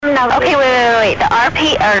Okay, wait. The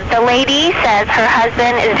RP or the lady says her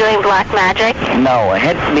husband is doing black magic. No, it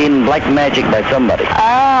had been black magic by somebody.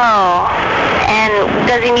 Oh. And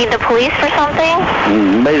does he need the police for something?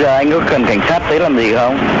 Bây giờ anh có cần cảnh sát tới làm gì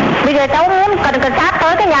không? Bây giờ cháu muốn cần cảnh sát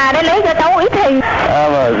tới cái nhà để lấy cho cháu ít thì.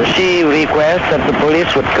 She requests that the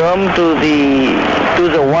police would come to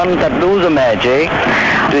the one that do the magic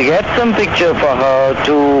to get some picture for her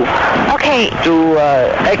to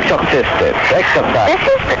exorcise it.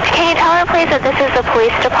 Can you tell her please that this is the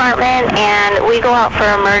police department and we go out for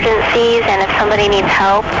emergencies and if somebody needs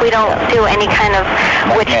help, we don't do any kind of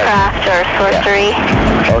witchcraft or sorcery.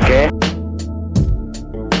 Yeah. Okay.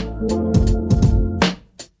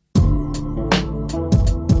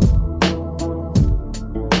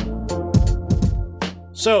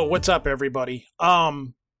 So, what's up, everybody?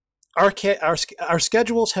 Our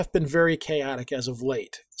schedules have been very chaotic as of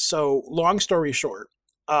late. So, long story short,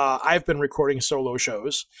 I've been recording solo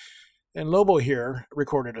shows, and Lobo here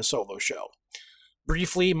recorded a solo show.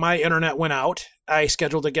 Briefly, my internet went out. I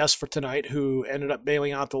scheduled a guest for tonight who ended up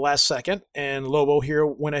bailing out the last second, and Lobo here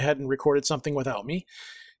went ahead and recorded something without me.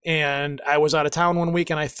 And I was out of town 1 week,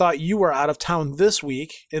 and I thought you were out of town this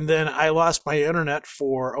week, and then I lost my internet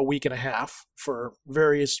for a week and a half for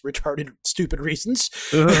various retarded, stupid reasons.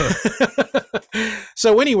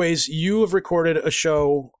 So anyways, you have recorded a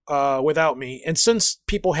show without me, and since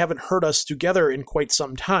people haven't heard us together in quite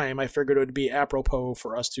some time, I figured it would be apropos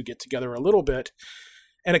for us to get together a little bit.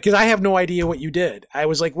 And because I have no idea what you did, I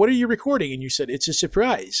was like, what are you recording? And you said, it's a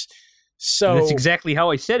surprise. So and that's exactly how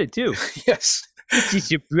I said it, too. Yes. It's a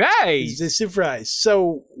surprise. It's a surprise.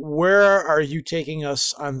 So where are you taking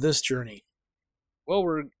us on this journey? Well,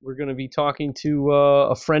 we're going to be talking to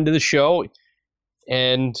a friend of the show,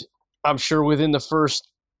 and I'm sure within the first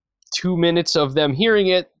 2 minutes of them hearing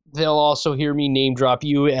it, they'll also hear me name drop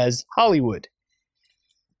you as Hollywood.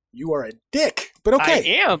 You are a dick, but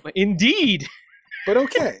okay. I am, indeed. But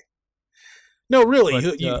okay. No, really.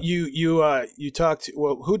 But, you talked to,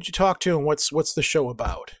 well, who'd you talk to and what's the show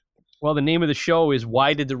about? Well, the name of the show is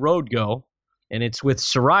Why Did the Road Go? And it's with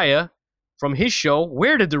Soraya from his show,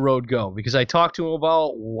 Where Did the Road Go? Because I talked to him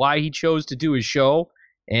about why he chose to do his show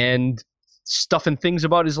and stuff and things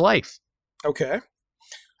about his life. Okay.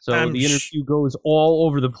 So the interview goes all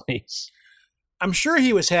over the place. I'm sure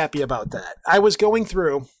he was happy about that. I was going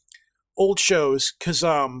through old shows because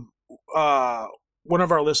one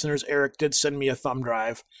of our listeners, Eric, did send me a thumb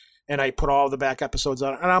drive. And I put all the back episodes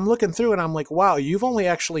on it. And I'm looking through and I'm like, wow, you've only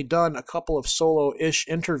actually done a couple of solo-ish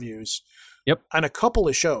interviews. Yep. On a couple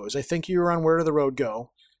of shows. I think you were on Where Did the Road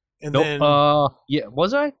Go? And nope. then yeah,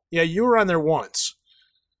 was I? Yeah, you were on there once.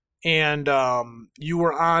 And you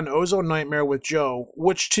were on Ozone Nightmare with Joe,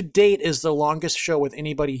 which to date is the longest show with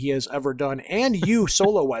anybody he has ever done. And you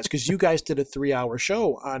solo-wise, because you guys did a 3-hour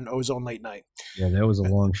show on Ozone Late Night. Yeah, that was a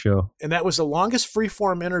long show. And that was the longest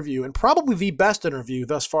freeform interview and probably the best interview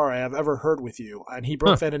thus far I have ever heard with you. And he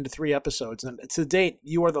broke that into 3 episodes. And to date,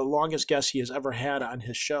 you are the longest guest he has ever had on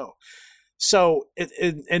his show. So,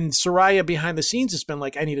 and Soraya behind the scenes has been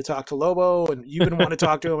like, I need to talk to Lobo, and you've been wanting to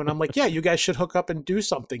talk to him. And I'm like, yeah, you guys should hook up and do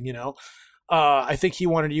something, you know. I think he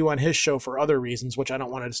wanted you on his show for other reasons, which I don't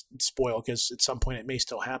want to spoil because at some point it may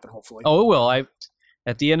still happen, hopefully. Oh, it will.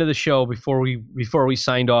 At the end of the show, before we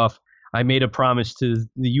signed off, I made a promise to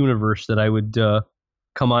the universe that I would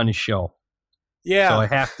come on his show. Yeah. So I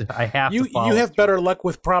have to follow you have better luck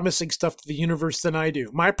with promising stuff to the universe than I do.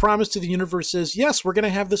 My promise to the universe is, yes, we're going to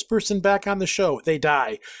have this person back on the show. They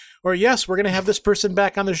die. Or, yes, we're going to have this person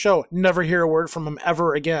back on the show. Never hear a word from them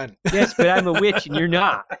ever again. Yes, but I'm a witch and you're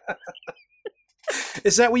not.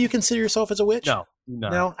 Is that what you consider yourself as a witch?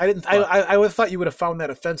 No, I didn't. I would have thought you would have found that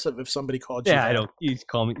offensive if somebody called you. Yeah, that. I don't. You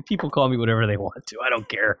call me. People call me whatever they want to. I don't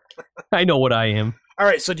care. I know what I am. All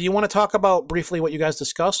right. So, do you want to talk about briefly what you guys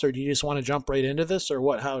discussed, or do you just want to jump right into this, or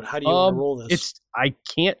what? How do you want to roll this? I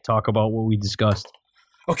can't talk about what we discussed.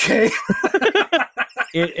 Okay.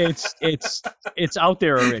 It's out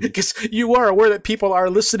there already. Because you are aware that people are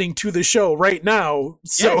listening to the show right now,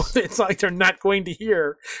 so yes. It's like they're not going to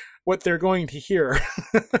hear what they're going to hear.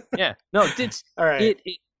 Yeah. No, it's all right.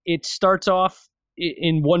 It starts off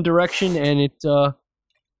in one direction and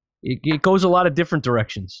it goes a lot of different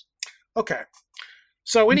directions. Okay.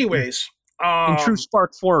 So anyways, in true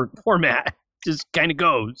Spark format, just kind of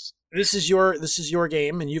goes. This is your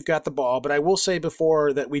game and you've got the ball, but I will say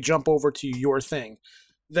before that we jump over to your thing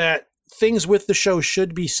that things with the show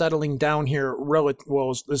should be settling down here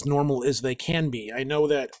as normal as they can be. I know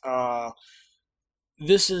that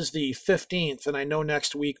this is the 15th, and I know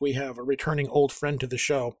next week we have a returning old friend to the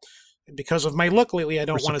show. because of my luck lately, I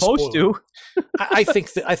don't want to supposed spoil. to. I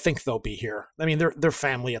think they'll be here. I mean, they're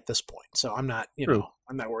family at this point, so I'm not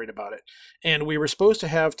I'm not worried about it. And we were supposed to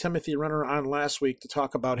have Timothy Renner on last week to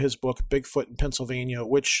talk about his book Bigfoot in Pennsylvania,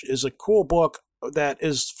 which is a cool book that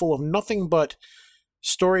is full of nothing but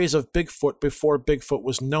stories of Bigfoot before Bigfoot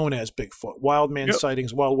was known as Bigfoot. Wild man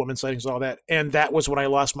sightings, wild woman sightings, all that. And that was when I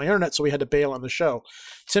lost my internet, so we had to bail on the show.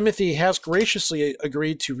 Timothy has graciously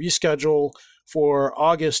agreed to reschedule for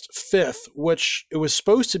August 5th, which it was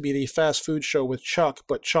supposed to be the fast food show with Chuck,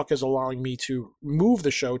 but Chuck is allowing me to move the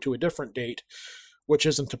show to a different date, which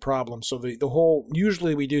isn't a problem. So the whole,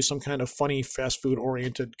 usually we do some kind of funny fast food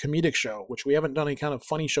oriented comedic show, which we haven't done any kind of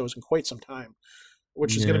funny shows in quite some time,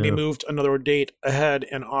 which is going to be moved another date ahead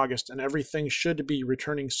in August, and everything should be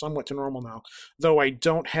returning somewhat to normal now. Though I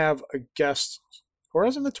don't have a guest, or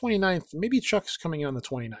as on the 29th, maybe Chuck's coming on the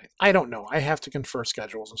 29th. I don't know. I have to confer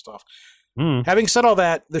schedules and stuff. Having said all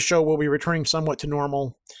that, the show will be returning somewhat to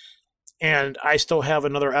normal, and I still have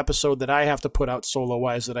another episode that I have to put out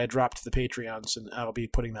solo-wise that I dropped to the Patreons, and I'll be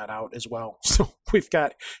putting that out as well. So we've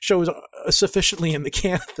got shows sufficiently in the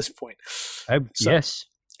can at this point. Yes.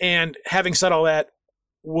 And having said all that,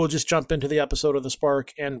 we'll just jump into the episode of The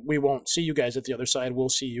Spark, and we won't see you guys at the other side. We'll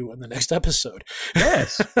see you in the next episode.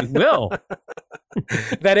 Yes, we will.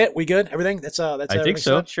 That it? We good? Everything? That's I think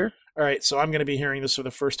so. Said? Sure. All right, so I'm going to be hearing this for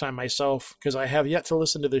the first time myself because I have yet to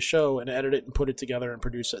listen to this show and edit it and put it together and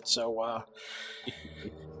produce it. So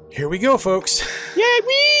here we go, folks. Yay,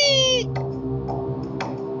 wee!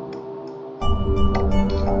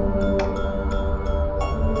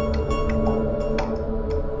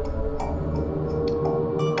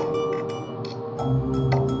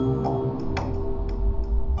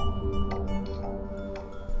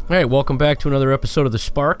 All right, welcome back to another episode of The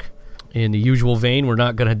Spark. In the usual vein, we're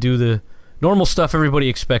not going to do the normal stuff everybody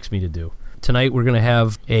expects me to do. Tonight, we're going to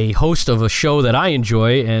have a host of a show that I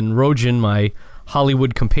enjoy, and Rojan, my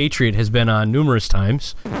Hollywood compatriot, has been on numerous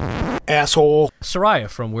times. Asshole. Soraya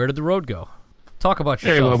from Where Did the Road Go? Talk about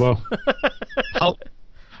yourself. Hey, Lobo.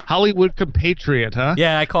 Hollywood compatriot, huh?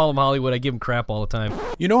 Yeah, I call him Hollywood. I give him crap all the time.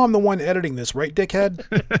 You know I'm the one editing this, right, dickhead?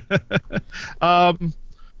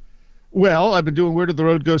 Well, I've been doing Where Did the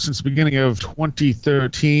Road Go since the beginning of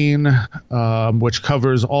 2013, which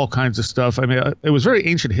covers all kinds of stuff. I mean, it was very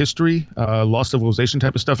ancient history, lost civilization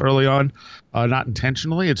type of stuff early on, not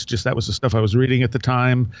intentionally. It's just that was the stuff I was reading at the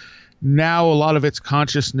time. Now, a lot of it's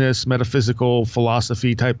consciousness, metaphysical,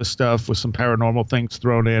 philosophy type of stuff with some paranormal things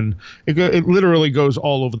thrown in. It literally goes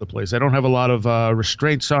all over the place. I don't have a lot of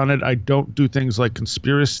restraints on it. I don't do things like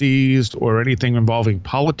conspiracies or anything involving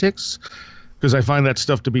politics, because I find that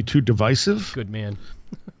stuff to be too divisive. Good man.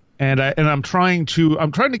 And I'm trying to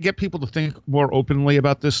get people to think more openly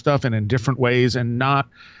about this stuff and in different ways, and not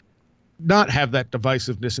have that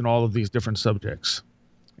divisiveness in all of these different subjects.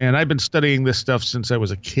 And I've been studying this stuff since I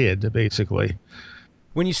was a kid, basically.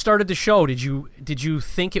 When you started the show, did you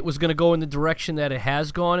think it was going to go in the direction that it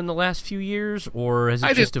has gone in the last few years, or has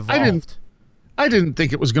it just evolved? I didn't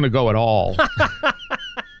think it was going to go at all.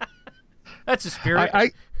 That's the spirit.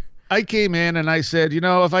 I came in and I said,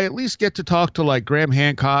 if I at least get to talk to like Graham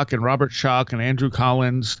Hancock and Robert Schoch and Andrew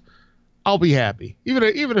Collins, I'll be happy. Even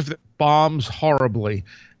if it bombs horribly.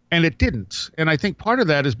 And it didn't. And I think part of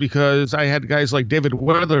that is because I had guys like David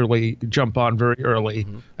Weatherly jump on very early.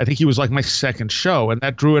 Mm-hmm. I think he was like my second show, and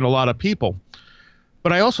that drew in a lot of people.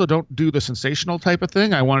 But I also don't do the sensational type of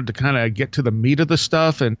thing. I wanted to kind of get to the meat of the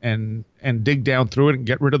stuff and dig down through it and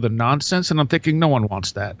get rid of the nonsense. And I'm thinking no one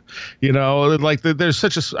wants that. Like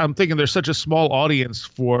I'm thinking there's such a small audience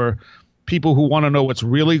for people who want to know what's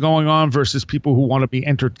really going on versus people who want to be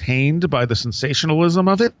entertained by the sensationalism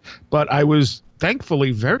of it. But I was thankfully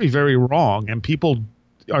very, very wrong. And people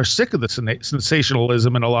are sick of the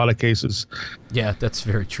sensationalism in a lot of cases. Yeah, that's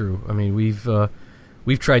very true. I mean,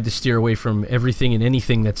 we've tried to steer away from everything and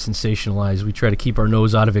anything that's sensationalized. We try to keep our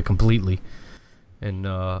nose out of it completely, and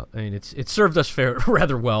I mean it's served us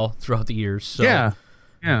rather well throughout the years. So, yeah.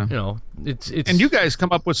 It's and you guys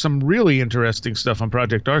come up with some really interesting stuff on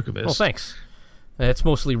Project Archivist. Well, thanks. It's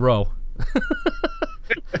mostly Roe.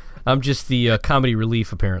 I'm just the comedy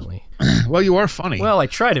relief, apparently. Well, you are funny. Well, I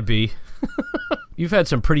try to be. You've had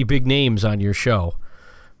some pretty big names on your show,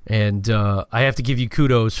 and I have to give you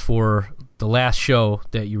kudos for the last show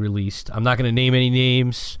that you released. I'm not going to name any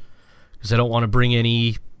names because I don't want to bring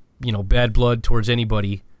any, bad blood towards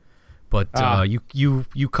anybody. But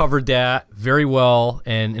you covered that very well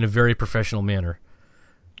and in a very professional manner.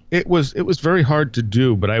 It was very hard to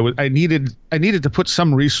do, but I needed to put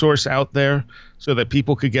some resource out there so that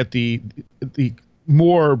people could get the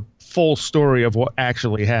more full story of what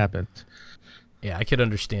actually happened. Yeah, I could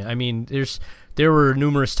understand. I mean, there were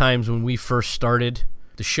numerous times when we first started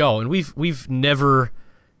the show, and we've never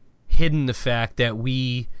hidden the fact that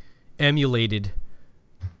we emulated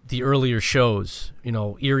the earlier shows. You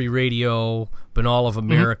know, Eerie Radio, Banal of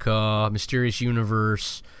America, Mysterious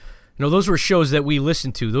Universe. You know, those were shows that we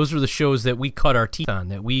listened to. Those were the shows that we cut our teeth on,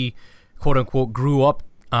 that we, quote unquote, grew up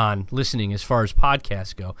on listening as far as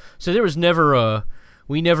podcasts go. So there was never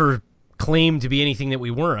we never claimed to be anything that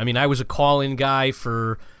we weren't. I mean, I was a call-in guy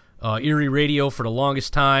for Eerie Radio for the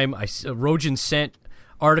longest time. Rojan sent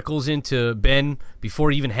articles into Ben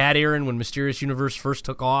before he even had Aaron when Mysterious Universe first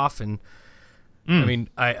took off. And I mean,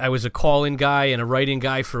 I was a call-in guy and a write-in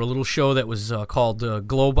guy for a little show that was called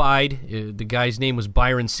Globide. The guy's name was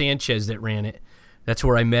Byron Sanchez that ran it. That's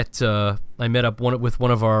where I met up with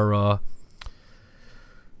one of our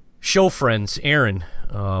show friends, Erin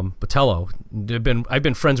Botello. I've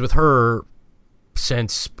been friends with her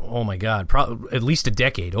since, oh my God, probably at least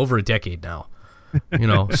over a decade now. You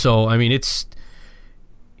know, so I mean,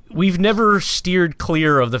 we've never steered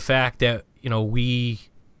clear of the fact that, you know, we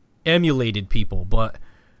emulated people, but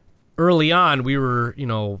early on we were, you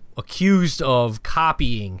know, accused of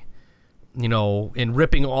copying, you know, and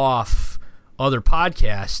ripping off other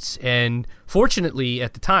podcasts. And fortunately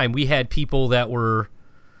at the time we had people that were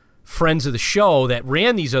friends of the show that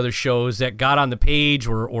ran these other shows that got on the page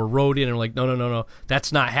or wrote in and were like, no,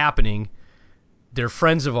 that's not happening. They're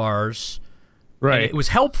friends of ours. Right. And it was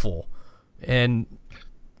helpful. And,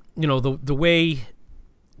 you know, the way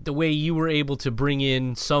you were able to bring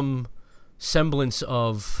in some semblance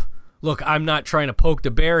of, look, I'm not trying to poke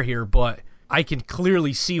the bear here, but I can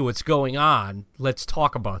clearly see what's going on. Let's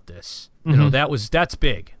talk about this. You know, that's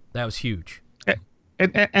big. That was huge.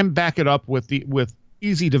 And back it up with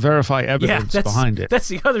easy to verify evidence behind it. That's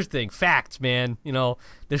the other thing. Facts, man. You know,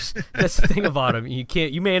 that's the thing about them.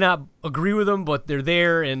 You may not agree with them, but they're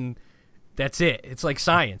there, and that's it. It's like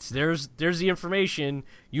science. There's the information.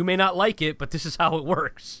 You may not like it, but this is how it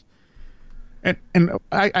works. And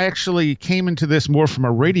I actually came into this more from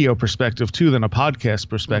a radio perspective too than a podcast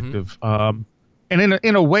perspective. And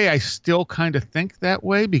in a way, I still kind of think that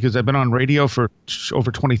way because I've been on radio for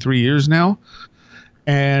over 23 years now.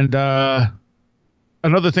 And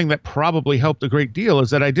another thing that probably helped a great deal is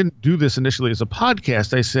that I didn't do this initially as a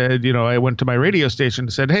podcast. I said, you know, I went to my radio station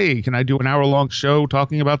and said, hey, can I do an hour-long show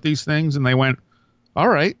talking about these things? And they went, all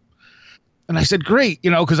right. And I said, great,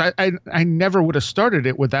 you know, because I never would have started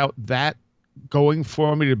it without that going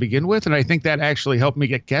for me to begin with. And I think that actually helped me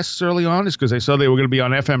get guests early on, is because I saw they were going to be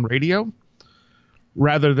on FM radio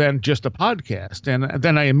rather than just a podcast. And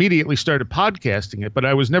then I immediately started podcasting it, but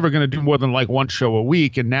I was never going to do more than like one show a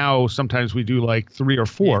week. And now sometimes we do like 3 or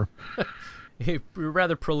 4. Yeah. You're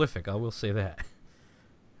rather prolific, I will say that.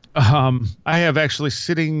 I have actually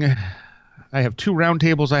I have 2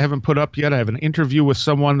 roundtables I haven't put up yet. I have an interview with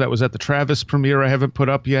someone that was at the Travis premiere I haven't put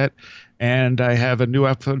up yet. And I have a new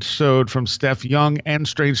episode from Steph Young and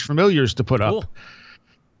Strange Familiars to put up.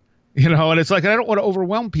 You know, and it's like, I don't want to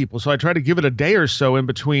overwhelm people. So I try to give it a day or so in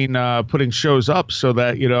between putting shows up so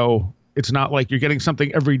that, you know, it's not like you're getting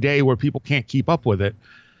something every day where people can't keep up with it.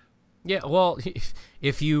 Yeah, well,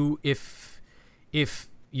 if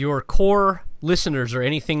your core listeners are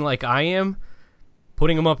anything like I am,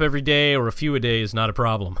 putting them up every day or a few a day is not a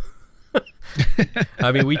problem.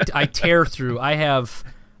 I mean, I tear through. I have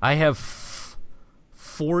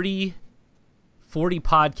 40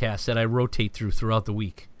 podcasts that I rotate throughout the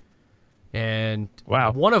week. And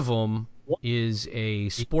one of them is a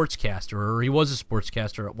sportscaster, or he was a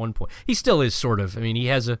sportscaster at one point. He still is, sort of. I mean, he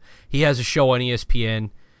has a show on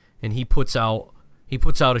ESPN, and he puts out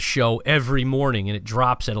a show every morning, and it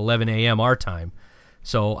drops at 11 a.m. our time.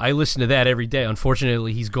 So I listen to that every day.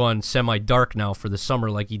 Unfortunately, he's gone semi-dark now for the summer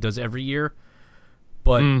like he does every year.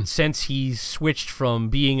 But since he's switched from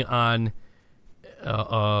being on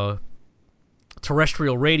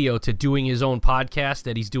terrestrial radio to doing his own podcast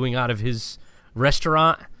that he's doing out of his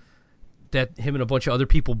restaurant that him and a bunch of other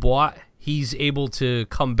people bought, he's able to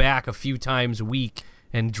come back a few times a week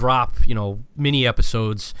and drop, you know, mini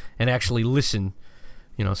episodes and actually listen,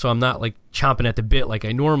 you know, so I'm not like chomping at the bit like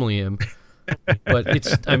I normally am. But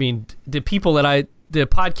it's, I mean, the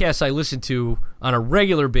podcasts I listen to on a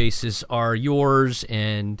regular basis are yours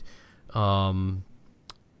and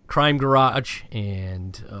Crime Garage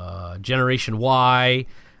and Generation Y.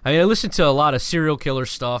 I mean, I listen to a lot of serial killer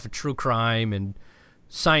stuff, and true crime, and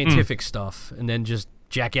scientific stuff, and then just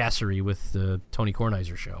jackassery with the Tony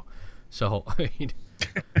Kornheiser show. So, I mean,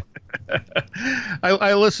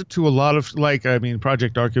 I listen to a lot of,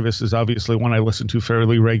 Project Archivist is obviously one I listen to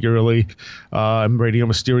fairly regularly. Radio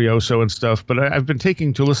Mysterioso and stuff. But I've been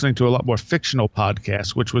taking to listening to a lot more fictional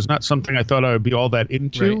podcasts, which was not something I thought I would be all that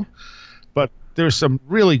into. Right. But there's some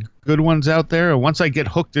really good ones out there. And once I get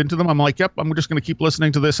hooked into them, I'm like, yep, I'm just going to keep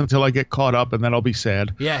listening to this until I get caught up, and then I'll be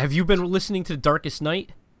sad. Yeah, have you been listening to Darkest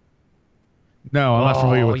Night? No, I'm not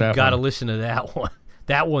familiar with that you got to one. listen to that one.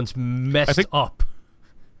 That one's messed up.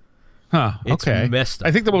 Huh, It's okay. messed up.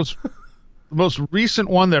 I think the most recent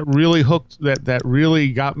one that really hooked, that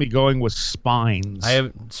really got me going was Spines. I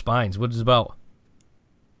have Spines. What is it about?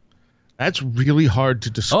 That's really hard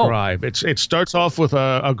to describe. It starts off with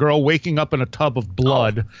a girl waking up in a tub of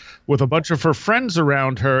blood with a bunch of her friends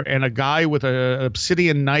around her and a guy with an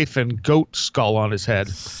obsidian knife and goat skull on his head.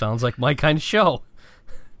 Sounds like my kind of show.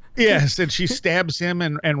 Yes, and she stabs him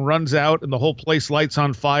and runs out, and the whole place lights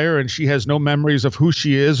on fire, and she has no memories of who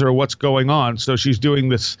she is or what's going on. So she's doing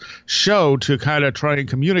this show to kind of try and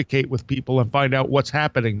communicate with people and find out what's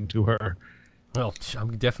happening to her. Well,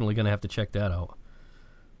 I'm definitely going to have to check that out.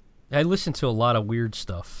 I listen to a lot of weird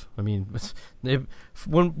stuff. I mean,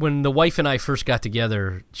 when the wife and I first got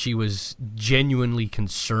together, she was genuinely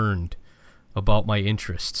concerned about my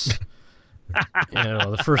interests.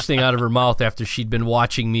 The first thing out of her mouth after she'd been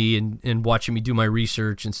watching me and watching me do my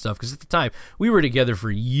research and stuff, because at the time we were together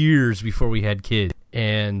for years before we had kids,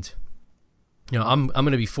 and I'm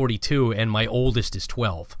going to be 42 and my oldest is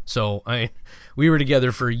 12, so we were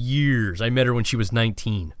together for years. I met her when she was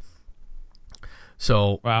 19,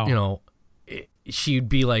 so wow. She'd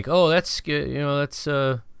be like, "Oh, that's good. That's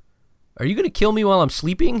are you going to kill me while I'm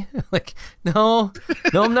sleeping?" Like, no,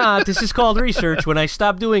 I'm not. This is called research. When I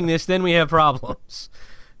stop doing this, then we have problems.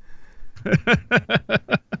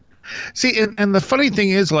 See, and the funny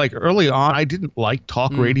thing is, like, early on, I didn't like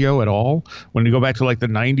talk radio at all. When you go back to, like, the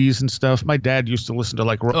 90s and stuff, my dad used to listen to,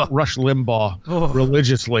 like, Rush Limbaugh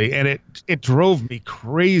religiously, and it drove me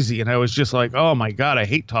crazy. And I was just like, oh, my God, I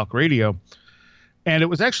hate talk radio. And it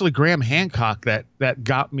was actually Graham Hancock that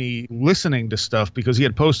got me listening to stuff, because he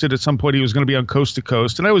had posted at some point he was going to be on Coast to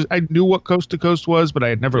Coast. And I knew what Coast to Coast was, but I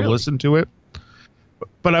had never listened to it.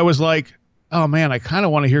 But I was like, oh, man, I kind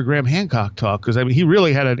of want to hear Graham Hancock talk, because, I mean, he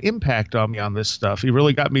really had an impact on me on this stuff. He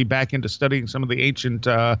really got me back into studying some of the ancient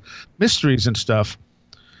mysteries and stuff.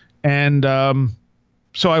 And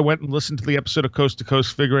so I went and listened to the episode of Coast to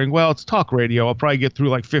Coast, figuring, well, it's talk radio. I'll probably get through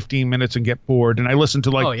like 15 minutes and get bored. And I listened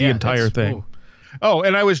to the entire thing. Ooh. Oh,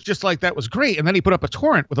 and I was just like, that was great. And then he put up a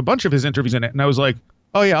torrent with a bunch of his interviews in it. And I was like,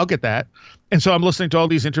 oh, yeah, I'll get that. And so I'm listening to all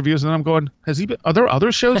these interviews, and I'm going, are there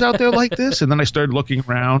other shows out there like this? And then I started looking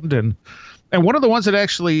around. And one of the ones that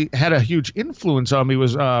actually had a huge influence on me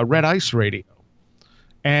was Red Ice Radio.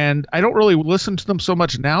 And I don't really listen to them so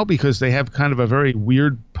much now, because they have kind of a very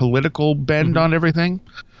weird political bend on everything.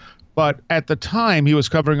 But at the time, he was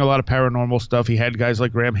covering a lot of paranormal stuff. He had guys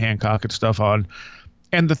like Graham Hancock and stuff on.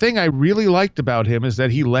 And the thing I really liked about him is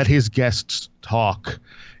that he let his guests talk.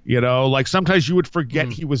 Like sometimes you would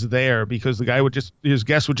forget he was there, because the guy his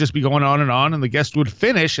guest would just be going on, and the guest would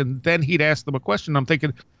finish, and then he'd ask them a question. I'm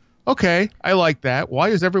thinking, okay, I like that. Why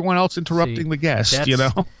is everyone else interrupting the guest?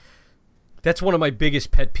 That's one of my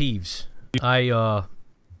biggest pet peeves.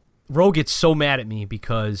 Ro gets so mad at me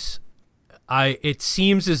because it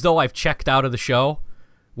seems as though I've checked out of the show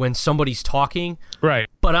when somebody's talking. Right.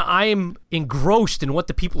 But I'm engrossed in what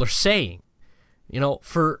the people are saying.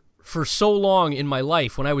 For so long in my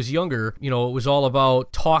life, when I was younger, it was all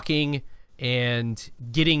about talking and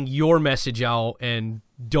getting your message out, and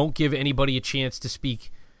don't give anybody a chance to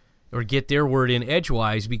speak or get their word in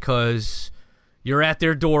edgewise, because you're at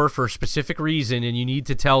their door for a specific reason and you need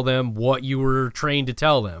to tell them what you were trained to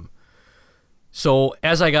tell them. So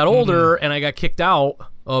as I got older and I got kicked out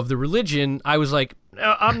of the religion, I was like,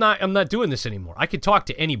 I'm not doing this anymore. I could talk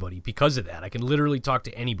to anybody because of that. I can literally talk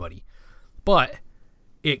to anybody. But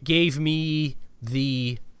it gave me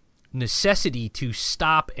the necessity to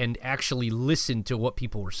stop and actually listen to what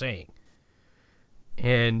people were saying.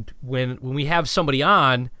 And when we have somebody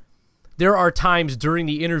on, there are times during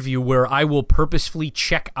the interview where I will purposefully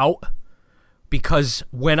check out, because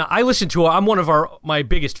when I listen to I'm one of my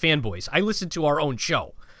biggest fanboys. I listen to our own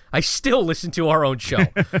show. I still listen to our own show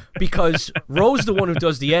because Ro's the one who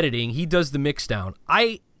does the editing. He does the mix down.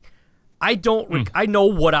 I know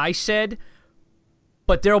what I said,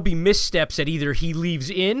 but there'll be missteps that either he leaves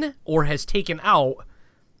in or has taken out,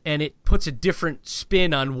 and it puts a different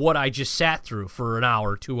spin on what I just sat through for an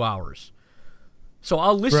hour, 2 hours. So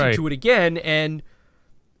I'll listen to it again, and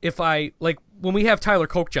if when we have Tyler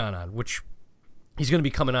Kochjon on, which he's going to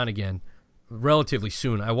be coming on again relatively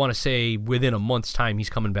soon. I want to say within a month's time he's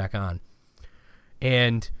coming back on.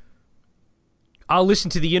 And I'll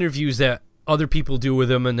listen to the interviews that other people do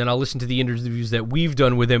with him, and then I'll listen to the interviews that we've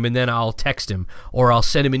done with him, and then I'll text him, or I'll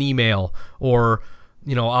send him an email, or,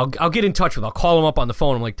 you know, I'll get in touch with him. I'll call him up on the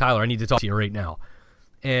phone. I'm like, Tyler, I need to talk to you right now.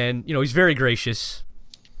 And, you know, he's very gracious.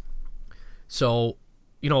 So,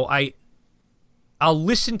 you know, I'll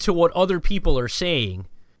listen to what other people are saying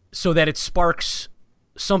so that it sparks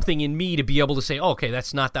something in me to be able to say, oh, okay,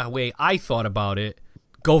 that's not the way I thought about it.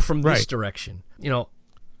 Go from this direction, you know.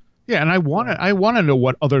 Yeah, and I want to know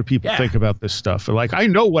what other people think about this stuff. Like, I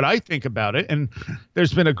know what I think about it, and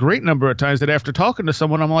there's been a great number of times that after talking to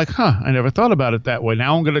someone, I'm like, I never thought about it that way.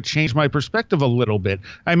 Now I'm going to change my perspective a little bit.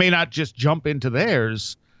 I may not just jump into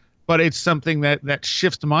theirs, but it's something that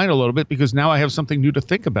shifts mine a little bit, because now I have something new to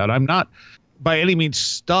think about. I'm not by any means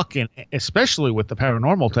stuck in, especially with the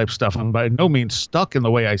paranormal type stuff, I'm by no means stuck in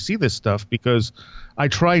the way I see this stuff, because I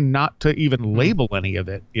try not to even label any of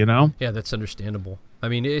it, you know? Yeah, that's understandable. I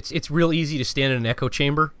mean, it's real easy to stand in an echo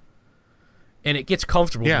chamber, and it gets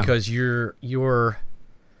comfortable because your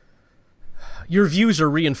views are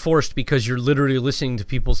reinforced because you're literally listening to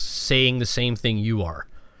people saying the same thing you are.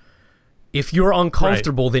 If you're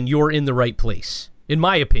uncomfortable, then you're in the right place. In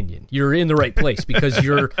my opinion, you're in the right place because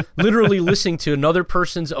you're literally listening to another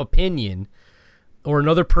person's opinion or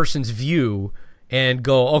another person's view and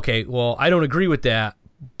go, okay, well, I don't agree with that,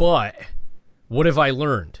 but what have I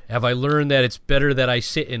learned? Have I learned that it's better that I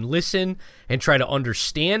sit and listen and try to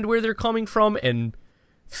understand where they're coming from and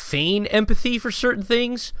feign empathy for certain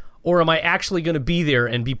things? Or am I actually going to be there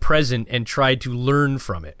and be present and try to learn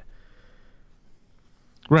from it?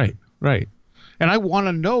 Right. And I want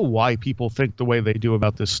to know why people think the way they do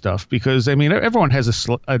about this stuff, because, I mean, everyone has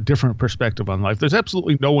a different perspective on life. There's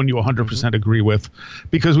absolutely no one you 100% agree with,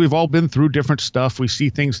 because we've all been through different stuff. We see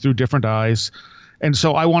things through different eyes. And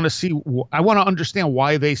so I want to understand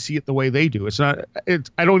why they see it the way they do.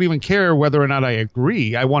 I don't even care whether or not I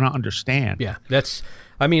agree. I want to understand. Yeah,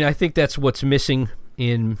 I think that's what's missing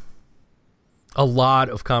in a lot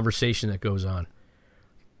of conversation that goes on.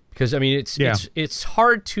 Because, I mean, it's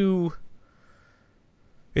hard to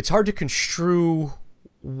construe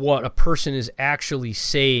what a person is actually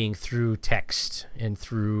saying through text and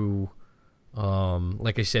through,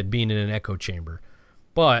 like I said, being in an echo chamber.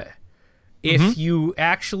 But if you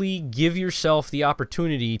actually give yourself the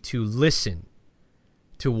opportunity to listen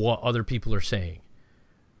to what other people are saying,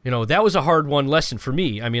 you know, that was a hard lesson for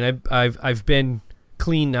me. I mean, I've been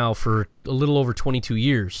clean now for a little over 22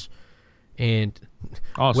 years, and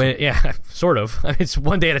awesome. Sort of. I mean, it's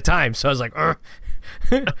one day at a time. So I was like,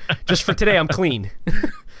 just for today, I'm clean.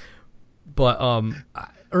 But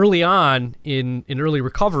early on in early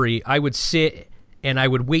recovery, I would sit and I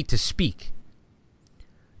would wait to speak.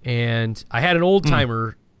 And I had an old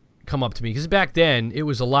timer come up to me, because back then it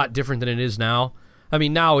was a lot different than it is now. I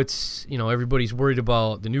mean, now it's, you know, everybody's worried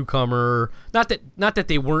about the newcomer. Not that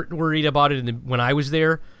they weren't worried about it when I was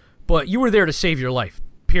there, but you were there to save your life.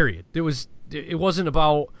 Period. It wasn't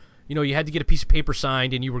about, you know, you had to get a piece of paper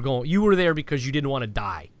signed and you were there because you didn't want to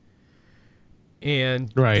die. And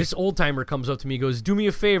this old timer comes up to me and goes, "Do me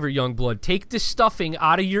a favor, young blood, take this stuffing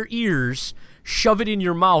out of your ears, shove it in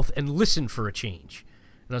your mouth, and listen for a change."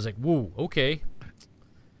 And I was like, "Whoa, okay."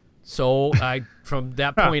 So from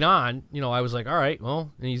that point on, you know, I was like, all right,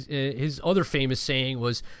 well, and his other famous saying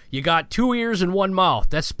was, "You got 2 ears and 1 mouth.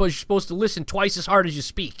 You're supposed to listen twice as hard as you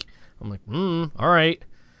speak." I'm like, all right.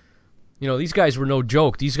 You know, these guys were no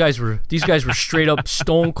joke. These guys were straight up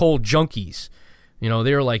stone cold junkies. You know,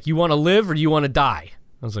 they were like, "You want to live or do you want to die?"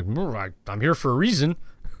 I was like, I'm here for a reason.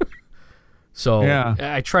 So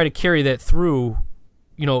I try to carry that through,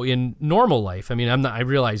 you know, in normal life. I mean, I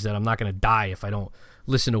realize that I'm not going to die if I don't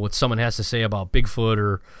listen to what someone has to say about Bigfoot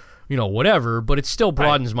or, you know, whatever, but it still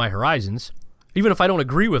broadens my horizons, even if I don't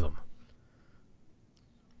agree with them.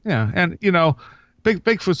 Yeah, and, you know,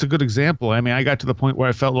 Bigfoot's a good example. I mean, I got to the point where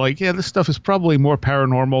I felt like, this stuff is probably more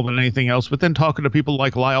paranormal than anything else. But then talking to people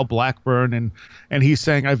like Lyle Blackburn, and he's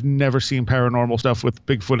saying, "I've never seen paranormal stuff with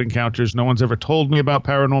Bigfoot encounters. No one's ever told me about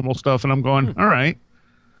paranormal stuff." And I'm going, all right,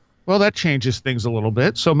 well, that changes things a little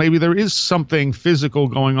bit. So maybe there is something physical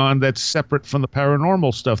going on that's separate from the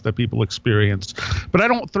paranormal stuff that people experience. But I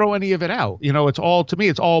don't throw any of it out. You know, it's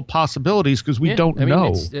all possibilities, because we don't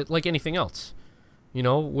know. It's like anything else. You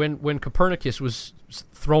know, when Copernicus was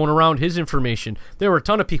throwing around his information, there were a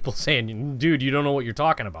ton of people saying, "Dude, you don't know what you're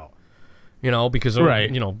talking about." You know, because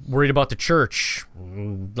you know, worried about the church.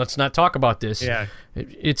 Let's not talk about this. Yeah.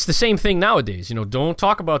 It's the same thing nowadays. You know, don't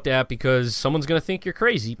talk about that because someone's going to think you're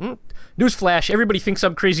crazy. Newsflash, everybody thinks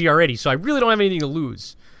I'm crazy already, so I really don't have anything to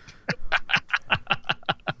lose.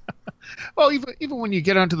 Well, even when you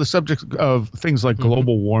get onto the subject of things like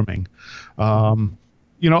global warming, I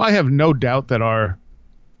have no doubt that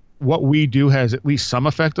what we do has at least some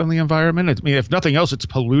effect on the environment. I mean, if nothing else, it's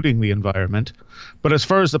polluting the environment. But as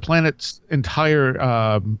far as the planet's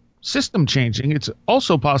entire system changing, it's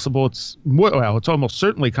also possible it's almost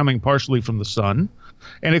certainly coming partially from the sun,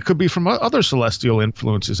 and it could be from other celestial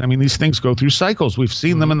influences. I mean, these things go through cycles. We've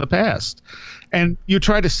seen them in the past. And you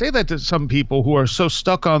try to say that to some people who are so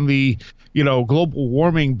stuck on the global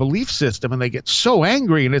warming belief system, and they get so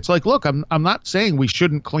angry. And it's like, look, I'm not saying we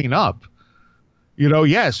shouldn't clean up.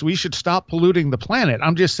 Yes, we should stop polluting the planet.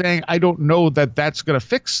 I'm just saying I don't know that that's going to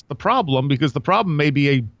fix the problem, because the problem may be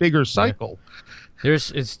a bigger cycle. Yeah.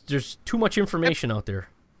 There's too much information out there.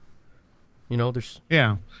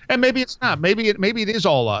 And maybe it's not. Maybe it is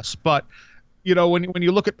all us. But when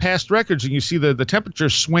you look at past records and you see the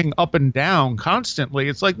temperatures swing up and down constantly,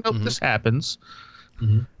 it's like, nope, this happens.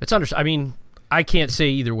 It's I mean, I can't say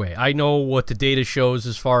either way. I know what the data shows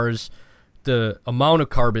as far as the amount of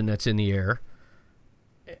carbon that's in the air,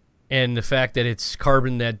 and the fact that it's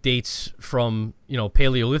carbon that dates from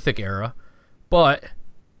Paleolithic era. But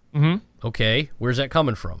okay, where's that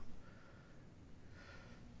coming from?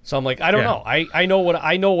 So I'm like, I don't know. I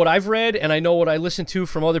know what I've read, and I know what I listen to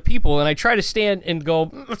from other people, and I try to stand and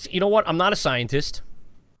go, you know what? I'm not a scientist,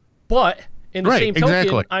 but in the same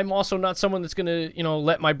token, I'm also not someone that's going to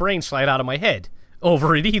let my brain slide out of my head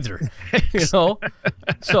over it either. So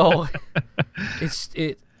it's.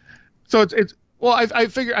 Well, I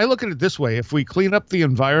figure I look at it this way: if we clean up the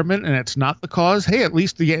environment and it's not the cause, hey, at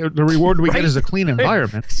least the reward we get is a clean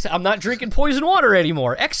environment. I'm not drinking poison water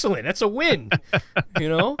anymore. Excellent, that's a win.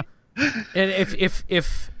 And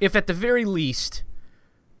if at the very least,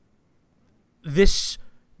 this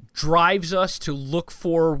drives us to look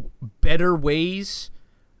for better ways,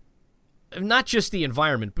 not just the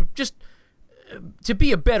environment, but just to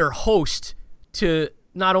be a better host to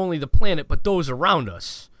not only the planet but those around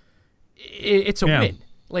us. It's a win.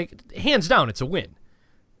 Like, hands down, it's a win.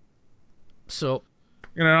 So,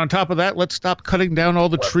 on top of that, let's stop cutting down all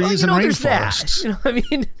the trees and rainforests. I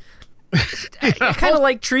mean, I kind of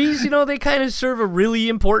like trees. They kind of serve a really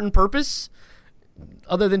important purpose,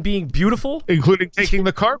 other than being beautiful, including taking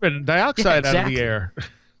the carbon dioxide out of the air.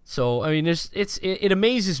 So, I mean, it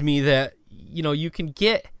amazes me that you can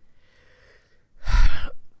get.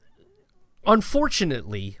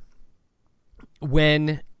 Unfortunately,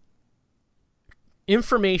 when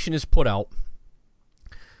information is put out,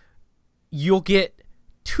 you'll get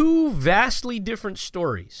two vastly different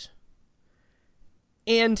stories.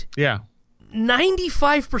 And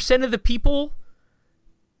 95% of the people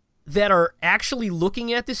that are actually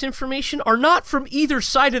looking at this information are not from either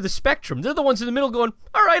side of the spectrum. They're the ones in the middle going,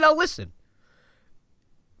 all right, I'll listen.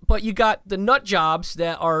 But you got the nut jobs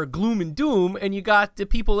that are gloom and doom, and you got the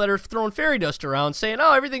people that are throwing fairy dust around saying,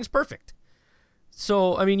 oh, everything's perfect.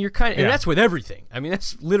 So, I mean, you're kind of, and that's with everything. I mean,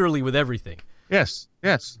 that's literally with everything. Yes.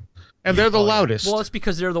 And they're the loudest. Well, it's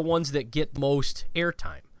because they're the ones that get most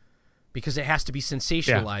airtime, because it has to be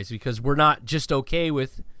sensationalized, because we're not just okay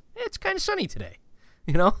with, it's kind of sunny today,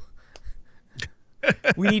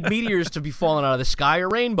 We need meteors to be falling out of the sky or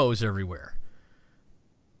rainbows everywhere.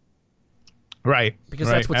 Right. Because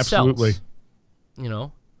that's what sells.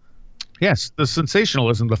 Yes, the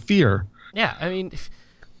sensationalism, the fear. Yeah, I mean,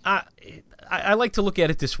 I like to look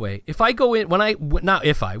at it this way. If I go in, when I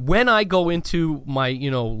go into my,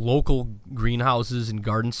 local greenhouses and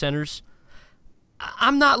garden centers,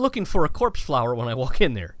 I'm not looking for a corpse flower when I walk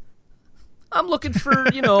in there. I'm looking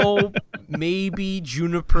for, maybe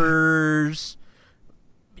junipers.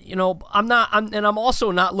 I'm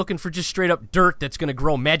also not looking for just straight up dirt that's going to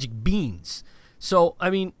grow magic beans. So, I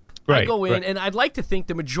mean, I go in and I'd like to think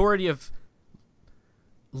the majority of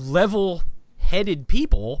level-headed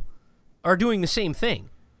people are doing the same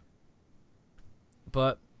thing.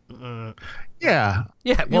 But well, you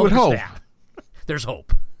would hope. There's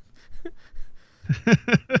hope.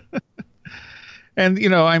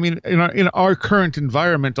 And I mean, in our current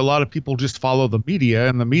environment, a lot of people just follow the media,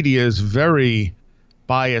 and the media is very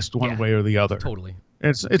biased one way or the other. Totally.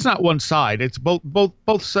 It's not one side. It's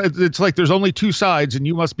both sides. It's like there's only two sides, and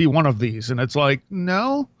you must be one of these. And it's like,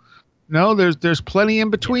 no, there's plenty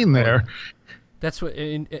in between there. That's what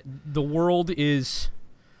the world is.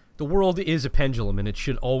 The world is a pendulum, and it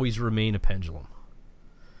should always remain a pendulum.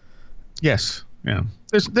 Yes. Yeah.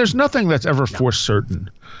 There's nothing that's ever for certain.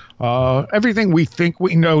 Everything we think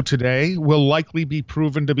we know today will likely be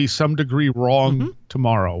proven to be some degree wrong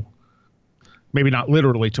tomorrow. Maybe not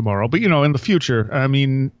literally tomorrow, but in the future. I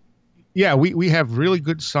mean, we have really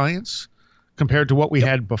good science compared to what we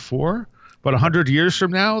had before, But 100 years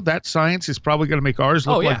from now, that science is probably going to make ours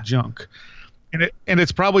look like junk. And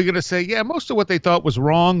it's probably going to say, yeah, most of what they thought was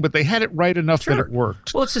wrong, but they had it right enough that it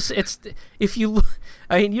worked. Well, if you look,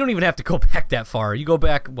 I mean, you don't even have to go back that far. You go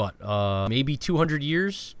back, maybe 200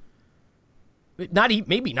 years?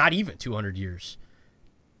 Maybe not even 200 years.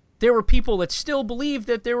 There were people that still believed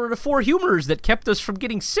that there were the 4 humors that kept us from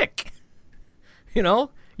getting sick. You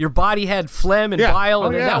know? Your body had phlegm and bile,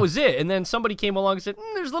 and then that was it. And then somebody came along and said,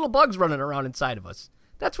 there's little bugs running around inside of us.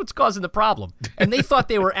 That's what's causing the problem. And they thought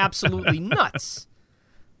they were absolutely nuts.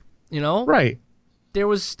 You know? Right. There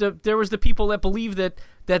was the people that believed that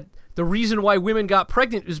the reason why women got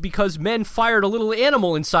pregnant is because men fired a little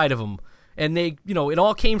animal inside of them. And they, it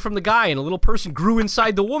all came from the guy, and a little person grew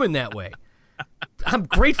inside the woman that way. I'm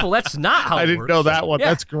grateful that's not how it works. I didn't know that one. Yeah.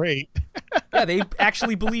 That's great. Yeah, they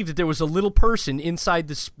actually believed that there was a little person inside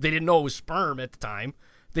this. They didn't know it was sperm at the time.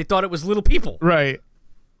 They thought it was little people. Right.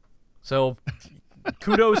 So,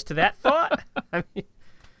 kudos to that thought. I mean,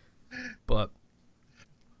 but.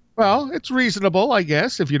 Well, it's reasonable, I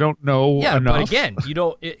guess, if you don't know enough. Yeah, but again,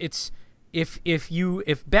 it's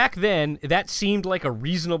if back then that seemed like a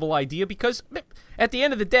reasonable idea, because at the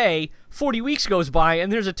end of the day, 40 weeks goes by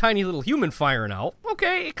and there's a tiny little human firing out.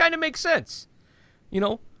 Okay, it kind of makes sense.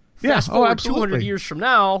 Fast forward 200 years from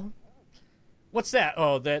now, what's that?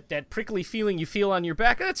 Oh, that prickly feeling you feel on your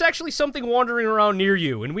back, that's actually something wandering around near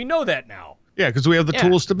you, and we know that now. Yeah, because we have the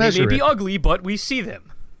tools to measure it. They may be ugly, but we see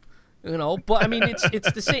them. But I mean,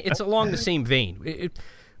 it's the same. It's along the same vein.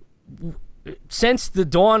 Since the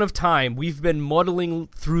dawn of time, we've been muddling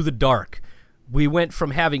through the dark. We went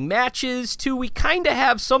from having matches to we kind of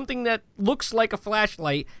have something that looks like a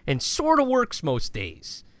flashlight and sort of works most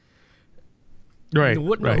days. Right.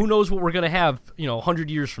 Who knows what we're going to have, 100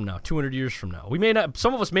 years from now, 200 years from now. We may not.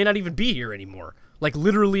 Some of us may not even be here anymore. Like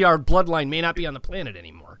literally, our bloodline may not be on the planet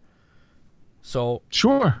anymore. So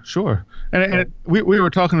sure, and we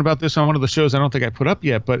were talking about this on one of the shows I don't think I put up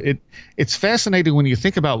yet, but it's fascinating when you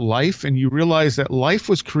think about life and you realize that life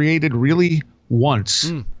was created really once,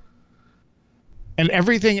 and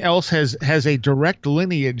everything else has a direct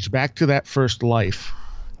lineage back to that first life.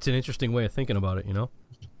 It's an interesting way of thinking about it,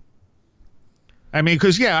 I mean,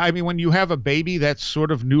 because when you have a baby, that's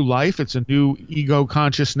sort of new life. It's a new ego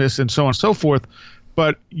consciousness and so on and so forth,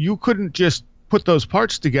 but you couldn't just put those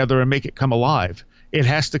parts together and make it come alive. It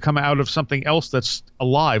has to come out of something else that's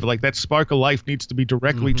alive. Like that spark of life needs to be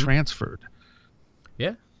directly transferred.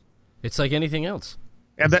 Yeah, it's like anything else.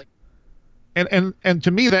 And that, and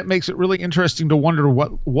to me, that makes it really interesting to wonder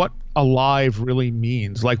what alive really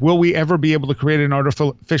means. Like, will we ever be able to create an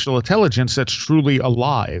artificial intelligence that's truly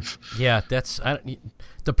alive? Yeah,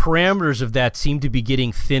 the parameters of that seem to be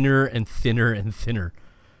getting thinner and thinner and thinner.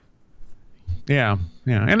 Yeah.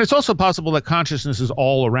 And it's also possible that consciousness is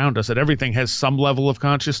all around us, that everything has some level of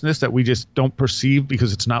consciousness that we just don't perceive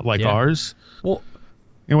because it's not like ours. Well,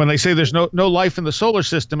 and when they say there's no life in the solar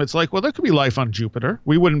system, it's like, well, there could be life on Jupiter.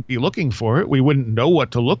 We wouldn't be looking for it. We wouldn't know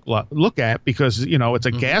what to look at because, it's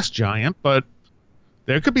a gas giant, but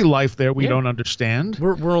there could be life there we don't understand.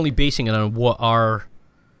 We're only basing it on what our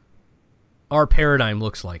paradigm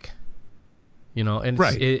looks like. And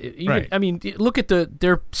right. I mean, look at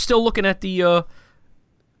they're still looking at the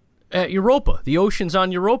at Europa, the oceans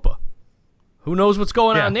on Europa. Who knows what's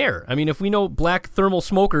going on there? I mean, if we know black thermal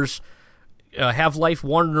smokers have life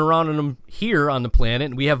wandering around in them here on the planet,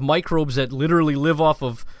 and we have microbes that literally live off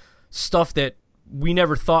of stuff that we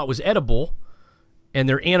never thought was edible, and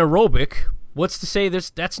they're anaerobic, what's to say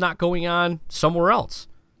that's not going on somewhere else?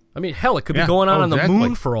 I mean, hell, it could be going on the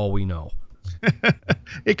moon for all we know.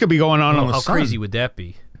 It could be going on the sun. How crazy would that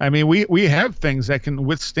be? I mean, we have things that can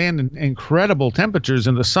withstand incredible temperatures,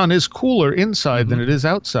 and the sun is cooler inside than it is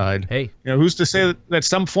outside. Hey, who's to say that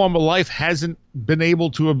some form of life hasn't been able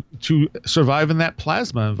to survive in that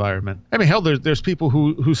plasma environment? I mean, hell, there's people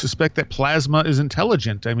who suspect that plasma is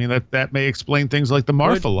intelligent. I mean, that may explain things like the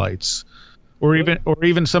Marfa lights, or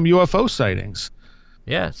even some UFO sightings.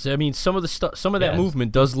 Yeah, so, I mean, some of that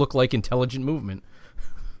movement does look like intelligent movement.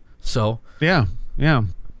 So yeah.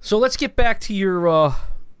 So let's get back to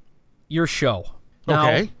your show. Now,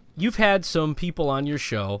 okay. You've had some people on your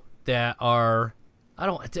show that are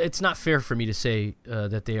it's not fair for me to say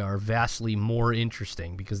that they are vastly more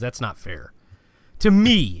interesting, because that's not fair. To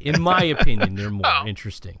me, in my opinion, they're more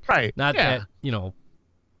interesting. Right. Not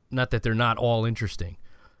that they're not all interesting.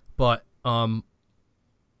 But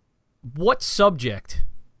what subject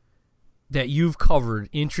that you've covered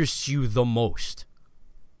interests you the most?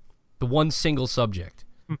 The one single subject.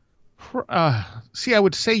 See, I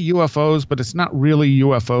would say UFOs, but it's not really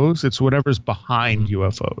UFOs. It's whatever's behind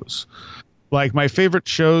UFOs. Like, my favorite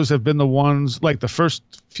shows have been the ones, like the first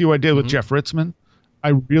few I did with Jeff Ritzmann. I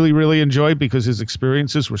really, really enjoyed because his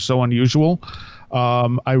experiences were so unusual.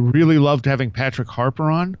 I really loved having Patrick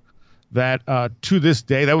Harper on. That to this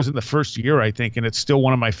day, that was in the first year, I think, and it's still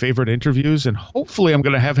one of my favorite interviews. And hopefully I'm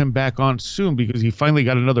going to have him back on soon because he finally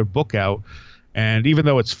got another book out. And even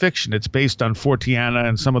though it's fiction, it's based on Fortiana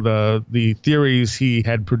and some of the theories he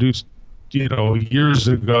had produced, years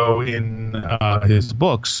ago in his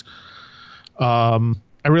books. I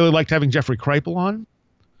really liked having Jeffrey Kripal on.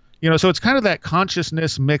 So it's kind of that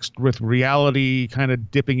consciousness mixed with reality, kind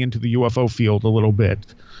of dipping into the UFO field a little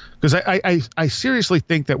bit. Because I seriously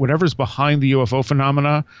think that whatever's behind the UFO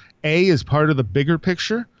phenomena, A, is part of the bigger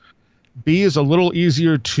picture. B, is a little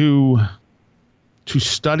easier to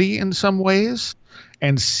study in some ways.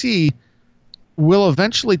 And C, will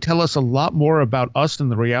eventually tell us a lot more about us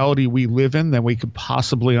and the reality we live in than we could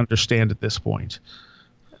possibly understand at this point.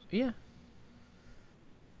 Yeah.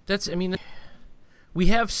 We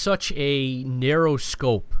have such a narrow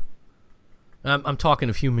scope. I'm talking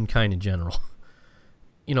of humankind in general.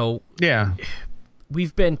 Yeah.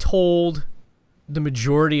 We've been told the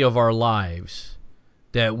majority of our lives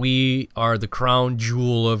that we are the crown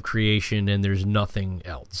jewel of creation and there's nothing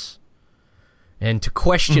else. And to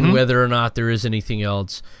question whether or not there is anything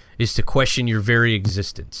else is to question your very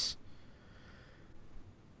existence.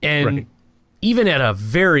 And even at a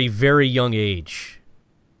very, very young age,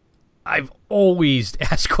 I've always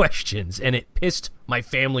asked questions, and it pissed my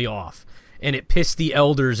family off, and it pissed the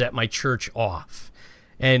elders at my church off.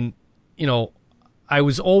 And, I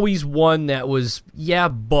was always one that was, yeah,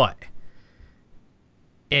 but.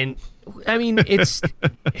 And,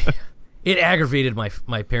 it aggravated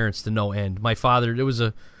my parents to no end. My father, there was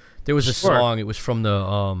a song, it was from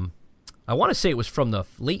the, I want to say it was from the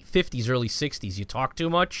late 50s, early 60s, You Talk Too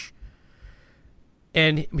Much.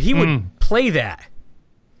 And he would play that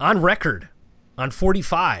on record, on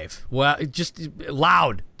 45, well, just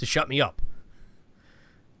loud to shut me up.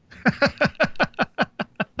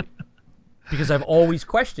 Because I've always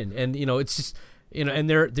questioned, and it's just and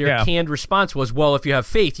their canned response was, well, if you have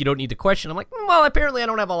faith, you don't need to question. I'm like, well, apparently I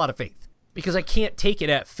don't have a lot of faith because I can't take it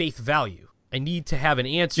at faith value. I need to have an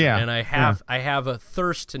answer, and I have a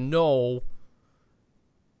thirst to know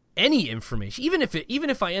any information, even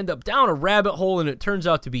if I end up down a rabbit hole and it turns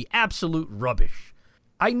out to be absolute rubbish.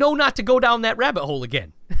 I know not to go down that rabbit hole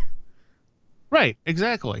again. Right,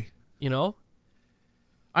 exactly.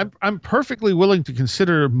 I'm perfectly willing to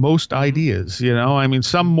consider most ideas,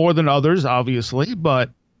 some more than others, obviously,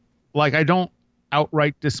 but I don't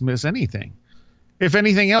outright dismiss anything. If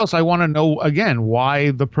anything else, I want to know, again,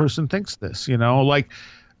 why the person thinks this,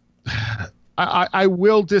 I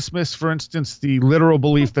will dismiss, for instance, the literal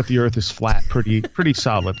belief that the earth is flat pretty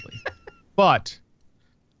solidly. But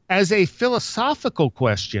as a philosophical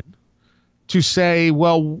question, to say,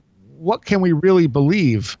 well, what can we really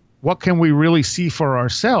believe? What can we really see for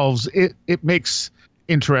ourselves? It makes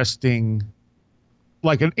an interesting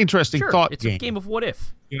thought game. It's a game of what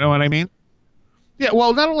if. You know what I mean? Yeah,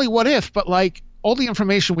 well, not only what if, but all the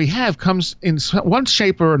information we have comes in one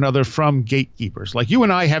shape or another from gatekeepers. Like, you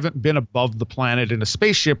and I haven't been above the planet in a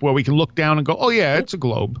spaceship where we can look down and go, oh, yeah, it's a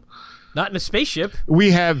globe. Not in a spaceship.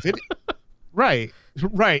 We have it. Right,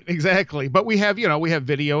 exactly. But we have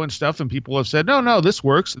video and stuff, and people have said, no, this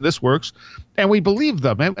works, and we believe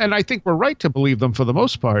them. And I think we're right to believe them for the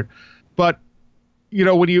most part. But,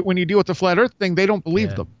 when you deal with the flat earth thing, they don't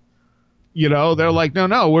believe them. They're like,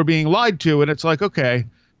 no, we're being lied to. And it's like, okay,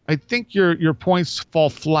 I think your points fall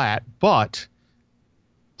flat. But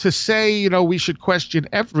to say, we should question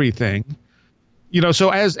everything, so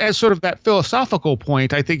as sort of that philosophical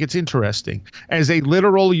point, I think it's interesting. As a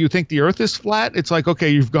literal, you think the earth is flat, it's like, okay,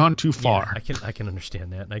 you've gone too far. Yeah, I can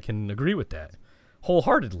understand that, and I can agree with that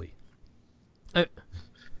wholeheartedly.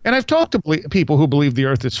 And I've talked to people who believe the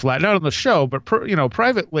earth is flat, not on the show, but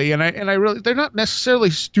privately, and I really, they're not necessarily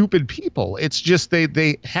stupid people. It's just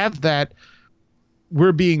they have that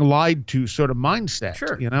we're being lied to sort of mindset.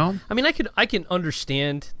 Sure. I can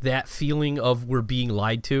understand that feeling of we're being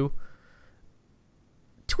lied to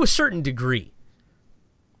a certain degree.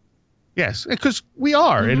 Yes, because we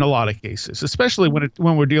are in a lot of cases, especially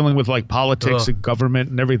when we're dealing with politics and government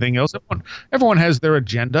and everything else. Everyone has their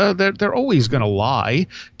agenda. They're always going to lie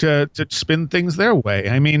to spin things their way.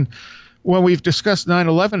 I mean, when we've discussed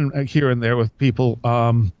 9/11 here and there with people,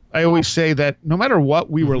 I always say that no matter what,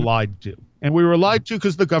 we were lied to. And we were lied to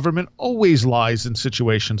because the government always lies in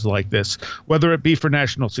situations like this, whether it be for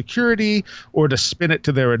national security or to spin it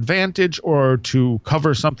to their advantage or to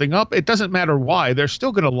cover something up. It doesn't matter why. They're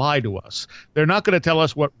still going to lie to us. They're not going to tell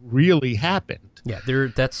us what really happened. Yeah,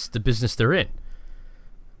 that's the business they're in.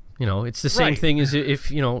 You know, it's the same Right. thing as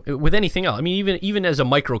if, you know, with anything else. I mean, even as a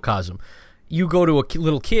microcosm, you go to a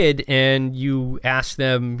little kid and you ask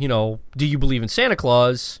them, you know, do you believe in Santa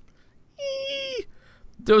Claus?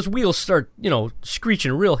 Those wheels start, you know,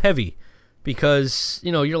 screeching real heavy because,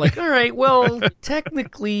 you know, you're like, all right, well,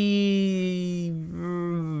 technically,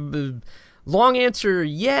 long answer,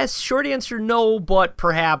 yes, short answer, no, but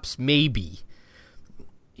perhaps maybe.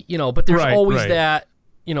 You know, but there's always that,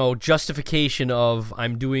 you know, justification of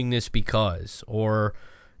I'm doing this because, or,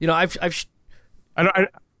 you know, I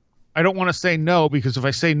don't want to say no because if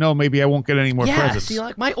I say no, maybe I won't get any more presents. See,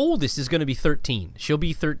 like my oldest is going to be 13. She'll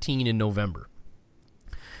be 13 in November.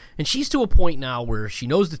 And she's to a point now where she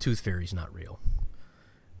knows the tooth fairy's not real.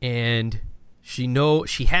 And she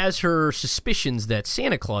has her suspicions that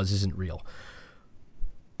Santa Claus isn't real.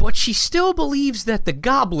 But she still believes that the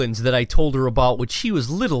goblins that I told her about when she was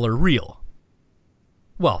little are real.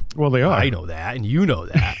 Well, they are. I know that, and you know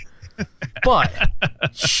that. But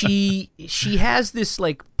she has this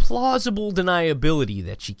like plausible deniability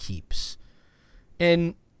that she keeps.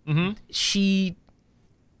 And she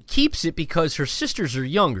keeps it because her sisters are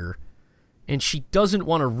younger and she doesn't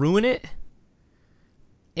want to ruin it.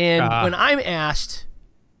 And when I'm asked,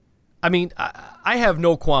 I mean, I have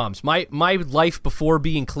no qualms. My life before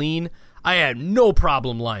being clean, I had no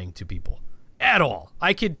problem lying to people at all.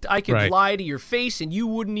 I could lie to your face and you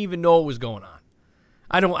wouldn't even know what was going on.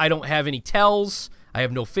 I don't have any tells. I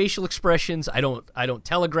have no facial expressions. I don't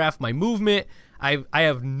telegraph my movement. I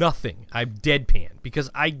have nothing. I'm deadpan because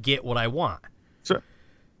I get what I want.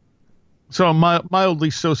 So I'm mildly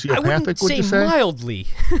sociopathic, would you say? Mildly.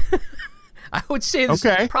 I would say this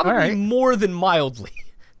probably right. more than mildly.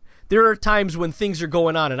 There are times when things are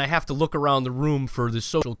going on and I have to look around the room for the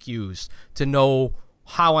social cues to know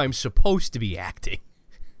how I'm supposed to be acting.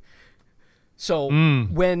 So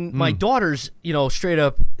when my daughters, you know, straight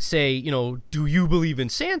up say, you know, do you believe in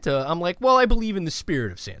Santa? I'm like, well, I believe in the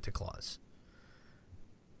spirit of Santa Claus.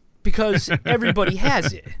 Because everybody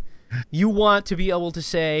has it. You want to be able to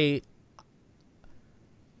say,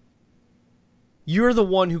 you're the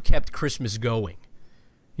one who kept Christmas going.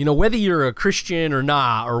 You know, whether you're a Christian or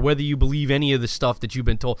not, or whether you believe any of the stuff that you've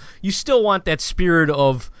been told, you still want that spirit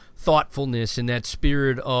of thoughtfulness and that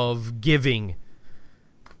spirit of giving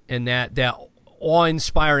and that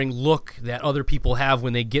awe-inspiring look that other people have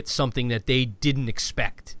when they get something that they didn't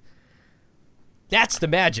expect. That's the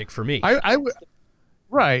magic for me.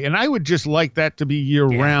 Right, and I would just like that to be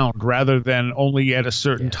year-round rather than only at a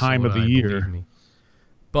certain time of the year.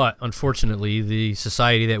 But unfortunately, the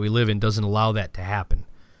society that we live in doesn't allow that to happen.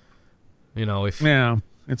 You know, it's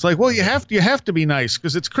like, well, you have to be nice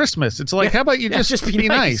because it's Christmas. It's like, how about you just be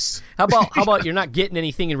nice? How about you're not getting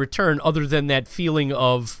anything in return other than that feeling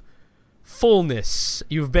of fullness?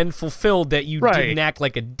 You've been fulfilled that you didn't act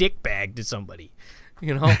like a dickbag to somebody.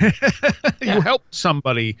 You know, you helped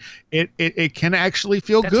somebody. It can actually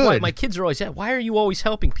feel good. That's why my kids are always saying, "Why are you always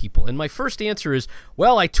helping people?" And my first answer is,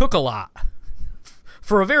 "Well, I took a lot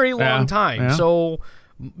for a very long time, so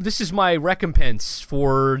this is my recompense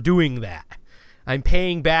for doing that. I'm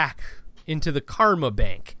paying back into the karma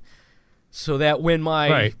bank, so that when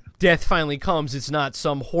my death finally comes, it's not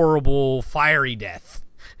some horrible fiery death.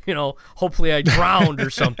 You know, hopefully I drowned or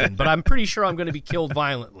something, but I'm pretty sure I'm going to be killed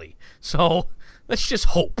violently. So." Let's just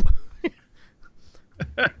hope.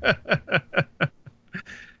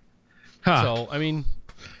 So, I mean,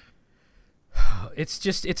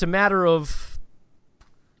 it's a matter of,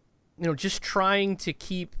 you know, just trying to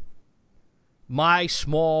keep my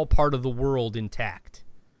small part of the world intact.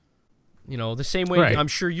 You know, the same way I'm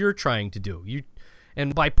sure you're trying to do.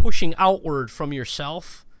 And by pushing outward from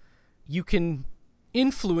yourself, you can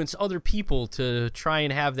influence other people to try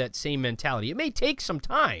and have that same mentality. It may take some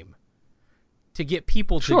time to get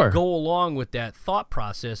people to go along with that thought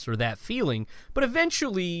process or that feeling. But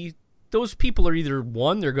eventually, those people are either,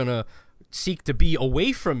 one, they're going to seek to be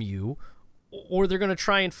away from you, or they're going to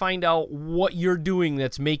try and find out what you're doing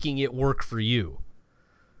that's making it work for you.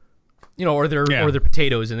 You know, or they're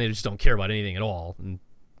potatoes and they just don't care about anything at all, and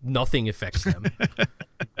nothing affects them.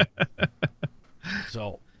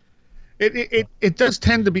 So... It does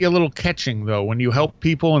tend to be a little catching, though, when you help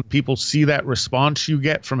people and people see that response you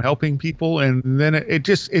get from helping people, and then it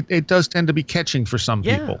does tend to be catching for some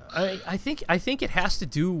people. I think it has to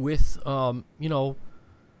do with you know,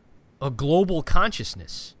 a global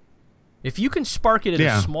consciousness. If you can spark it in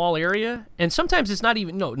a small area, and sometimes it's not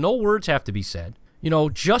even no words have to be said. You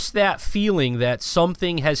know, just that feeling that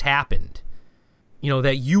something has happened. You know,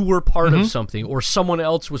 that you were part of something or someone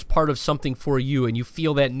else was part of something for you and you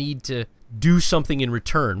feel that need to do something in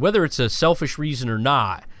return, whether it's a selfish reason or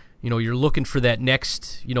not. You're looking for that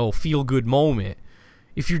next, feel good moment.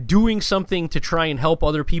 If you're doing something to try and help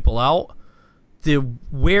other people out, the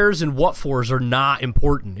wheres and what fors are not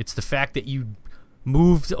important. It's the fact that you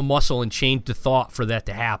moved a muscle and changed the thought for that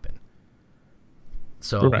to happen.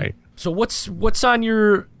 So, right. So what's on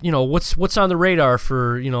your, what's on the radar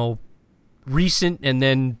for, recent and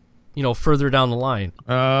then, further down the line?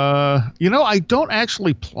 I don't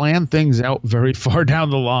actually plan things out very far down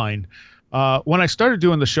the line. When I started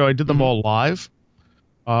doing the show, I did them all live.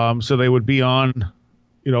 So they would be on,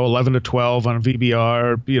 11 to 12 on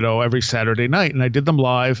VBR, every Saturday night. And I did them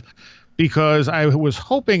live because I was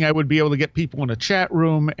hoping I would be able to get people in a chat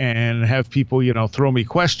room and have people, throw me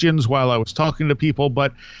questions while I was talking to people.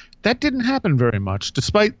 But that didn't happen very much,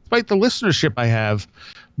 despite the listenership I have.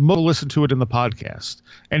 Most listen to it in the podcast.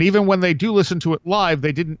 And even when they do listen to it live,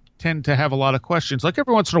 they didn't tend to have a lot of questions. Like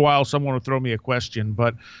every once in a while, someone would throw me a question,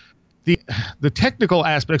 but the technical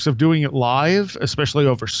aspects of doing it live, especially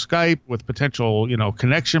over Skype with potential,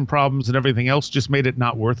 connection problems and everything else, just made it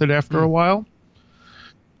not worth it after a while.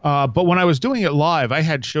 But when I was doing it live, I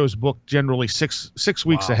had shows booked generally six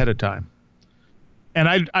weeks ahead of time. And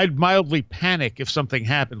I'd mildly panic if something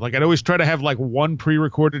happened. Like I'd always try to have like one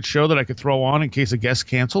pre-recorded show that I could throw on in case a guest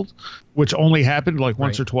canceled, which only happened like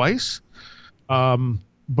once or twice.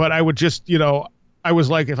 But I would just, I was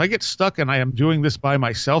like, if I get stuck and I am doing this by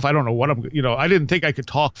myself, I don't know what I didn't think I could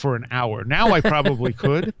talk for an hour. Now I probably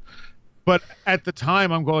could. But at the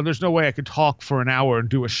time, I'm going, there's no way I could talk for an hour and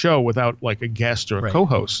do a show without like a guest or a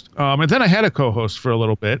co-host. And then I had a co-host for a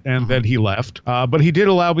little bit, and then he left. But he did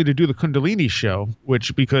allow me to do the Kundalini show,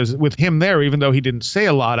 because with him there, even though he didn't say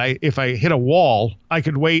a lot, if I hit a wall, I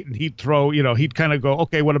could wait and he'd throw, he'd kind of go,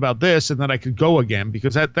 okay, what about this? And then I could go again,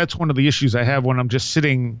 because that's one of the issues I have when I'm just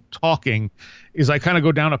sitting talking, is I kind of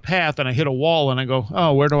go down a path and I hit a wall and I go,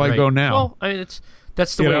 oh, where do I go now? Well, I mean,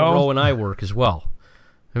 that's the way Ro and I work as well.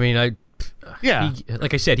 I mean,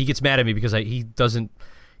 like I said, he gets mad at me because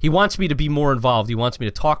he wants me to be more involved. He wants me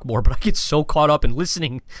to talk more, but I get so caught up in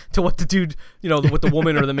listening to what the dude, what the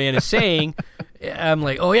woman or the man is saying. I'm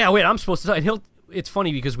like, oh yeah, wait, I'm supposed to talk. And it's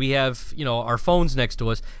funny because we have, our phones next to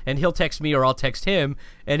us, and he'll text me or I'll text him,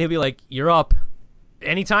 and he'll be like, you're up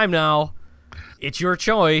anytime now. It's your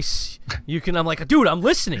choice. I'm like, dude, I'm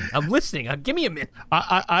listening. Give me a minute.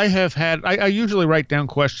 I usually write down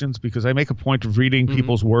questions because I make a point of reading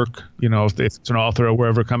people's work, if it's an author or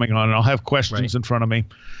wherever coming on, and I'll have questions in front of me.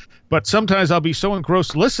 But sometimes I'll be so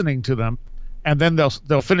engrossed listening to them, and then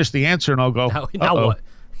they'll finish the answer, and I'll go, now what?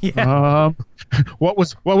 Yeah. What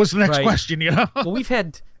was the next question, Well, we've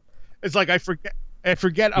had... It's like I forget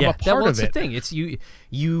I'm a part of it. That's the thing. It's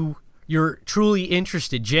you're truly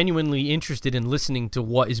interested, genuinely interested in listening to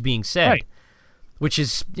what is being said, which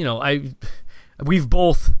is, we've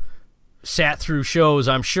both sat through shows,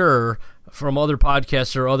 I'm sure, from other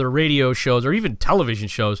podcasts or other radio shows or even television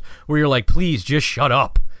shows where you're like, please just shut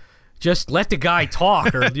up. Just let the guy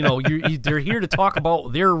talk, or, they're here to talk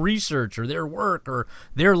about their research or their work or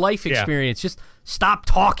their life experience. Just stop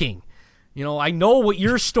talking. I know what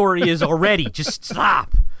your story is already. Just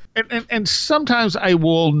stop. And sometimes I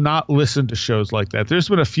will not listen to shows like that. There's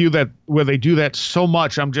been a few where they do that so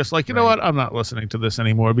much, I'm just like, you know what? I'm not listening to this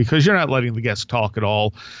anymore because you're not letting the guests talk at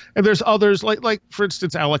all. And there's others, like for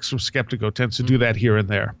instance, Alex from Skeptico tends to do that here and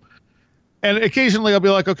there. And occasionally I'll be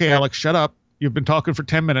like, okay, Alex, shut up. You've been talking for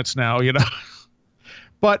 10 minutes now,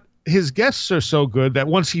 But his guests are so good that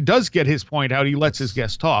once he does get his point out, he lets his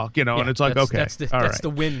guests talk, and it's like, okay, that's the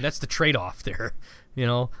win. That's the trade-off there.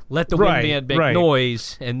 Let the windband make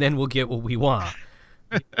noise, and then we'll get what we want.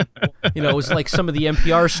 It was like some of the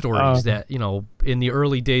NPR stories that, in the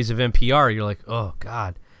early days of NPR, you're like, oh,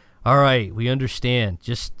 God. All right, we understand.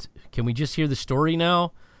 Can we just hear the story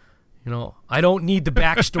now? I don't need the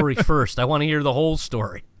backstory first. I want to hear the whole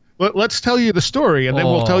story. Let's tell you the story, and then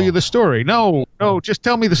we'll tell you the story. No, just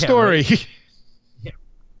tell me the story. Right.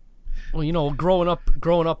 Well, growing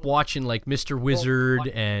up watching like Mr. Wizard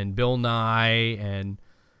and Bill Nye and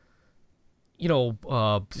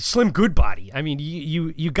Slim Goodbody. I mean,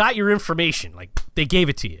 you got your information. Like they gave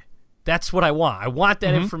it to you. That's what I want. I want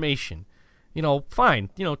that information. Fine.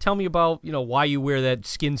 Tell me about why you wear that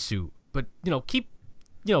skin suit. But keep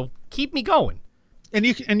me going. And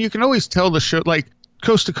you can always tell the show like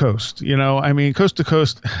coast to coast. Coast to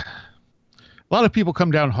coast. A lot of people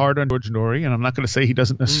come down hard on George Norrie, and I'm not going to say he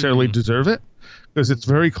doesn't necessarily deserve it, because it's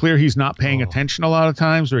very clear he's not paying attention a lot of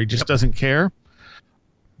times, or he just doesn't care.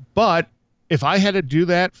 But if I had to do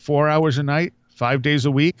that 4 hours a night, 5 days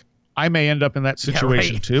a week, I may end up in that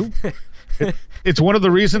situation too. It's one of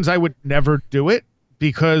the reasons I would never do it,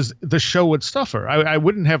 because the show would suffer. I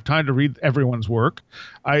wouldn't have time to read everyone's work.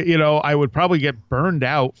 I would probably get burned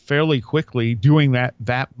out fairly quickly doing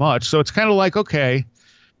that much. So it's kind of like, okay,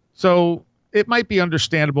 so it might be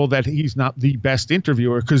understandable that he's not the best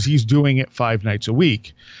interviewer because he's doing it 5 nights a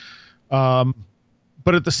week. But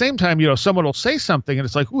at the same time, someone will say something and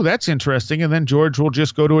it's like, ooh, that's interesting. And then George will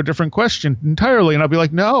just go to a different question entirely. And I'll be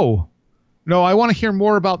like, no, I want to hear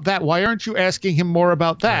more about that. Why aren't you asking him more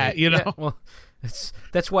about that? Right. Yeah, well,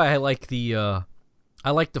 that's why I like the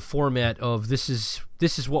format of this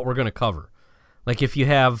is what we're going to cover. Like if you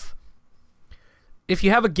have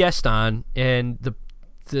a guest on and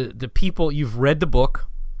the people, you've read the book,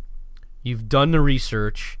 you've done the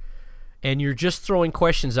research, and you're just throwing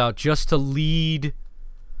questions out just to lead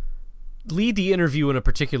the interview in a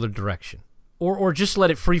particular direction, or just let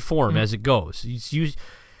it free form as it goes.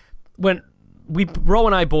 When Ro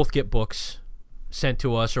and I both get books sent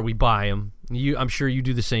to us, or we buy them. I'm sure you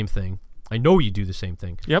do the same thing. I know you do the same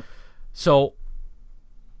thing. Yep. So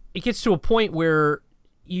it gets to a point where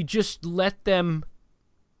you just let them.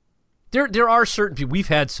 There are certain people. We've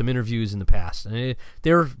had some interviews in the past, and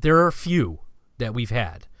there are a few that we've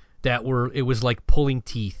had that it was like pulling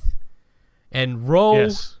teeth, and Ro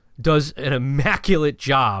does an immaculate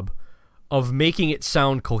job of making it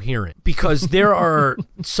sound coherent, because there are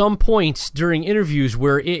some points during interviews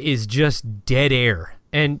where it is just dead air,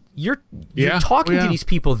 and you're talking to these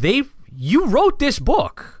people. You wrote this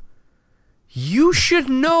book. You should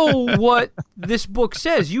know what this book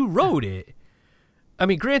says. You wrote it. I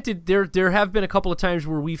mean, granted, there have been a couple of times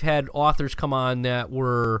where we've had authors come on that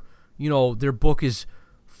were, their book is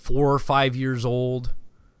 4 or 5 years old,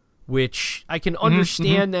 which I can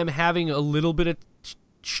understand them having a little bit of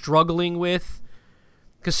struggling with,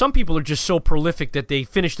 because some people are just so prolific that they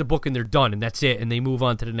finish the book and they're done and that's it, and they move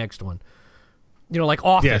on to the next one. Like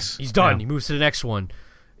Office, he's done. He moves to the next one.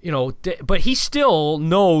 But he still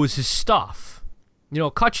knows his stuff.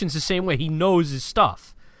 Cutchin's the same way. He knows his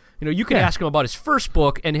stuff. You can ask him about his first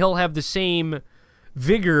book, and he'll have the same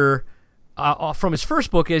vigor from his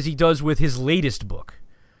first book as he does with his latest book.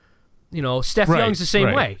 Steph Young's the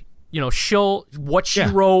same way. She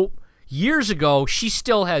wrote years ago, she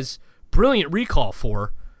still has brilliant recall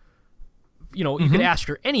for. You could ask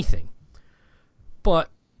her anything. But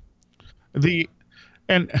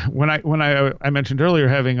when I mentioned earlier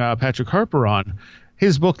having Patrick Harper on,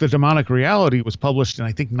 his book The Demonic Reality was published in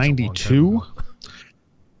I think 92.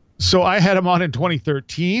 So I had him on in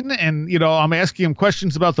 2013, and I'm asking him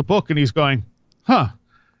questions about the book, and he's going, "Huh."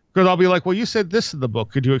 Because I'll be like, well, you said this in the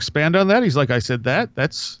book. Could you expand on that? He's like, I said that.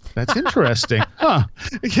 That's interesting. Huh.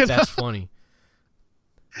 That's funny.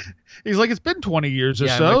 He's like, it's been 20 years or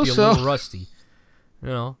so. Yeah, it might be a little rusty.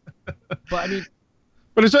 But I mean.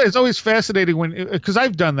 But it's always fascinating because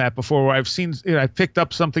I've done that before, where I've seen, I picked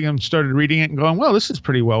up something and started reading it and going, well, this is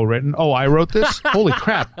pretty well written. Oh, I wrote this? Holy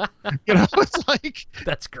crap. It's like.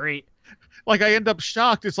 That's great. Like I end up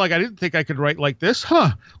shocked. It's like, I didn't think I could write like this.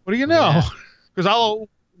 Huh. What do you know? Because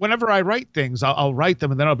whenever I write things, I'll write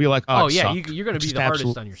them, and then I'll be like, oh yeah, you're going to be the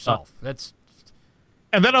hardest on yourself.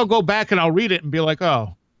 And then I'll go back and I'll read it and be like,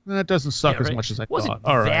 oh, that doesn't suck as much as I thought.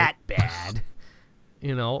 All right. That bad,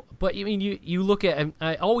 But I mean, you look at.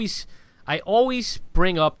 I always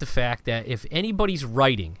bring up the fact that if anybody's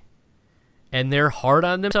writing, and they're hard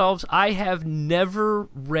on themselves, I have never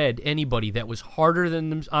read anybody that was harder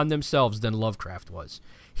on themselves than Lovecraft was.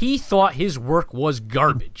 He thought his work was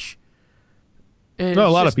garbage. A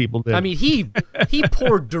lot of people did. I mean, he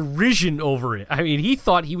poured derision over it. I mean, he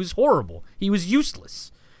thought he was horrible. He was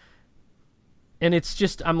useless. And it's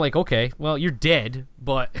just, I'm like, okay, well, you're dead,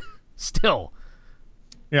 but still.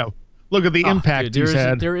 Yeah. Look at the impact he's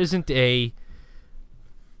had. There isn't a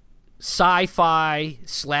sci-fi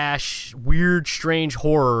 / weird, strange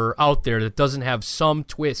horror out there that doesn't have some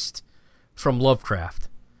twist from Lovecraft.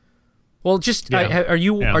 Well, just are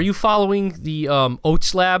you following the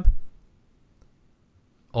Oats Lab?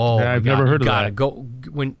 Oh, I've never heard of that. Go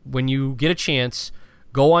when you get a chance,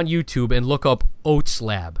 go on YouTube and look up Oats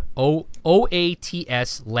Lab.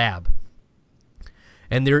 OATS Lab.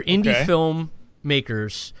 And they're indie film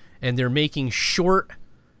makers, and they're making short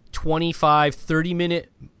 25, 30-minute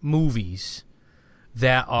movies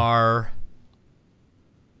that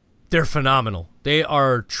they're phenomenal. They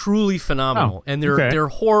are truly phenomenal. And they're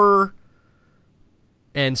horror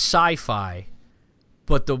and sci-fi.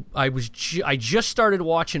 But I just started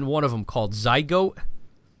watching one of them called Zygote,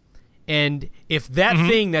 and if that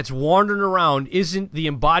thing that's wandering around isn't the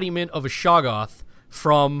embodiment of a Shoggoth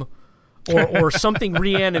from, or something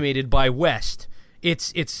reanimated by West,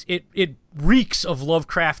 it reeks of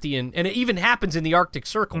Lovecraftian, and it even happens in the Arctic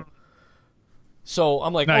Circle. So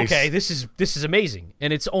I'm like, Nice. okay, this is amazing.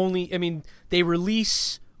 And it's only, I mean, they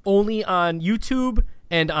release only on YouTube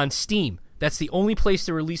and on Steam. That's the only place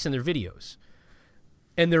they're releasing their videos.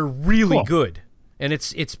 And they're really Cool. good. And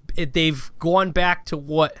they've gone back to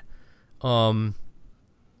what the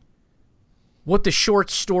short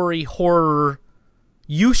story horror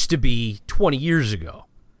used to be 20 years ago.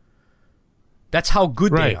 That's how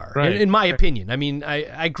good they are, in my opinion. I mean,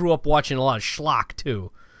 I grew up watching a lot of schlock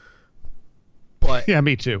too. But Yeah,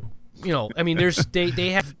 me too. you know, I mean,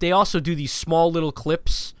 they also do these small little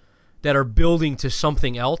clips that are building to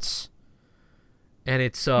something else, and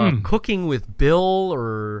it's Cooking with Bill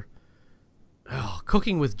or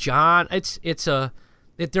Cooking with John. They're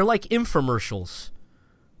like infomercials,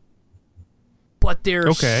 but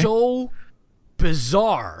they're so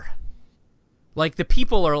bizarre. Like the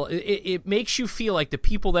people are, it makes you feel like the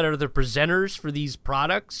people that are the presenters for these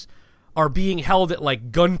products are being held at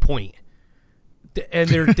like gunpoint. And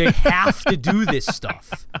they have to do this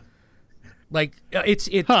stuff. Like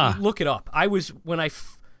look it up. I was when I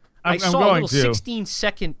saw a little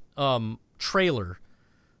 16-second trailer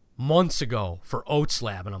months ago for Oats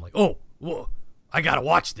Lab, and I'm like, oh, whoa, I gotta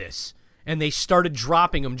watch this. And they started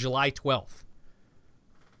dropping them July 12th.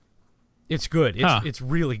 It's good. It's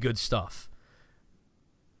really good stuff.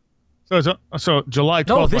 So July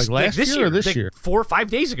 12th, like last year or this year? 4 or 5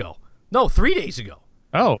 days ago. No, 3 days ago.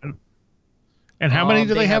 Oh. And how many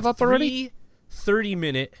do they have up already?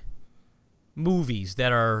 30-minute movies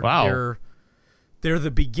that are they're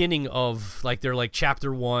the beginning of, like, they're like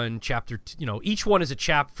chapter 1, chapter 2, you know, each one is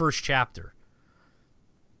a first chapter.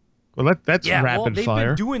 Well, that's rapid well, they've fire.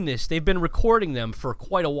 been doing this. They've been recording them for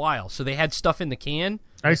quite a while. So they had stuff in the can.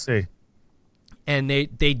 I see. And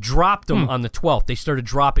they dropped them on the 12th. They started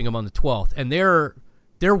dropping them on the 12th, and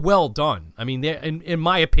they're well done. I mean, in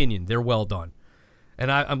my opinion, they're well done.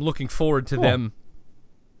 And I'm looking forward to them,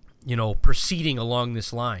 you know, proceeding along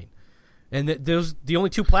this line. And the only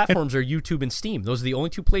two platforms are YouTube and Steam. Those are the only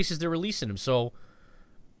two places they're releasing them. So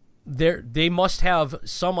they must have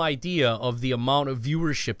some idea of the amount of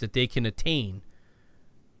viewership that they can attain,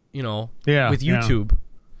 you know, with YouTube.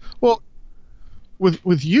 Well, with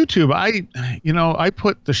YouTube, I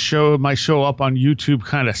put my show up on YouTube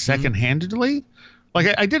kind of second-handedly.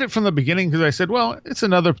 Like I did it from the beginning because I said, well, it's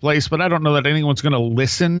another place, but I don't know that anyone's going to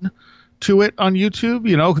listen to it on YouTube,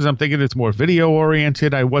 you know, because I'm thinking it's more video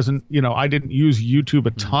oriented. I didn't use YouTube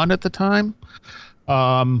a ton at the time.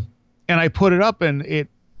 And I put it up and it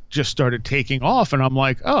just started taking off, and I'm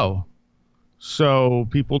like, oh, so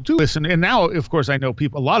people do listen. And now, of course, I know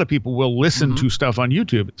a lot of people will listen to stuff on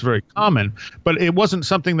YouTube. It's very common, but it wasn't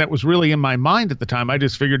something that was really in my mind at the time. I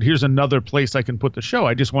just figured here's another place I can put the show.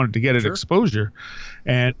 I just wanted to get it exposure.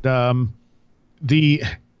 And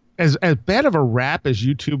as bad of a rap as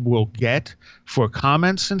YouTube will get for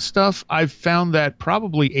comments and stuff, I've found that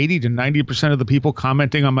probably 80 to 90% of the people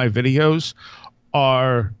commenting on my videos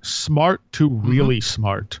are smart to really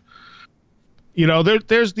smart. You know,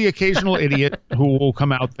 there's the occasional idiot who will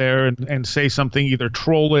come out there and say something either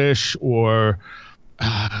trollish or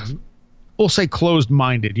we'll say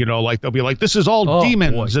closed-minded, you know, like they'll be like, this is all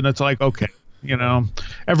demons. Boy. And it's like, okay, you know,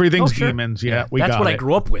 everything's demons. Yeah, we got it. That's what I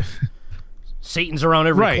grew up with. Satan's around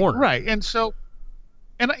every corner. Right. And so,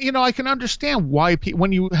 and you know, I can understand why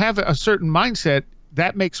when you have a certain mindset,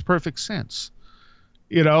 that makes perfect sense.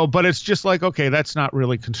 You know, but it's just like, okay, that's not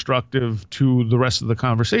really constructive to the rest of the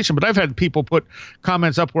conversation. But I've had people put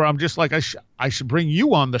comments up where I'm just like, I should bring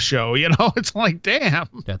you on the show. You know, it's like, damn.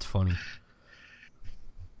 That's funny.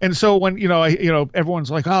 And so when,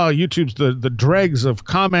 everyone's like, oh, YouTube's the dregs of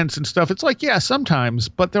comments and stuff. It's like, yeah, sometimes,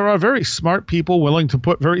 but there are very smart people willing to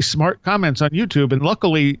put very smart comments on YouTube. And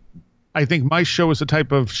luckily, I think my show is the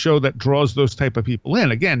type of show that draws those type of people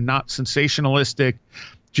in. Again, not sensationalistic,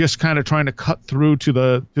 just kind of trying to cut through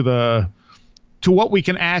to what we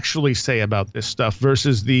can actually say about this stuff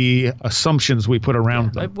versus the assumptions we put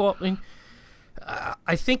around them.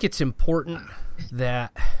 I think it's important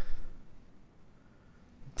that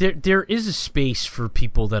there is a space for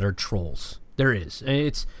people that are trolls. There is.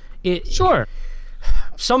 Sure.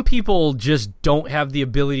 Some people just don't have the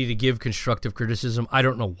ability to give constructive criticism. I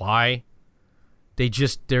don't know why. They're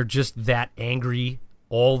just that angry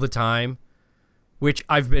all the time. Which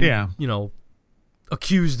I've been,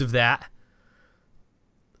 accused of that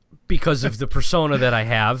because of the persona that I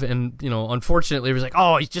have, and unfortunately, it was like,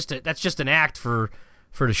 oh, that's just an act for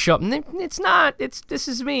the show. And it's not. This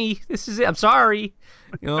is me. This is it. I'm sorry.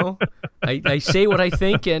 I say what I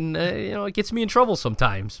think, and it gets me in trouble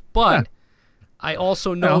sometimes. But I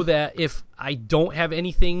also know that if I don't have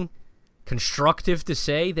anything constructive to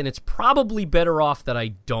say, then it's probably better off that I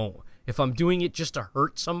don't. If I'm doing it just to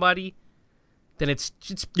hurt somebody, then it's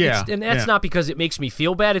and that's not because it makes me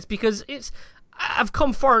feel bad. It's because I've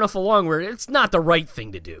come far enough along where it's not the right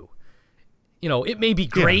thing to do. It may be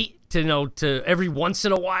great to every once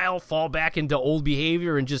in a while fall back into old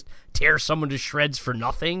behavior and just tear someone to shreds for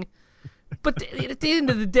nothing. But at the end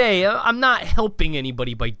of the day, I'm not helping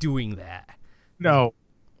anybody by doing that. No,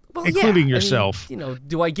 well, including yourself. I mean,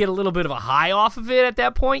 do I get a little bit of a high off of it at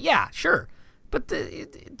that point? Yeah, sure. But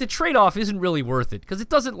the trade-off isn't really worth it because it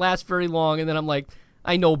doesn't last very long, and then I'm like,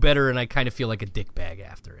 I know better, and I kind of feel like a dickbag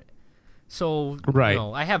after it. So,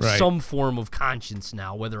 I have some form of conscience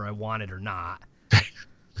now, whether I want it or not.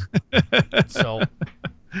 So,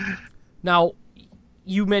 now,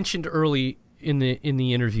 you mentioned early in the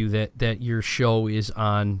interview that your show is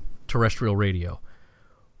on terrestrial radio.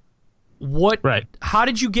 How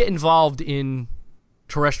did you get involved in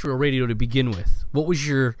terrestrial radio to begin with? What was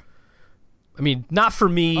your... I mean, not for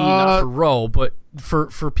me, not for Ro, but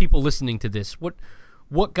for people listening to this,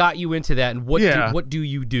 what got you into that, and what do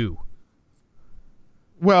you do?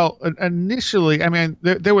 Well, initially, I mean,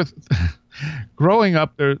 there was growing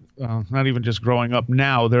up. Not even just growing up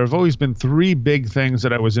now. There have always been three big things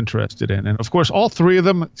that I was interested in, and of course, all three of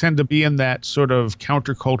them tend to be in that sort of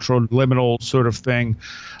countercultural, liminal sort of thing.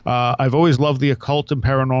 I've always loved the occult and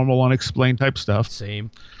paranormal, unexplained type stuff.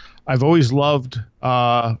 Same. I've always loved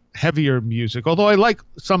heavier music, although I like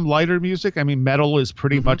some lighter music. I mean, metal is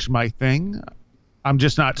pretty much my thing. I'm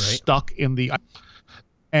just not stuck in the...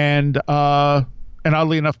 And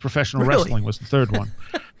oddly enough, professional wrestling was the third one,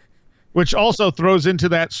 which also throws into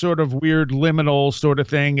that sort of weird liminal sort of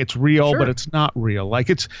thing. It's real, but it's not real.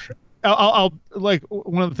 Like I'll like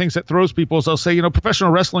one of the things that throws people is I'll say,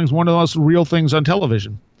 professional wrestling is one of the most real things on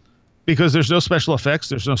television. Because there's no special effects,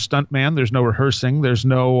 there's no stunt man, there's no rehearsing, there's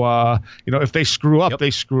no, if they screw up, they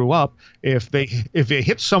screw up. If they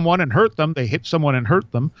hit someone and hurt them, they hit someone and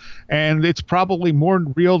hurt them. And it's probably more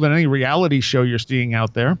real than any reality show you're seeing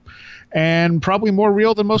out there. And probably more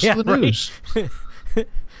real than most of the news.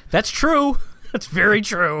 That's true. That's very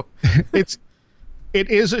true. It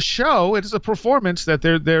is a show. It is a performance that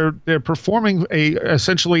they're performing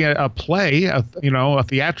essentially a play, a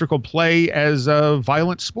theatrical play as a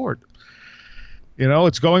violent sport.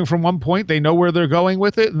 It's going from one point. They know where they're going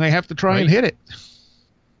with it, and they have to try and hit it.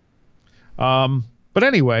 But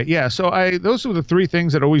anyway, yeah. So those were the three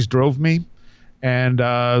things that always drove me, and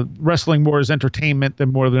wrestling more as entertainment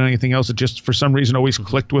than more than anything else. It just for some reason always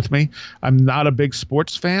clicked with me. I'm not a big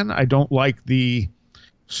sports fan. I don't like the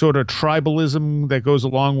sort of tribalism that goes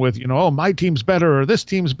along with, my team's better or this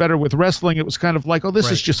team's better. With wrestling, it was kind of like,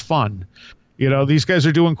 this is just fun. These guys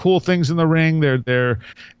are doing cool things in the ring. The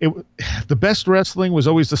best wrestling was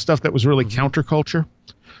always the stuff that was really counterculture,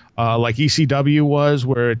 like ECW was,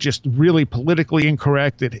 where it just really politically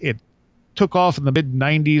incorrect. It took off in the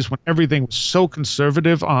mid-'90s when everything was so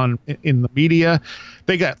conservative in the media.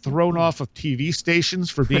 They got thrown off of TV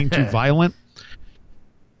stations for being too violent.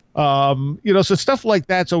 So stuff like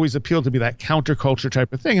that's always appealed to me, that counterculture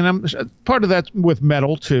type of thing. And I'm part of that with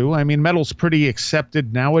metal too. I mean, metal's pretty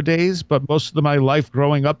accepted nowadays, but most of my life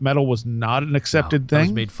growing up, metal was not an accepted thing. I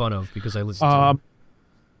was made fun of because I listened to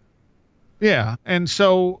it. Yeah. And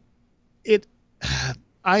so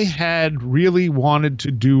I had really wanted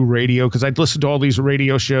to do radio because I'd listened to all these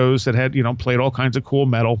radio shows that had, played all kinds of cool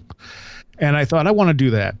metal. And I thought, I want to do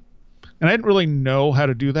that. And I didn't really know how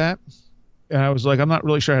to do that. And I was like, I'm not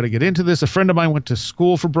really sure how to get into this. A friend of mine went to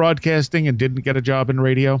school for broadcasting and didn't get a job in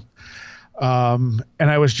radio. And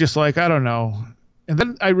I was just like, I don't know. And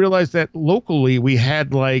then I realized that locally we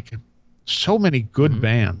had like so many good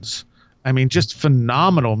bands. I mean, just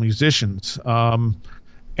phenomenal musicians.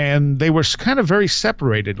 And they were kind of very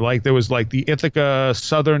separated. Like there was like the Ithaca,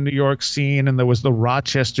 Southern New York scene, and there was the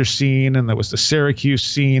Rochester scene, and there was the Syracuse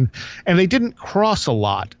scene. And they didn't cross a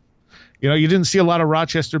lot. You didn't see a lot of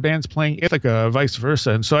Rochester bands playing Ithaca, vice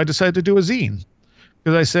versa. And so I decided to do a zine.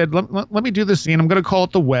 Because I said, let me do this zine. I'm going to call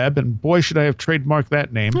it The Web. And boy, should I have trademarked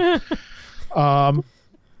that name.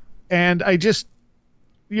 And I just,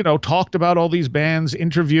 talked about all these bands,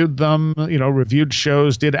 interviewed them, reviewed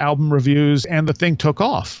shows, did album reviews, and the thing took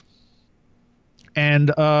off.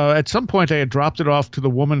 And at some point I had dropped it off to the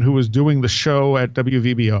woman who was doing the show at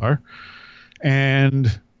WVBR.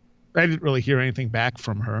 And I didn't really hear anything back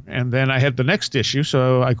from her. And then I had the next issue,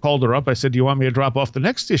 so I called her up. I said, do you want me to drop off the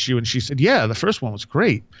next issue? And she said, yeah, the first one was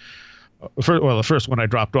great. The first one I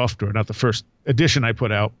dropped off to her, not the first edition I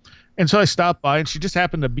put out. And so I stopped by, and she just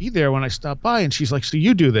happened to be there when I stopped by. And she's like, so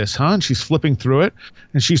you do this, huh? And she's flipping through it.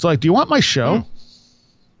 And she's like, do you want my show?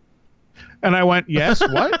 And I went, yes,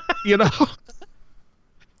 what?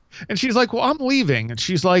 And she's like, well, I'm leaving. And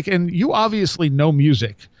she's like, and you obviously know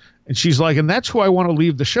music. And she's like, and that's who I want to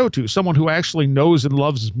leave the show to, someone who actually knows and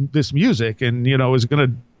loves this music and, is going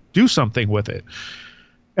to do something with it.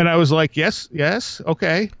 And I was like, yes,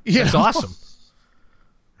 okay. That's awesome.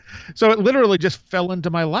 So it literally just fell into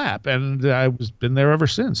my lap, and I've been there ever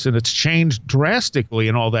since. And it's changed drastically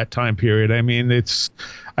in all that time period. I mean,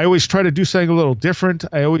 I always try to do something a little different.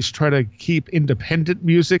 I always try to keep independent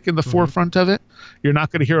music in the forefront of it. You're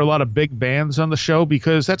not going to hear a lot of big bands on the show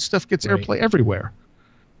because that stuff gets airplay everywhere.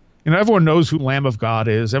 Everyone knows who Lamb of God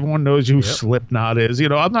is. Everyone knows who Slipknot is.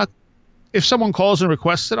 I'm not. If someone calls and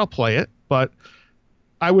requests it, I'll play it. But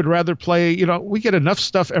I would rather play. We get enough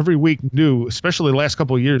stuff every week new, especially the last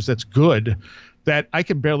couple of years. That's good, that I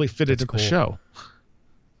can barely fit it in the show.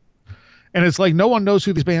 And it's like no one knows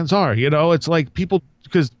who these bands are. It's like people,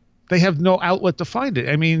 because they have no outlet to find it.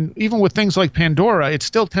 I mean, even with things like Pandora, it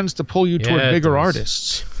still tends to pull you toward bigger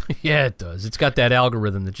artists. Yeah, it does. It's got that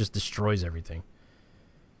algorithm that just destroys everything.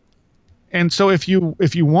 And so if you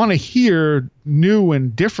want to hear new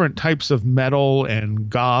and different types of metal and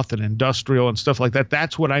goth and industrial and stuff like that,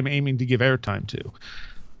 that's what I'm aiming to give airtime to.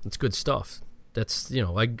 That's good stuff. That's,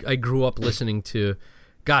 I grew up listening to,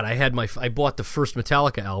 God, I bought the first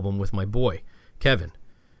Metallica album with my boy, Kevin.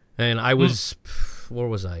 And I was, where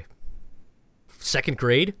was I? Second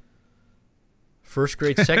grade? First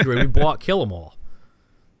grade, second grade. We bought Kill 'Em All.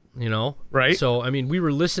 Right. So, I mean, we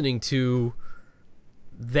were listening to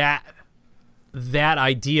that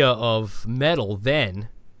idea of metal then,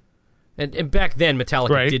 and back then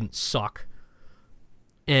Metallica didn't suck,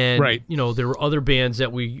 and there were other bands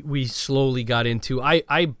that we slowly got into.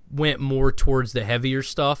 I went more towards the heavier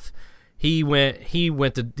stuff. He went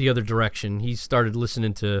the other direction. He started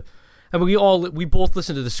listening to, I mean, we both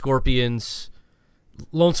listened to the Scorpions.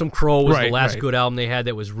 Lonesome Crow was the last good album they had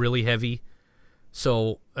that was really heavy.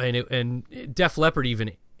 So and Def Leppard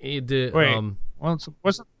even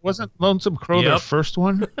wasn't Lonesome Crow their first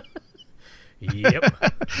one? Yep.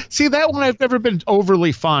 See, that one I've never been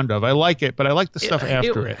overly fond of. I like it, but I like the stuff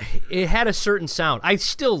after it. It had a certain sound. I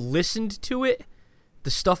still listened to it,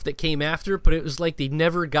 the stuff that came after, but it was like they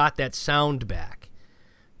never got that sound back.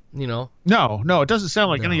 No, it doesn't sound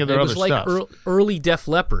like any of their other stuff. It was like early Def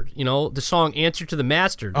Leppard, the song Answer to the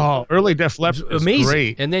Master. Oh, early Def Leppard was amazing.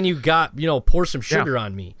 Great. And then you got, Pour Some Sugar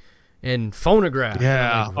on Me and Phonograph.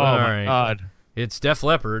 Yeah, my God. It's Def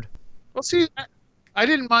Leppard. Well, see, I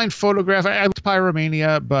didn't mind Photograph. I liked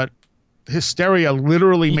Pyromania, but Hysteria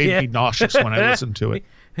literally made me nauseous when I listened to it.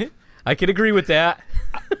 I could agree with that.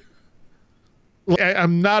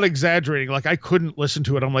 I'm not exaggerating. Like, I couldn't listen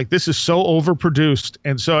to it. I'm like, this is so overproduced.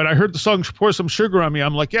 And I heard the song Pour Some Sugar on Me.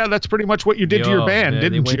 I'm like, yeah, that's pretty much what you did to your band,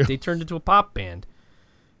 didn't you? They turned into a pop band.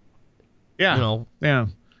 Yeah. Yeah.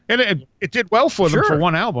 And it did well for them for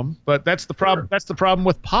one album, but that's the problem. That's the problem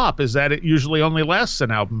with pop, is that it usually only lasts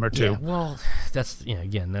an album or two. Yeah, well, that's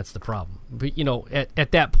the problem. But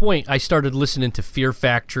at that point, I started listening to Fear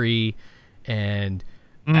Factory, and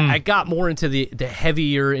I got more into the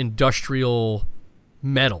heavier industrial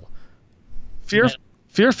metal.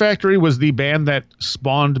 Fear Factory was the band that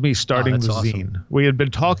spawned me starting the zine. Awesome. We had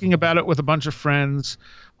been talking about it with a bunch of friends.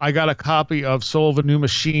 I got a copy of Soul of a New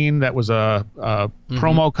Machine that was a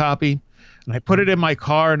promo copy, and I put it in my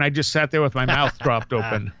car, and I just sat there with my mouth dropped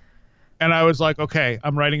open. And I was like, okay,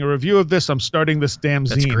 I'm writing a review of this. I'm starting this damn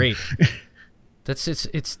zine. That's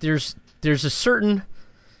great. There's a certain...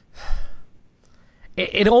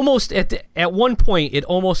 It almost, at one point, it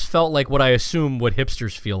almost felt like what I assume what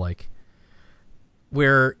hipsters feel like.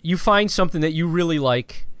 Where you find something that you really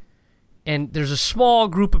like, and there's a small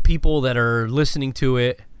group of people that are listening to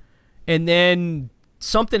it, and then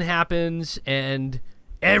something happens, and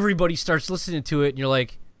everybody starts listening to it, and you're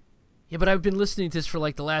like, yeah, but I've been listening to this for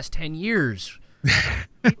like the last 10 years.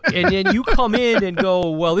 And then you come in and go,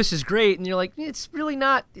 well, this is great, and you're like, it's really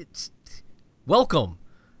not. It's welcome.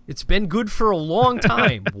 It's been good for a long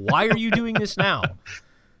time. Why are you doing this now?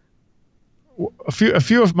 A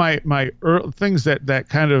few of my things that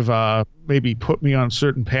kind of maybe put me on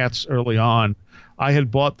certain paths early on. I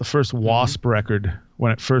had bought the first Wasp record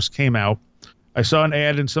when it first came out. I saw an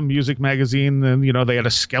ad in some music magazine, and they had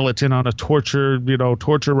a skeleton on a torture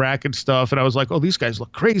rack and stuff, and I was like, oh, these guys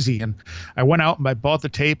look crazy. And I went out and I bought the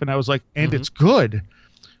tape, and I was like, and it's good.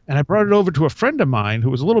 And I brought it over to a friend of mine who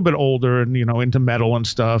was a little bit older and, into metal and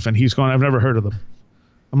stuff. And he's going, I've never heard of them.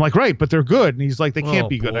 I'm like, right, but they're good. And he's like, they can't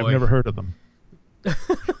be good. I've never heard of them.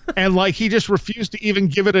 And he just refused to even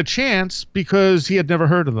give it a chance because he had never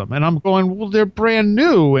heard of them. And I'm going, well, they're brand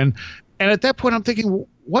new. And at that point I'm thinking,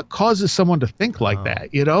 what causes someone to think like that?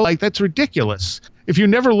 That's ridiculous. if you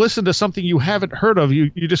never listen to something you haven't heard of, you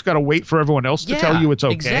just got to wait for everyone else to tell you it's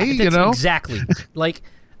okay. Exactly. Like,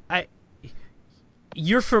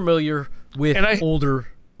 you're familiar with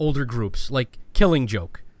older groups like Killing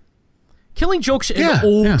Joke. Killing Joke's an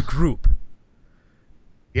old group.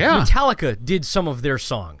 Yeah. Metallica did some of their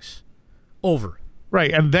songs over.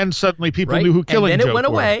 Right, and then suddenly people knew who Killing Joke was. And then it went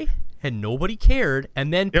were. away, and nobody cared,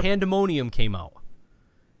 and then Pandemonium came out.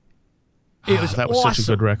 It was that was awesome. such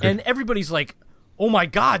a good record. And everybody's like, oh my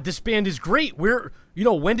God, this band is great.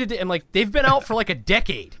 When did it, and like, they've been out for like a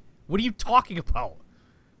decade. What are you talking about?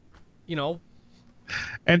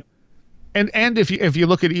 And if you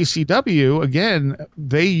look at ECW again,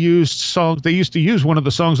 they used to use one of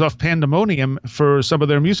the songs off Pandemonium for some of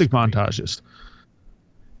their music montages.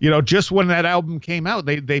 Just when that album came out,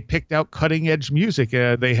 they picked out cutting edge music.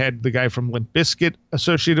 They had the guy from Limp Bizkit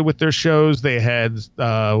associated with their shows. They had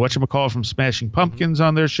whatchamacallit from Smashing Pumpkins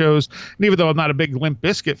on their shows. And even though I'm not a big Limp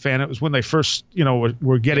Bizkit fan, it was when they first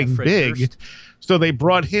were getting big. Durst. So they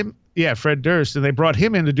brought him. Yeah, Fred Durst, and they brought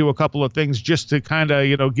him in to do a couple of things just to kind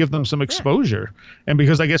of, give them some exposure. And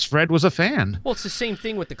because I guess Fred was a fan. Well, it's the same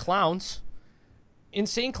thing with the Clowns.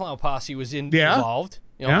 Insane Clown Posse was involved.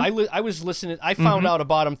 I was listening. I found out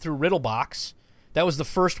about him through Riddlebox. That was the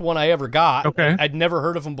first one I ever got. Okay. I'd never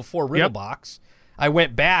heard of him before Riddlebox. I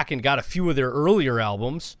went back and got a few of their earlier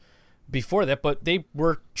albums before that, but they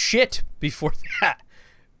were shit before that.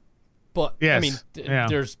 But, yes. I mean,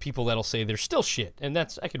 there's people that'll say they're still shit, and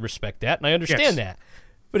I can respect that, and I understand that.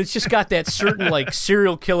 But it's just got that certain, like,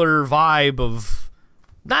 serial killer vibe of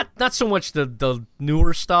not so much the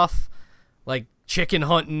newer stuff, like chicken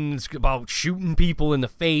hunting, it's about shooting people in the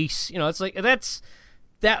face. It's like, that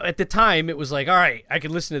at the time, it was like, all right, I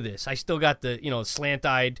can listen to this. I still got the,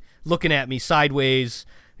 slant-eyed looking at me sideways.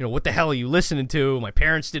 What the hell are you listening to? My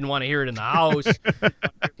parents didn't want to hear it in the house.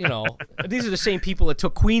 These are the same people that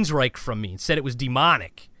took Queensryche from me and said it was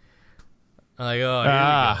demonic. I'm like, oh, here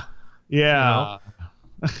we go. Yeah.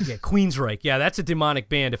 Yeah, Queensryche. Yeah, that's a demonic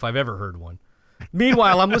band if I've ever heard one.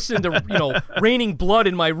 Meanwhile, I'm listening to, Raining Blood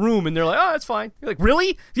in my room, and they're like, oh, that's fine. You're like,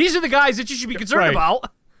 really? These are the guys that you should be concerned about.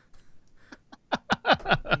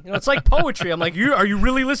 It's like poetry. I'm like, are you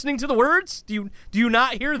really listening to the words? Do you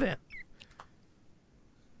not hear them?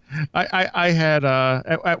 I had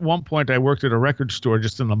at one point I worked at a record store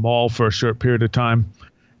just in the mall for a short period of time,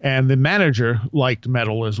 and the manager liked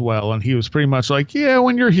metal as well, and he was pretty much like, yeah,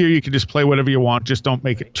 when you're here you can just play whatever you want, just don't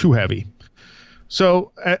make it too heavy.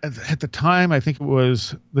 So at the time, I think it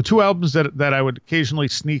was the two albums that I would occasionally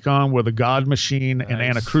sneak on were the God Machine and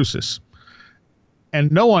Anacrusis,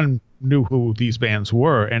 and no one knew who these bands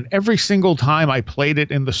were, and every single time I played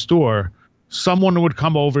it in the store, someone would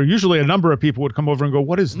come over, usually a number of people would come over and go,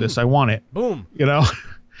 what is this? I want it. Boom.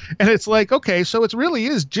 And it's like, okay, so it really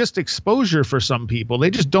is just exposure for some people. They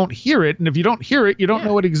just don't hear it. And if you don't hear it, you don't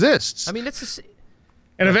know it exists. I mean, it's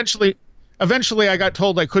and eventually I got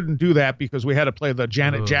told I couldn't do that because we had to play the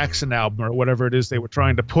Janet Jackson album or whatever it is they were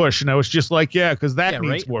trying to push. And I was just like, because that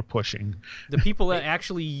needs more pushing. The people that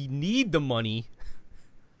actually need the money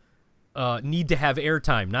need to have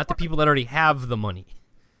airtime, not the people that already have the money.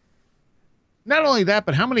 Not only that,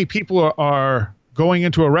 but how many people are going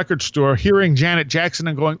into a record store, hearing Janet Jackson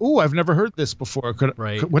and going, "Ooh, I've never heard this before.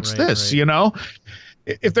 What's this?" Right.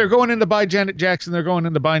 If they're going in to buy Janet Jackson, they're going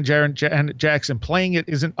in to buy Janet Jackson. Playing it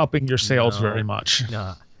isn't upping your sales very much.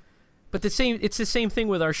 Nah. But it's the same thing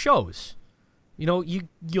with our shows.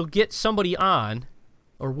 You'll get somebody on,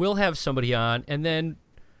 or we'll have somebody on, and then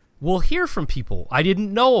we'll hear from people. I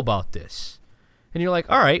didn't know about this. And you're like,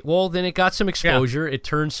 all right, well, then it got some exposure. Yeah. It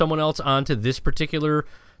turned someone else onto this particular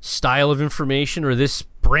style of information or this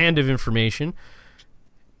brand of information.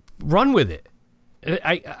 Run with it.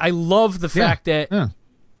 I love the fact that,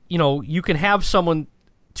 you can have someone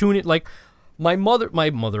tune it. Like my mother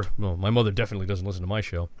definitely doesn't listen to my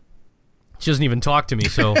show. She doesn't even talk to me.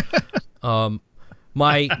 So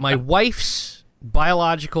my wife's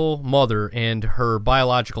biological mother and her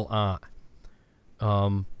biological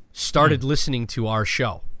aunt started listening to our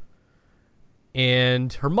show.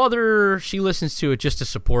 And her mother, she listens to it just to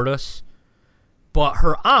support us. But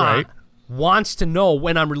her aunt wants to know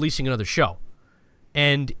when I'm releasing another show.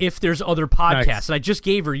 And if there's other podcasts. Nice. And I just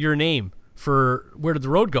gave her your name for Where Did the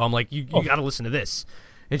Road Go? I'm like, you got to listen to this.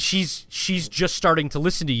 And she's just starting to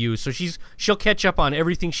listen to you. So she'll catch up on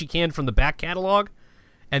everything she can from the back catalog.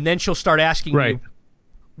 And then she'll start asking you,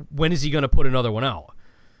 when is he going to put another one out?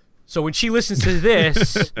 So when she listens to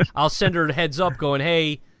this, I'll send her a heads up going,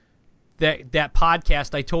 hey, that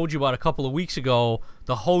podcast I told you about a couple of weeks ago,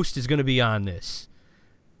 the host is going to be on this.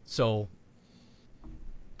 So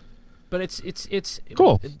But it's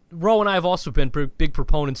cool. Ro and I have also been big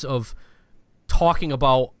proponents of talking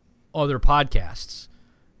about other podcasts.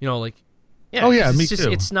 You know, like, yeah. Oh, yeah, it's me just,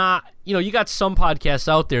 too. It's not, you know, you got some podcasts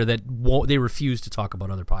out there that they refuse to talk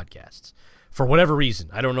about other podcasts for whatever reason.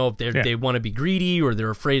 I don't know if they want to be greedy or they're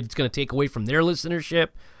afraid it's going to take away from their listenership.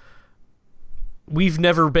 We've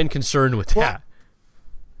never been concerned with that.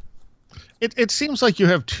 It seems like you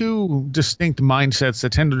have two distinct mindsets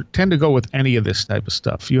that tend to go with any of this type of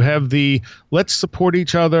stuff. You have the let's support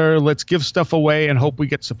each other, let's give stuff away and hope we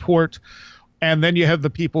get support. And then you have the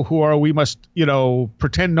people who are, we must, you know,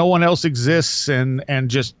 pretend no one else exists and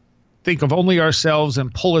just think of only ourselves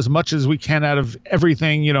and pull as much as we can out of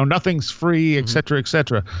everything. You know, nothing's free, et cetera, et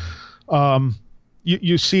cetera.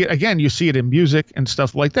 You see it, again, you see it in music and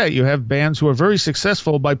stuff like that. You have bands who are very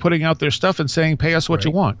successful by putting out their stuff and saying, pay us what you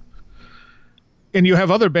want. And you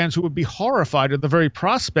have other bands who would be horrified at the very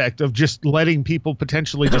prospect of just letting people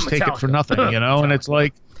potentially just take it for nothing, you know? And it's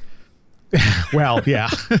like, well, yeah.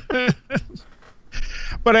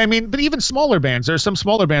 But I mean, but even smaller bands, there are some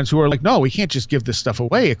smaller bands who are like, no, we can't just give this stuff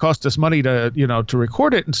away. It costs us money to, you know, to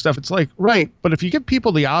record it and stuff. It's like, right. But if you give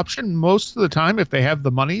people the option, most of the time, if they have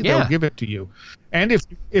the money, they'll give it to you. And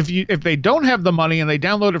if they don't have the money and they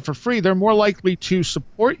download it for free, they're more likely to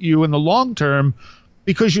support you in the long term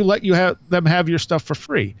because you let them have your stuff for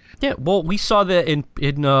free. Yeah, well, we saw that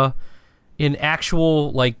in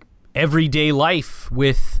actual, like, everyday life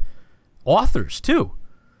with authors too.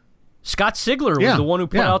 Scott Sigler was the one who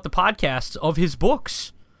put out the podcasts of his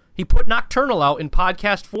books. He put Nocturnal out in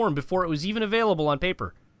podcast form before it was even available on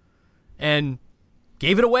paper, and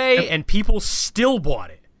gave it away, and people still bought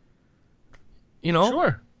it. You know,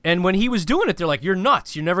 sure. And when he was doing it, they're like, "You're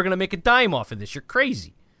nuts! You're never going to make a dime off of this. You're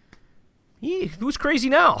crazy." Who's crazy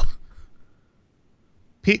now?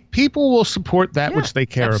 People will support that which they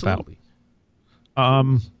care about.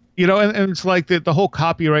 You know, and it's like the whole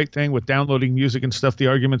copyright thing with downloading music and stuff. The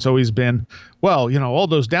argument's always been, well, you know, all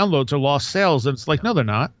those downloads are lost sales. And it's like, no, they're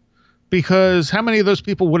not. Because how many of those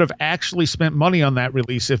people would have actually spent money on that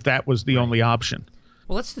release if that was the only option?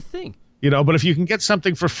 Well, that's the thing. You know, but if you can get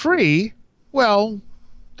something for free, well,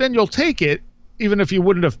 then you'll take it, even if you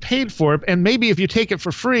wouldn't have paid for it. And maybe if you take it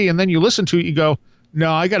for free and then you listen to it, you go,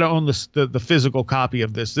 no, I got to own the physical copy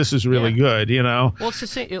of this. This is really good, you know? Well, it's the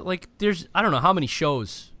same. Like, there's, I don't know how many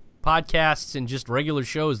shows, podcasts and just regular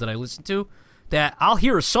shows that I listen to, that I'll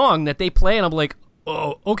hear a song that they play and I'm like,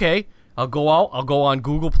 oh, okay. I'll go on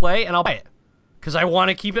Google Play and I'll buy it because I want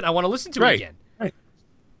to keep it. I want to listen to it again. Right.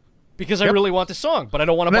 Because I really want the song, but I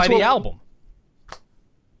don't want to buy the album.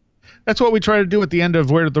 That's what we try to do at the end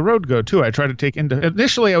of Where Did the Road Go, too. I try to take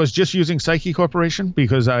initially I was just using Psyche Corporation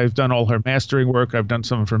because I've done all her mastering work. I've done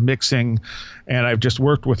some of her mixing, and I've just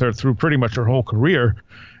worked with her through pretty much her whole career.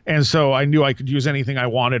 And so I knew I could use anything I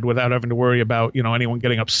wanted without having to worry about, you know, anyone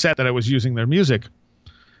getting upset that I was using their music.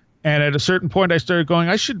 And at a certain point, I started going,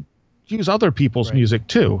 I should use other people's music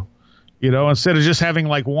too, you know, instead of just having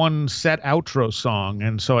like one set outro song.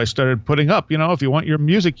 And so I started putting up, you know, if you want your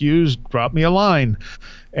music used, drop me a line.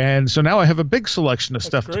 And so now I have a big selection of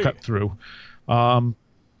stuff to cut through. Some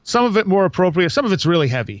of it more appropriate. Some of it's really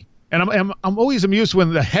heavy. And I'm always amused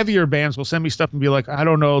when the heavier bands will send me stuff and be like, I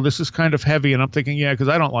don't know, this is kind of heavy. And I'm thinking, yeah, because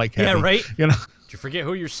I don't like heavy. Yeah, right. You know, did you forget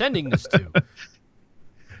who you're sending this to?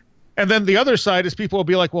 And then the other side is people will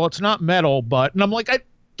be like, well, it's not metal, but, and I'm like, I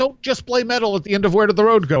don't just play metal at the end of Where Did the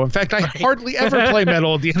Road Go. In fact, I hardly ever play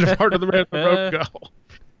metal at the end of Where Did the Road Go.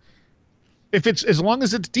 If it's, as long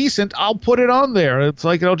as it's decent, I'll put it on there. It's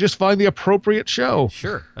like, I'll just find the appropriate show.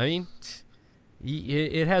 Sure. I mean,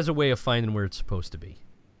 it has a way of finding where it's supposed to be.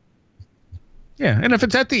 Yeah, and if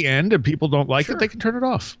it's at the end and people don't like it, they can turn it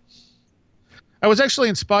off. I was actually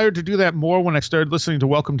inspired to do that more when I started listening to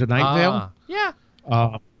Welcome to Night Vale.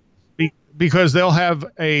 Yeah. Because they'll have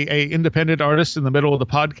a independent artist in the middle of the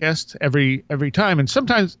podcast every time. And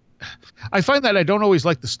sometimes I find that I don't always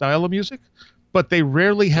like the style of music, but they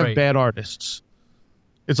rarely have bad artists.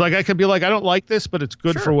 It's like I can be like, I don't like this, but it's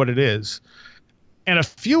good for what it is. And a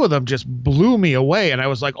few of them just blew me away. And I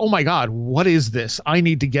was like, oh, my God, what is this? I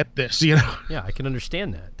need to get this, you know? Yeah, I can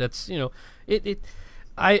understand that. That's, you know,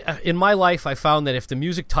 in my life, I found that if the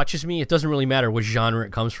music touches me, it doesn't really matter which genre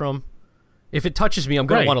it comes from. If it touches me, I'm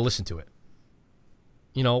going to want to listen to it.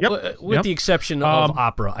 You know, with the exception of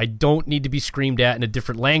opera. I don't need to be screamed at in a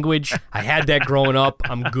different language. I had that growing up.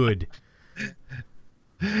 I'm good.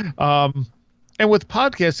 And with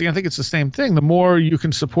podcasting, I think it's the same thing. The more you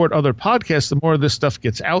can support other podcasts, the more this stuff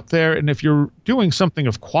gets out there. And if you're doing something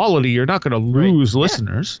of quality, you're not going to lose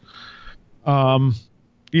listeners. You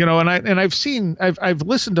know, and I've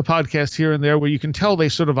listened to podcasts here and there where you can tell they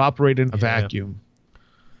sort of operate in a vacuum.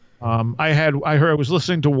 I was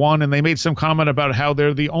listening to one, and they made some comment about how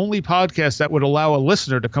they're the only podcast that would allow a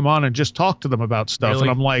listener to come on and just talk to them about stuff. Really?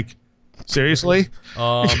 And I'm like, seriously?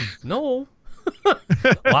 No.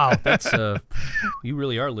 Wow, that's you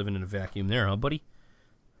really are living in a vacuum there, huh, buddy?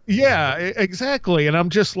 Yeah, exactly. And I'm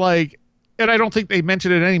just like, and I don't think they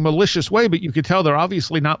mentioned it in any malicious way, but you could tell they're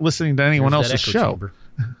obviously not listening to anyone There's that else's echo show. chamber.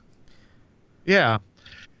 Yeah.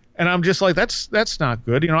 And I'm just like, that's not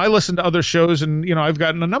good. I listen to other shows, and, I've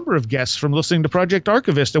gotten a number of guests from listening to Project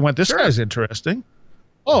Archivist and went, this guy's interesting.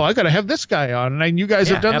 Oh, I got to have this guy on. And you guys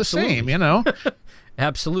have done absolutely. the same,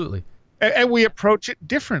 Absolutely. And we approach it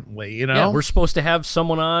differently, Yeah, we're supposed to have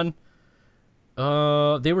someone on.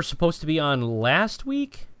 They were supposed to be on last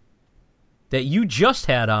week that you just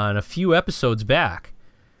had on a few episodes back.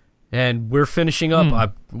 And we're finishing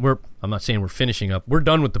up. I'm not saying we're finishing up. We're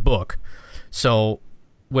done with the book. So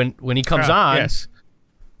when he comes on, yes.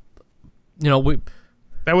 we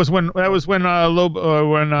That was when Rojan's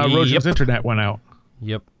internet went out.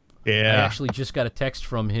 Yep. Yeah. I actually just got a text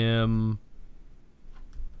from him.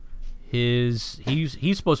 He's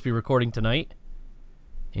supposed to be recording tonight,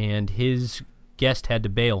 and his guest had to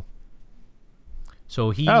bail, so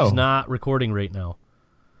he's not recording right now.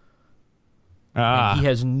 And he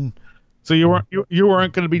has. So you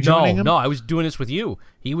weren't going to be joining him? No, I was doing this with you.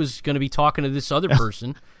 He was going to be talking to this other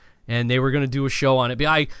person, and they were going to do a show on it.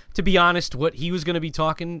 But to be honest, what he was going to be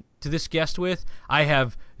talking to this guest with, I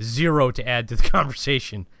have zero to add to the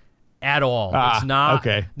conversation at all. It's not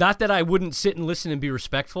okay. Not that I wouldn't sit and listen and be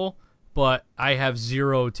respectful, but I have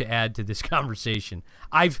zero to add to this conversation.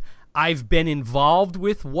 I've been involved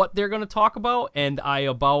with what they're going to talk about, and I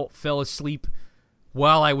about fell asleep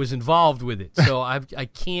while I was involved with it. So I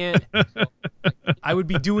can't. I would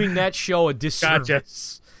be doing that show a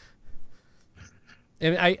disservice. Gotcha.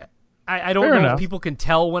 And I don't Fair know enough. if people can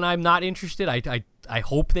tell when I'm not interested. I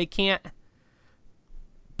hope they can't.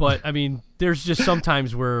 But I mean, there's just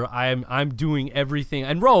sometimes where I'm doing everything.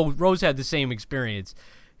 And Rose had the same experience.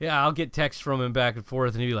 Yeah, I'll get texts from him back and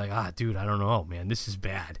forth, and he'd be like, dude, I don't know, man. This is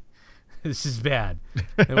bad. This is bad.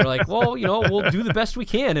 And we're like, well, we'll do the best we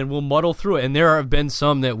can, and we'll muddle through it. And there have been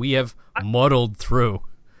some that we have muddled through.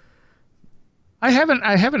 I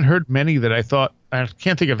haven't heard many that I thought, I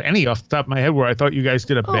can't think of any off the top of my head where I thought you guys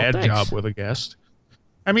did a bad job with a guest.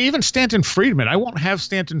 I mean, even Stanton Friedman. I won't have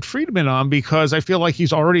Stanton Friedman on because I feel like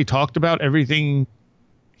he's already talked about everything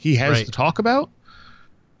he has to talk about.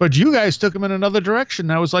 But you guys took him in another direction.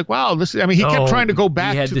 I was like, wow, he kept trying to go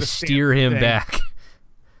back. We had to steer him back.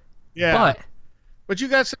 Yeah. But you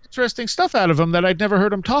got some interesting stuff out of him that I'd never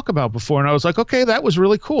heard him talk about before. And I was like, okay, that was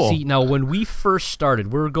really cool. See, now when we first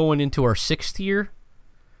started, we're going into our 6th year.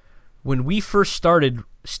 When we first started,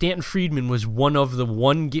 Stanton Friedman was one of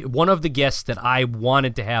the guests that I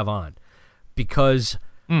wanted to have on because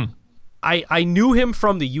I knew him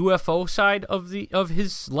from the UFO side of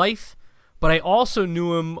his life, but I also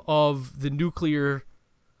knew him of the nuclear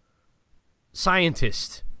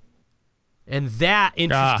scientist. And that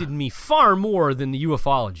interested me far more than the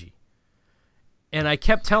ufology. And I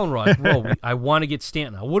kept telling Rod, I want to get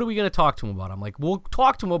Stanton. Now, what are we going to talk to him about? I'm like, we'll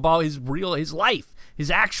talk to him about his life, his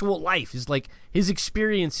actual life, his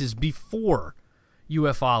experiences before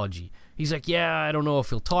ufology. He's like, yeah, I don't know if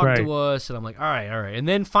he'll talk to us. And I'm like, all right. And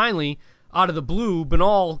then finally, out of the blue,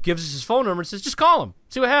 Banal gives us his phone number and says, just call him,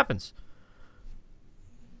 see what happens.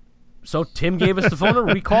 So Tim gave us the phone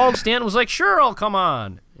number. We called. Stanton was like, sure, I'll come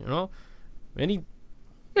on. And he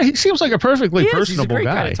seems like a perfectly personable he's a great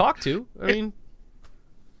guy to talk to. I mean,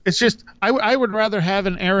 it's just I would rather have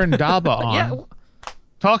an Aaron Daba on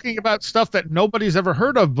talking about stuff that nobody's ever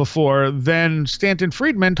heard of before than Stanton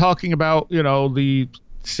Friedman talking about the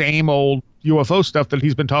same old UFO stuff that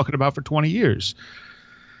he's been talking about for 20 years.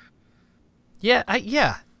 Yeah,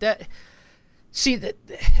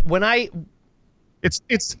 when I.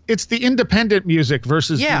 It's the independent music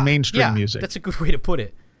versus the mainstream music. That's a good way to put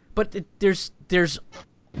it. But there's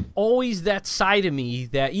always that side of me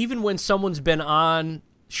that even when someone's been on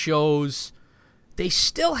shows, they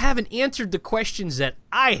still haven't answered the questions that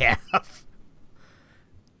I have.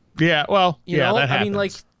 Yeah, well, that happens. I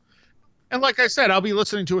mean, and like I said, I'll be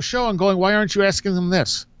listening to a show and going, why aren't you asking them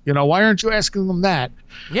this? Why aren't you asking them that?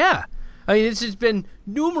 Yeah. I mean, this has been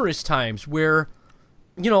numerous times where,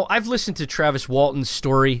 I've listened to Travis Walton's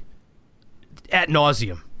story ad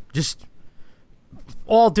nauseum. Just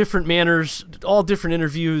all different manners, all different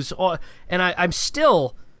interviews, and I'm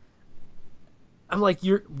like,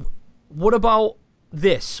 what about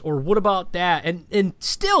this or what about that? And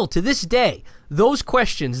still to this day, those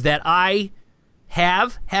questions that I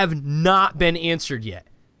have not been answered yet.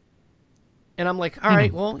 And I'm like, all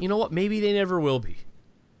right, well, you know what? Maybe they never will be.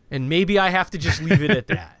 And maybe I have to just leave it at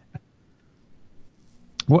that.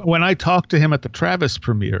 When I talked to him at the Travis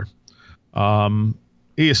premiere,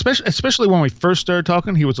 he especially when we first started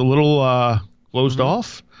talking, he was a little closed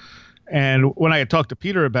off. And when I had talked to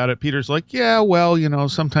Peter about it, Peter's like, yeah, well,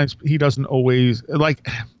 sometimes he doesn't always, like,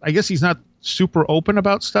 I guess he's not super open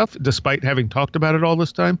about stuff, despite having talked about it all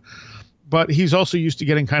this time. But he's also used to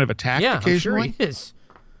getting kind of attacked occasionally. I'm sure he is.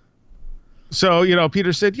 So,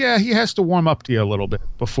 Peter said, yeah, he has to warm up to you a little bit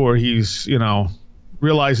before he's,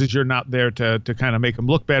 realizes you're not there to kind of make him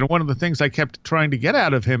look bad. And one of the things I kept trying to get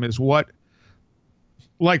out of him is what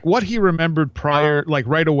he remembered prior, like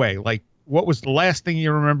right away, like what was the last thing he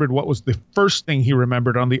remembered? What was the first thing he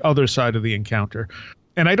remembered on the other side of the encounter?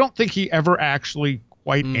 And I don't think he ever actually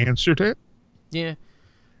quite answered it. Yeah.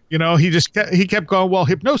 He kept going, well,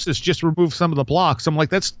 hypnosis just removed some of the blocks. I'm like,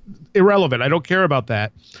 that's irrelevant. I don't care about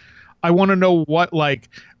that. I want to know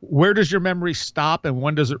where does your memory stop and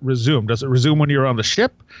when does it resume? Does it resume when you're on the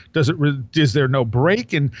ship? Is there no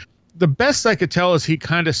break? And the best I could tell is he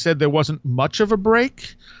kind of said there wasn't much of a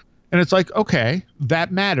break. And it's like, okay,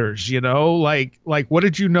 that matters, like what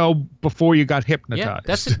did you know before you got hypnotized?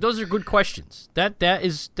 Yeah, those are good questions.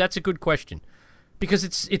 That's a good question. Because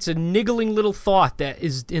it's a niggling little thought that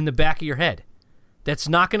is in the back of your head. That's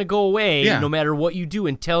not going to go away no matter what you do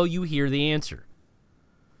until you hear the answer.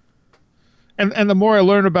 And the more I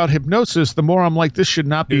learn about hypnosis, the more I'm like, this should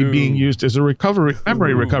not be being used as a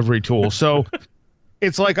memory recovery tool. So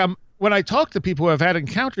it's like when I talk to people who have had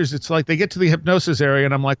encounters, it's like they get to the hypnosis area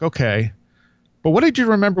and I'm like, okay, but what did you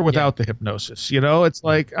remember without the hypnosis? It's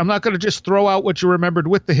like, I'm not going to just throw out what you remembered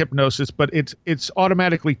with the hypnosis, but it's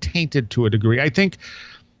automatically tainted to a degree. I think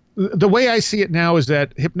the way I see it now is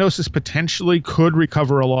that hypnosis potentially could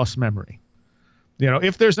recover a lost memory.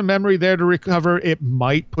 If there's a memory there to recover, it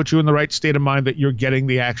might put you in the right state of mind that you're getting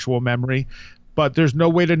the actual memory. But there's no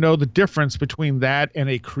way to know the difference between that and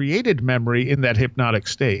a created memory in that hypnotic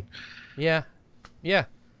state. Yeah. Yeah.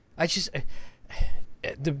 I just...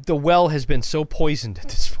 The well has been so poisoned at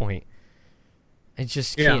this point. I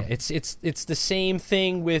just can't. It's the same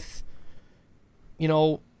thing with,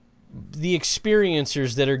 the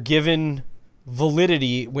experiencers that are given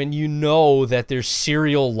validity when you know that they're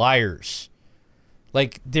serial liars.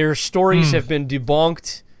 Like, their stories have been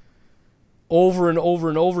debunked over and over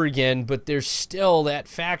and over again, but there's still that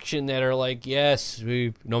faction that are like, yes,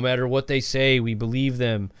 no matter what they say, we believe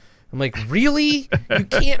them. I'm like, really? You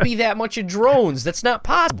can't be that much of drones. That's not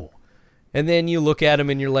possible. And then you look at them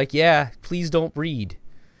and you're like, yeah, please don't breed.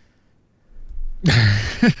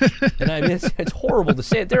 And I mean, it's horrible to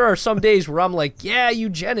say it. There are some days where I'm like, yeah,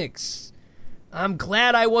 eugenics. I'm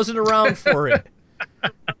glad I wasn't around for it.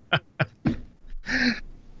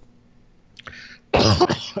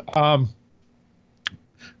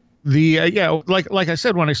 Like I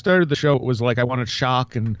said, when I started the show, it was like I wanted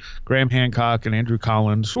Shock and Graham Hancock and Andrew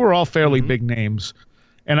Collins, who are all fairly big names.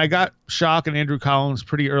 And I got Shock and Andrew Collins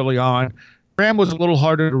pretty early on. Graham was a little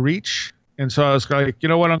harder to reach. And so I was like, you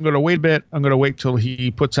know what? I'm going to wait a bit. I'm going to wait till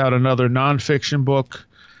he puts out another nonfiction book.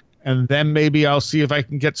 And then maybe I'll see if I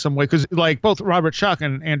can get some way. Because like both Robert Shock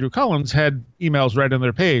and Andrew Collins had emails right on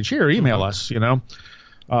their page. Here, email us,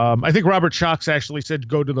 I think Robert Shock's actually said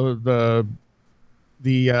go to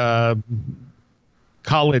the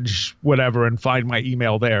college whatever and find my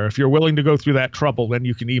email there. If you're willing to go through that trouble, then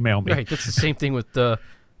you can email me. Right, that's the same thing with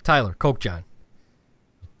Tyler, Coke John.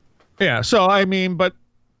 Yeah, so I mean, but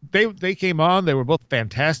they came on. They were both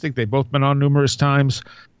fantastic. They've both been on numerous times.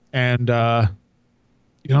 And,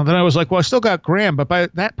 then I was like, well, I still got Graham. But by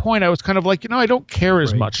that point, I was kind of like, I don't care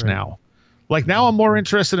as much now. Like now I'm more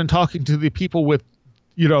interested in talking to the people with,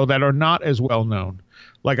 that are not as well known.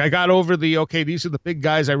 Like I got over these are the big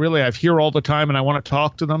guys I've hear all the time and I want to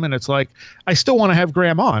talk to them. And it's like, I still want to have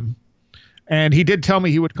Graham on. And he did tell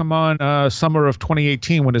me he would come on summer of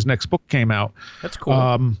 2018 when his next book came out. That's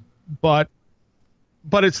cool.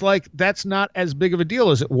 But it's like, that's not as big of a deal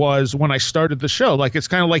as it was when I started the show. Like, it's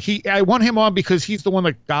kind of like I want him on because he's the one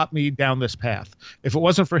that got me down this path. If it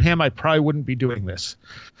wasn't for him, I probably wouldn't be doing this.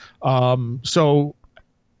 So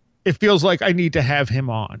it feels like I need to have him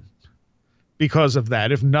on because of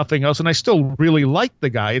that, if nothing else. And I still really like the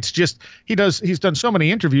guy. It's just, he's done so many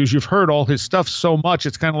interviews. You've heard all his stuff so much.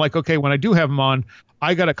 It's kind of like, okay, when I do have him on,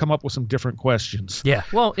 I got to come up with some different questions. Yeah.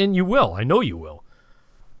 Well, and you will. I know you will.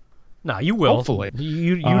 No, you will. Hopefully.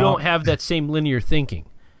 You don't have that same linear thinking.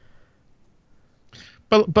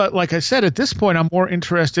 But like I said, at this point, I'm more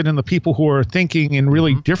interested in the people who are thinking in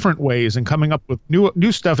really different ways and coming up with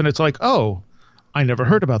new stuff. And it's like, oh, I never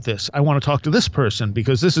heard about this. I want to talk to this person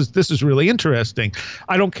because this is really interesting.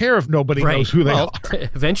 I don't care if nobody knows who they are.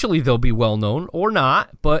 Eventually they'll be well known or not,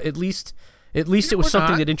 but at least it was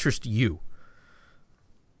something that interests you.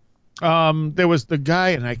 There was the guy,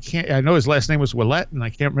 and I know his last name was Willett, and I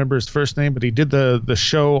can't remember his first name, but he did the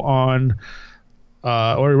show on,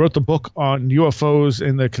 or he wrote the book on UFOs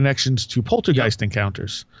and the connections to poltergeist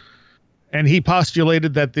encounters. And he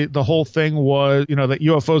postulated that the whole thing was, that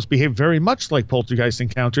UFOs behave very much like poltergeist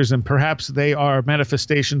encounters, and perhaps they are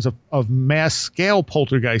manifestations of mass scale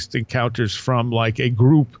poltergeist encounters from like a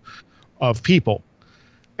group of people.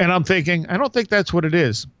 And I'm thinking, I don't think that's what it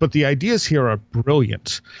is, but the ideas here are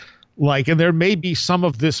brilliant. And there may be some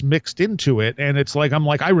of this mixed into it. And it's like,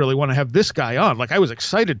 I really want to have this guy on. Like, I was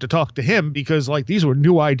excited to talk to him because these were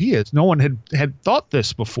new ideas. No one had thought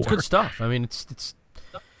this before. It's good stuff. I mean,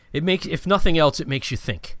 it makes, if nothing else, it makes you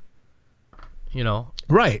think,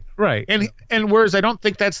 Right. And whereas I don't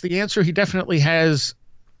think that's the answer, he definitely has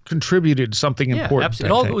contributed something important.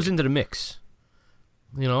 Absolutely. It all goes into the mix,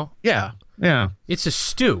 Yeah. It's a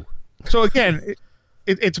stew. So again,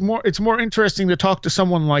 it's more interesting to talk to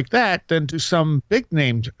someone like that than to some big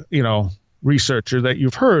named, researcher that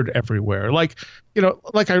you've heard everywhere.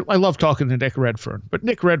 I love talking to Nick Redfern, but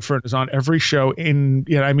Nick Redfern is on every show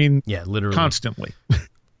literally constantly.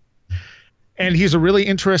 And he's a really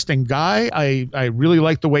interesting guy. I really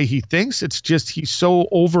like the way he thinks. It's just he's so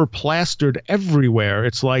overplastered everywhere.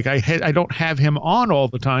 It's like I don't have him on all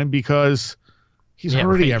the time because he's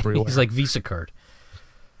already everywhere. He's like Visa card.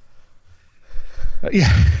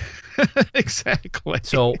 Yeah, exactly.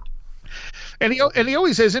 So, and he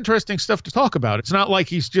always has interesting stuff to talk about. It's not like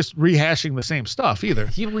he's just rehashing the same stuff either.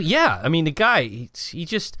 I mean, the guy, he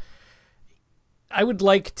just. I would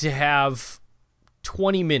like to have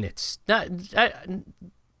 20 minutes,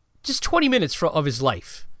 just 20 minutes of his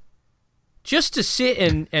life, just to sit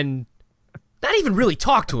and not even really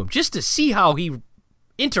talk to him, just to see how he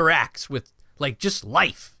interacts with just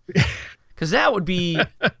life. Because that would be,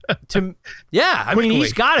 I mean,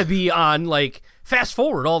 he's got to be on fast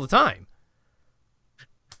forward all the time.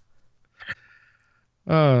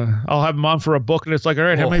 I'll have him on for a book, and it's like, all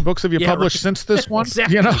right, how many books have you published since this one?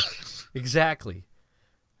 Exactly. Exactly.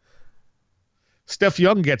 Steph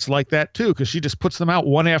Young gets like that too, because she just puts them out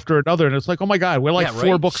one after another, and it's like, oh my God, we're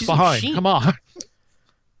 4 books She's behind. Come on.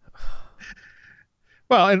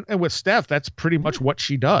 Well, and with Steph, that's pretty much what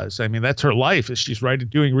she does. I mean, that's her life, is she's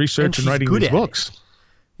doing research and writing these books.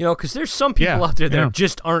 Because there's some people out there that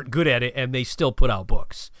just aren't good at it, and they still put out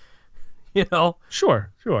books.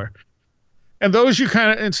 Sure. And those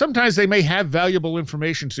and sometimes they may have valuable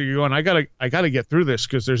information, so you're going, I gotta get through this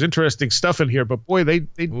because there's interesting stuff in here. But boy, they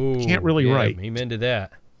can't really write. Amen to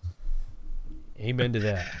that.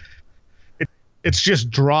 It's just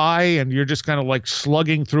dry, and you're just kind of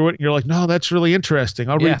slugging through it. And you're like, no, that's really interesting.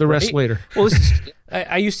 I'll read the rest later. Well,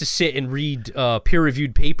 I used to sit and read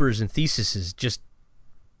peer-reviewed papers and theses. Just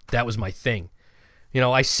that was my thing.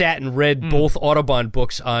 I sat and read both Audubon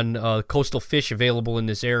books on coastal fish available in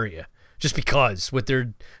this area, just because with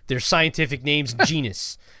their scientific names and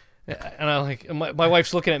genus. And I'm my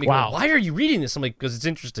wife's looking at me going, why are you reading this? I'm like, because it's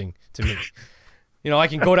interesting to me. I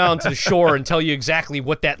can go down to the shore and tell you exactly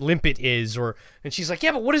what that limpet is, and she's like,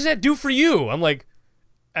 yeah, but what does that do for you? I'm like,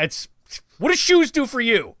 what do shoes do for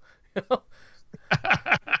you?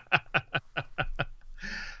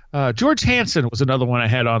 George Hansen was another one I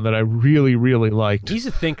had on that I really, really liked. He's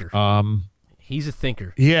a thinker. He's a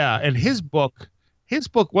thinker. Yeah, and his book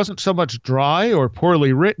wasn't so much dry or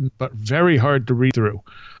poorly written, but very hard to read through.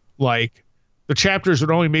 The chapters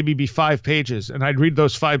would only maybe be 5 pages, and I'd read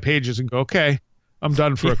those 5 pages and go, okay, I'm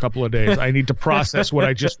done for a couple of days. I need to process what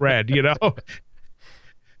I just read,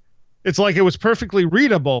 It's like it was perfectly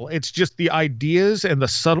readable. It's just the ideas and the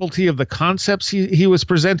subtlety of the concepts he was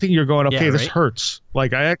presenting. You're going, okay, this hurts. I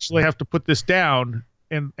actually have to put this down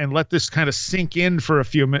and let this kind of sink in for a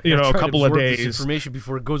few minutes, a couple of days. This information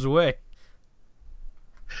before it goes away.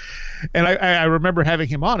 And I remember having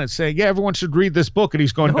him on and saying, yeah, everyone should read this book. And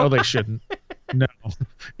he's going, no, they shouldn't. No.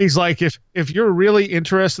 He's like, if you're really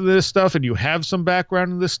interested in this stuff and you have some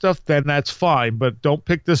background in this stuff, then that's fine. But don't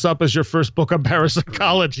pick this up as your first book on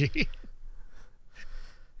parapsychology.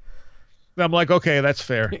 And I'm like, okay, that's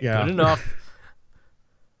fair. Yeah. Good enough.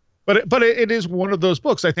 But it is one of those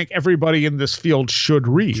books I think everybody in this field should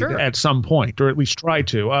read at some point, or at least try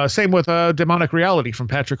to. Same with Demonic Reality from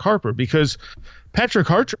Patrick Harper, because Patrick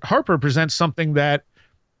Harper presents something that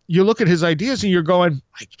you look at his ideas and you're going,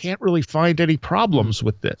 I can't really find any problems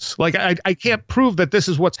with this. I can't prove that this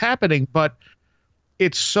is what's happening, but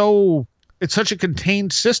it's such a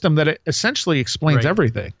contained system that it essentially explains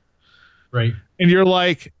everything. Right. And you're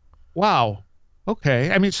like, wow,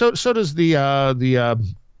 okay. I mean, so does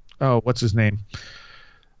what's his name?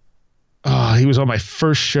 He was on my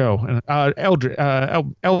first show, Elvich,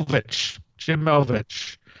 Jim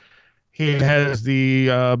Elvich. He has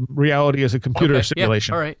the reality as a computer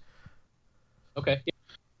simulation. Yeah, all right. Okay.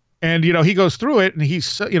 And he goes through it, and he's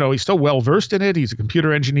so well versed in it. He's a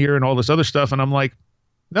computer engineer and all this other stuff. And I'm like,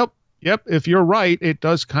 nope, yep. If you're right, it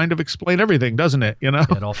does kind of explain everything, doesn't it? Yeah,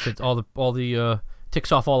 it all fits all the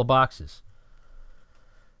ticks off all the boxes.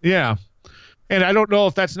 Yeah. And I don't know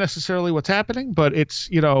if that's necessarily what's happening, but it's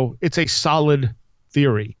a solid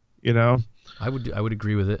theory. I would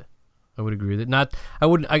agree with it. I would agree with it.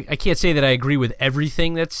 I can't say that I agree with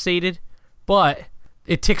everything that's stated, but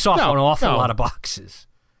it ticks off an awful lot of boxes.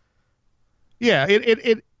 Yeah,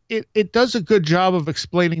 it does a good job of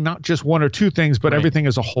explaining not just one or two things, but everything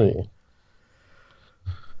as a whole.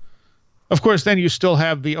 Right. Of course, then you still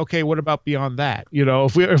have what about beyond that?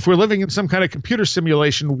 If we're living in some kind of computer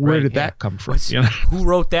simulation, where did that come from? Who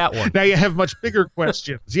wrote that one? Now you have much bigger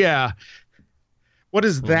questions. Yeah. What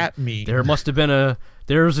does that mean? There must have been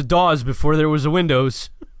there was a DAWs before there was a Windows.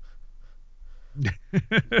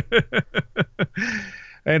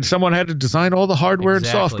 And someone had to design all the hardware and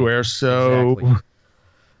software. So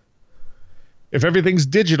if everything's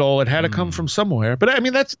digital, it had to come from somewhere. But I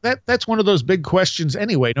mean, that's one of those big questions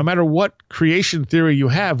anyway. No matter what creation theory you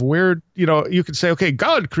have, where, you could say, okay,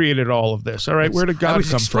 God created all of this. All right, where did God come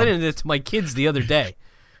from? I was explaining it to my kids the other day.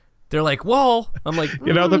 They're like, well, I'm like,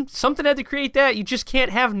 something had to create that. You just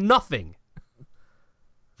can't have nothing.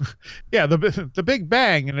 Yeah, the Big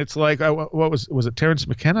Bang, and it's like, what was it Terence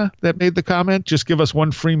McKenna that made the comment? Just give us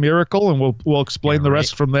one free miracle, and we'll explain the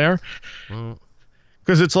rest from there.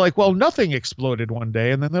 Because it's like, well, nothing exploded one day,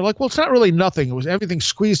 and then they're like, well, it's not really nothing. It was everything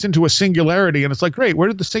squeezed into a singularity, and it's like, great, where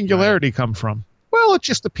did the singularity come from? Well, it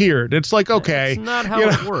just appeared. It's like, okay, that's not how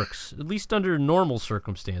it works. At least under normal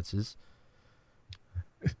circumstances.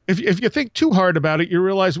 If you think too hard about it, you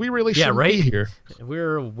realize we really shouldn't be here.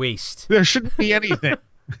 We're a waste. There shouldn't be anything.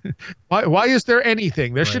 Why is there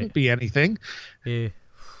anything? There shouldn't be anything. Yeah.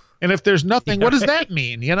 And if there's nothing, what does that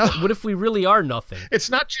mean? What if we really are nothing? It's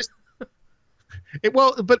not just.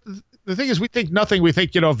 But the thing is, we think nothing. We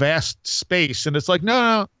think vast space, and it's like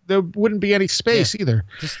no, there wouldn't be any space either.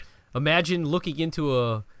 Just imagine looking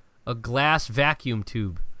into a glass vacuum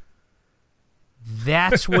tube.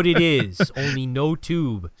 That's what it is. Only no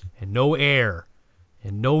tube and no air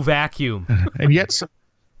and no vacuum. And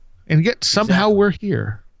yet somehow we're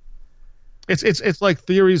here. It's like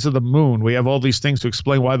theories of the moon. We have all these things to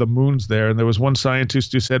explain why the moon's there. And there was one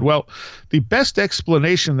scientist who said, well, the best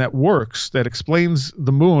explanation that works, that explains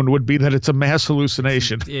the moon, would be that it's a mass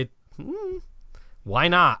hallucination. Why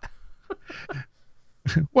not?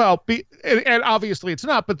 Well, and obviously it's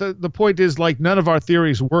not, but the point is, like, none of our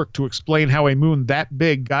theories work to explain how a moon that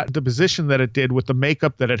big got into the position that it did with the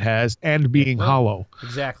makeup that it has and being hollow.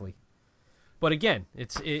 Exactly. But again,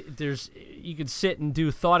 you could sit and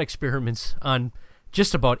do thought experiments on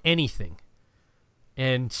just about anything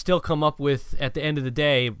and still come up with, at the end of the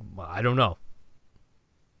day, I don't know.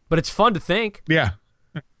 But it's fun to think. Yeah.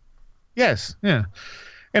 Yes. Yeah.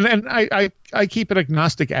 And I keep an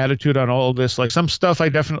agnostic attitude on all of this. Like, some stuff I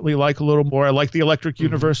definitely like a little more. I like the electric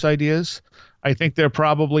universe ideas. I think they're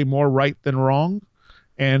probably more right than wrong.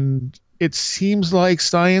 And it seems like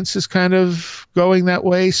science is kind of going that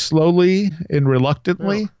way slowly and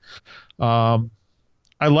reluctantly. I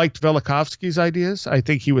liked Velikovsky's ideas. I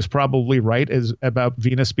think he was probably right about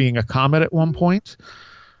Venus being a comet at one point.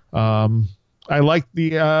 I like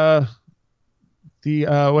the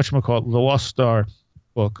whatchamacallit, the Lost Star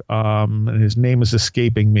book. And his name is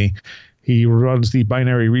escaping me. He runs the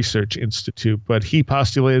Binary Research Institute, but he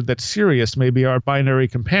postulated that Sirius may be our binary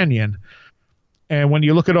companion. And when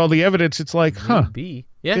you look at all the evidence, it's like,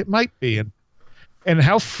 it might be. And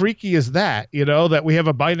how freaky is that, that we have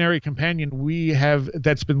a binary companion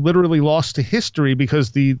that's been literally lost to history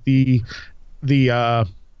because the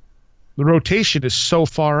rotation is so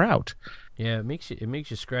far out. Yeah, it makes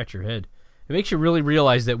you scratch your head. It makes you really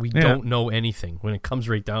realize that we don't know anything when it comes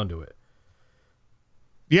right down to it.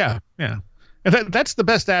 Yeah, yeah. And that's the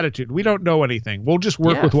best attitude. We don't know anything. We'll just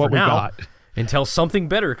work with what we got until something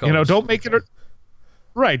better comes. Don't make it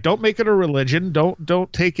don't make it a religion.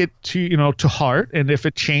 Don't take it to heart. And if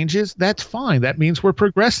it changes, that's fine. That means we're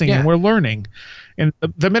progressing and we're learning. And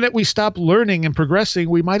the minute we stop learning and progressing,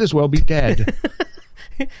 we might as well be dead.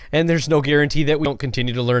 And there's no guarantee that we don't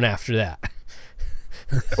continue to learn after that.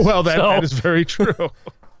 Well, that is very true.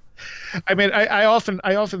 I mean, I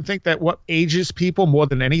often think that what ages people more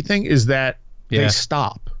than anything is that they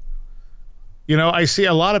stop. You know, I see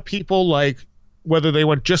a lot of people, like, whether they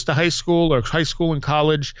went just to high school or high school and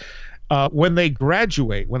college, when they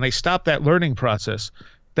graduate, when they stop that learning process,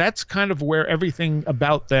 that's kind of where everything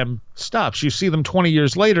about them stops. You see them 20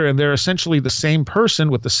 years later, and they're essentially the same person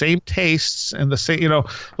with the same tastes and the same, you know,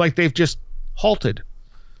 like they've just halted.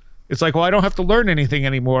 It's like, well, I don't have to learn anything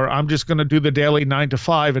anymore. I'm just going to do the daily 9 to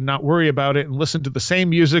 5 and not worry about it and listen to the same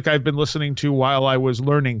music I've been listening to while I was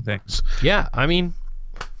learning things. Yeah, I mean,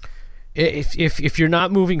 if you're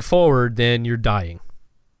not moving forward, then you're dying.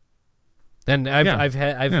 Then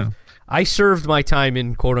I served my time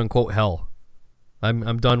in quote unquote hell.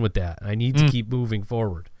 I'm done with that. I need to keep moving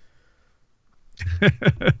forward.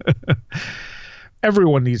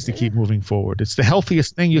 Everyone needs to keep moving forward. It's the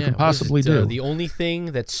healthiest thing you can possibly do. The only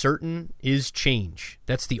thing that's certain is change.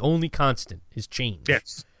 That's the only constant is change.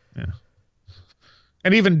 Yes. Yeah.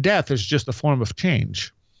 And even death is just a form of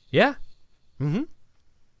change. Yeah. Mm-hmm.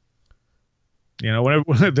 You know,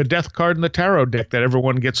 whenever the death card in the tarot deck that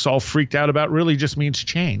everyone gets all freaked out about really just means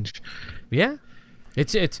change. Yeah.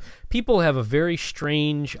 It's people have a very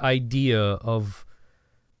strange idea of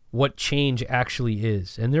what change actually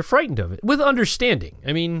is, and they're frightened of it with understanding.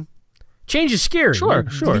 I mean, change is scary. Sure.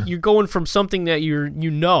 You're going from something that you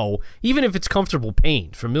know, even if it's comfortable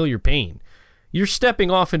pain, familiar pain, you're stepping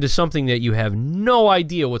off into something that you have no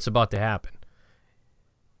idea what's about to happen.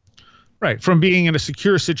 Right, from being in a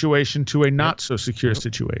secure situation to a not so secure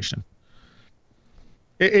situation.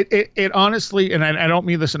 It honestly, and I don't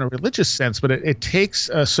mean this in a religious sense, but it takes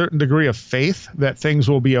a certain degree of faith that things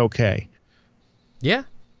will be okay. Yeah.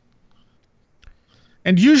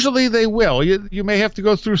 And usually they will. You may have to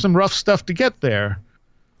go through some rough stuff to get there.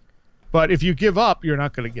 But if you give up, you're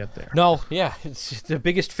not going to get there. No, yeah. It's the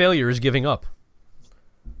biggest failure is giving up.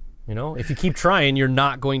 You know, if you keep trying, you're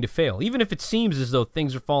not going to fail. Even if it seems as though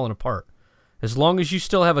things are falling apart. As long as you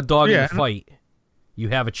still have a dog in the fight, you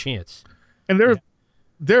have a chance. And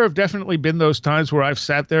there have definitely been those times where I've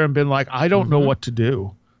sat there and been like, I don't know what to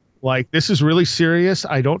do. Like, this is really serious.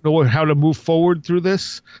 I don't know how to move forward through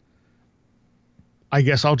this. I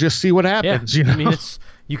guess I'll just see what happens. Yeah. You know? I mean,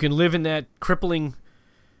 you can live in that crippling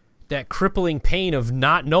pain of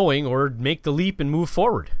not knowing, or make the leap and move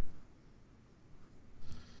forward.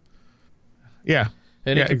 Yeah.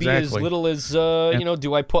 And it could be as little as, you know,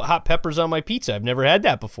 do I put hot peppers on my pizza? I've never had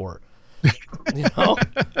that before. You know?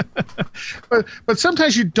 But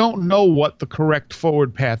sometimes you don't know what the correct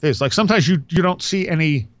forward path is. Like, sometimes you don't see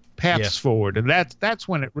any paths forward, and that's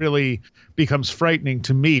when it really becomes frightening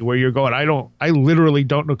to me, where you're going, I literally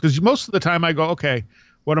don't know, because most of the time I go, okay,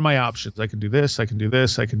 what are my options? I can do this, I can do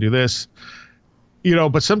this, I can do this, you know.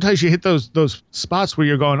 But sometimes you hit those spots where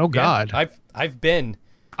you're going, oh God, I've been,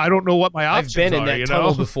 I don't know what my options are. I've been in that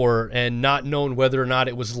tunnel before and not known whether or not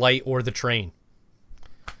it was light or the train.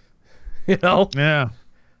 You know? Yeah.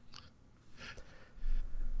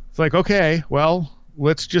 It's like, okay, well,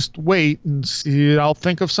 let's just wait and see. I'll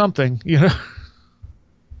think of something, you know?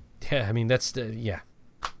 Yeah, I mean, that's yeah.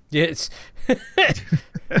 It's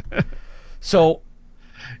so,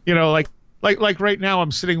 you know, like right now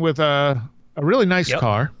I'm sitting with a really nice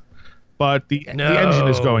car, but the engine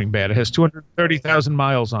is going bad. It has 230,000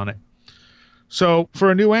 miles on it. So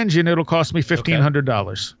for a new engine, it'll cost me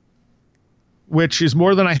 $1,500, which is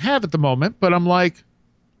more than I have at the moment. But I'm like,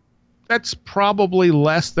 that's probably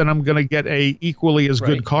less than I'm going to get a equally as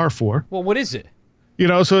good car for. Well, what is it? You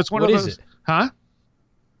know, so it's one of those. What is it? Huh?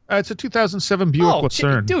 It's a 2007 Buick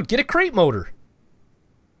Lucerne. Dude, get a crate motor.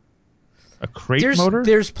 A crate motor?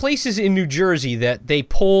 There's places in New Jersey that they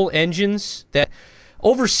pull engines that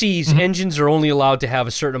overseas engines are only allowed to have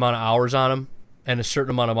a certain amount of hours on them and a certain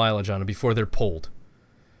amount of mileage on them before they're pulled.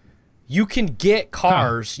 You can get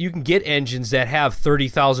cars, you can get engines that have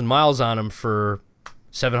 30,000 miles on them for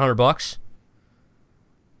 $700.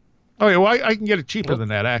 Oh yeah, well I can get it cheaper than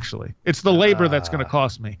that actually. It's the labor that's going to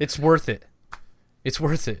cost me. It's worth it. It's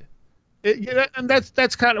worth it. And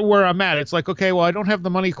that's kind of where I'm at. It's like, okay, well I don't have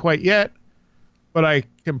the money quite yet, but I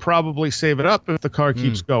can probably save it up if the car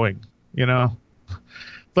keeps going, you know?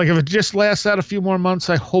 Like if it just lasts out a few more months,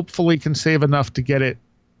 I hopefully can save enough to get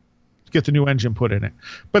the new engine put in it.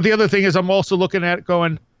 But the other thing is I'm also looking at it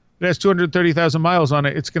going, it has 230,000 miles on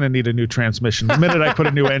it. It's going to need a new transmission. The minute I put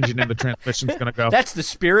a new engine in, the transmission's going to go. That's the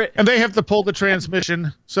spirit. And they have to pull the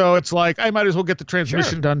transmission. So it's like, I might as well get the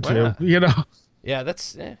transmission done too, you know? Yeah,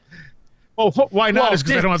 that's... Well, why not? Is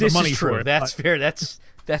because I don't have the money for it. That's fair. That's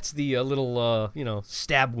the little,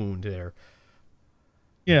 stab wound there.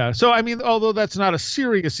 Yeah. So, I mean, although that's not a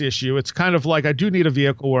serious issue, it's kind of like I do need a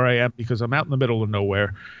vehicle where I am because I'm out in the middle of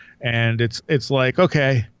nowhere. And it's like,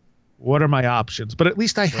 okay, what are my options? But at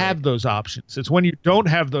least I have those options. It's when you don't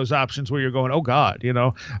have those options where you're going, oh God,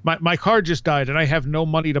 my car just died and I have no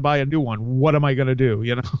money to buy a new one. What am I going to do?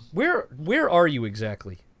 Where are you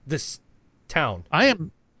exactly? This town? I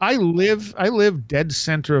live dead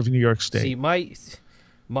center of New York State. See,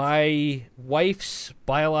 my wife's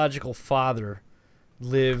biological father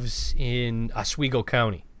lives in Oswego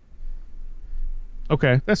County.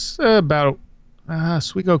 Okay, that's about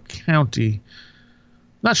Oswego County.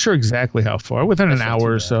 Not sure exactly how far. Within an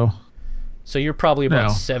hour or so. So you're probably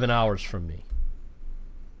about 7 hours from me.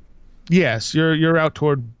 Yes, you're out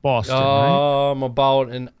toward Boston, right? About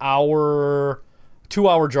an hour, 2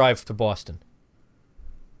 hour drive to Boston.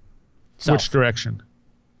 South. Which direction?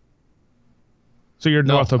 So you're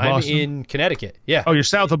north of Boston? I'm in Connecticut. Yeah. Oh, you're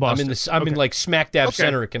south of Boston. I'm in like smack dab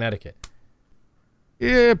center of Connecticut.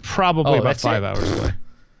 Yeah, probably about 5 hours away.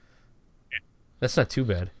 That's not too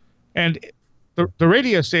bad. And the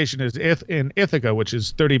radio station is in Ithaca, which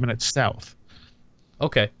is 30 minutes south.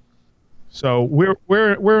 Okay. So we're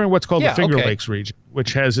in what's called the Finger Lakes region,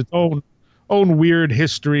 which has its own weird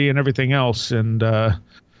history and everything else. And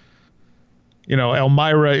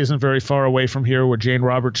Elmira isn't very far away from here, where Jane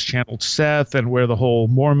Roberts channeled Seth, and where the whole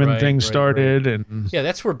Mormon thing started. Right. And yeah,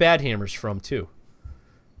 that's where Bad Hammer's from too.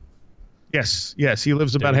 Yes, he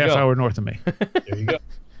lives about a half hour north of me. There you go.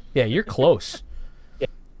 Yeah, you're close.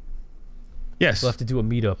 Yes. We'll have to do a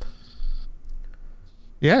meetup.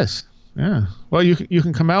 Yes. Yeah. Well, you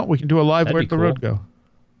can come out. We can do a live Where'd the Road Go.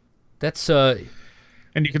 That's and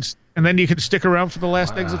then you can stick around for the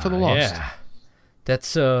last exit for the Lost. Yeah.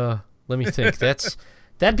 That's let me think.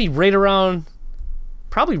 That'd be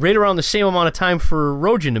probably right around the same amount of time for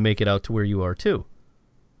Rojan to make it out to where you are too.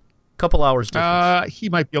 Couple hours difference. He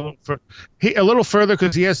might be a little further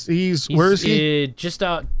because where is he? Just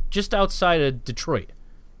outside of Detroit.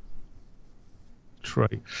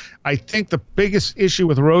 I think the biggest issue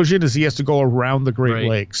with Rojan is he has to go around the Great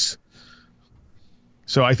Lakes.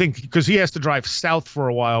 So I think because he has to drive south for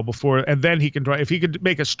a while before, and then he can drive. If he could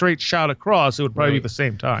make a straight shot across, it would probably be the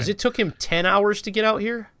same time. Because it took him 10 hours to get out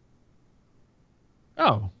here.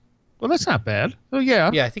 Oh, well, that's not bad. Oh,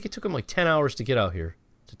 yeah. Yeah, I think it took him like 10 hours to get out here.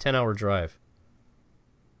 It's a 10-hour drive.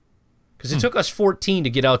 Because it took us 14 to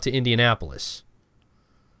get out to Indianapolis.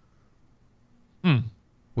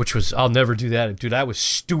 Which was, I'll never do that. Dude, that was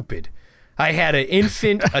stupid. I had an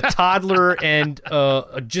infant, a toddler, and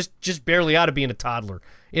just barely out of being a toddler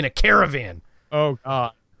in a caravan. Oh,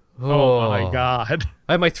 God. Oh my God.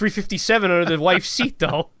 I had my 357 under the wife's seat,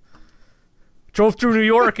 though. Drove through New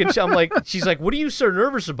York, and she's like, what are you so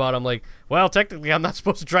nervous about? I'm like, well, technically, I'm not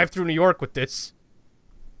supposed to drive through New York with this.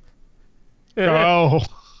 Oh.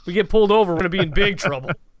 If we get pulled over, we're going to be in big trouble.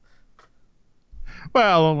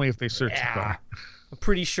 Well, only if they search the car. I'm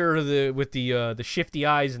pretty sure with the shifty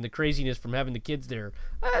eyes and the craziness from having the kids there,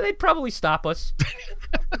 they'd probably stop us.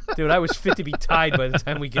 Dude, I was fit to be tied by the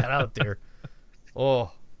time we got out there.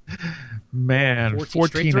 Oh. Man,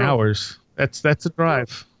 14 hours. That's a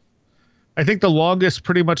drive. I think the longest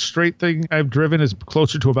pretty much straight thing I've driven is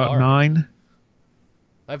closer to about 9.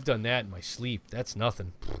 I've done that in my sleep. That's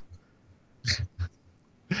nothing.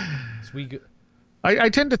 I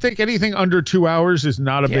tend to think anything under 2 hours is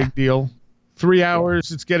not a big deal. 3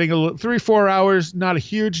 hours, it's getting 3-4 hours, not a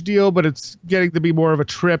huge deal, but it's getting to be more of a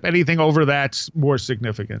trip. Anything over that's more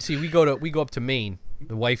significant. See, we go up to Maine.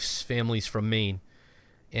 The wife's family's from Maine,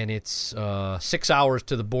 and it's 6 hours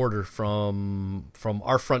to the border from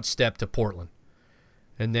our front step to Portland,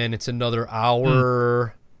 and then it's another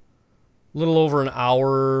hour, a little over an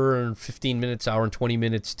hour and 15 minutes, hour and 20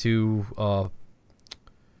 minutes to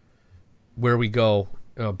where we go,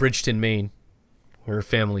 Bridgeton, Maine, where her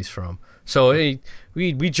family's from. So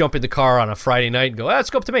we jump in the car on a Friday night and go, let's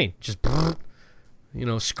go up to Maine. Just,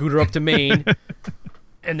 scooter up to Maine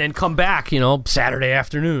and then come back, Saturday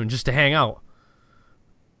afternoon just to hang out.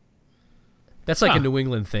 That's like a New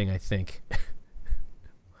England thing, I think.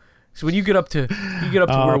 So when you get up to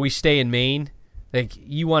where we stay in Maine, like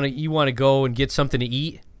you want to go and get something to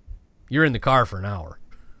eat, you're in the car for an hour.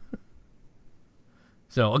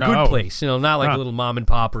 So a good place, not like a little mom and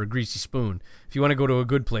pop or a greasy spoon. If you want to go to a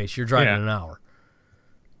good place, you're driving an hour.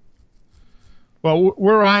 Well,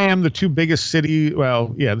 where I am, the two biggest cities are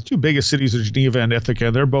Geneva and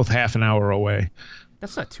Ithaca. They're both half an hour away.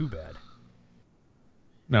 That's not too bad.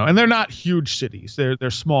 No, and they're not huge cities. They're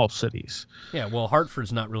small cities. Yeah, well,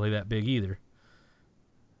 Hartford's not really that big either.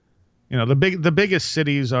 The biggest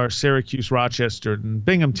cities are Syracuse, Rochester, and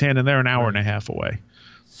Binghamton, and they're an hour and a half away.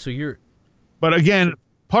 So you're. But again,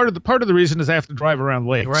 part of the reason is I have to drive around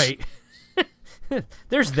lakes. Right.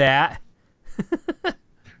 There's that.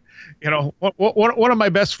 One of my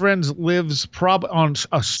best friends lives on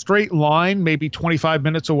a straight line, maybe 25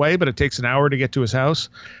 minutes away, but it takes an hour to get to his house.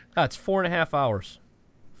 It's 4.5 hours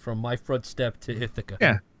from my front step to Ithaca.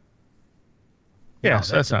 Yeah. Yeah, No,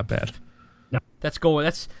 so that's not bad. That's going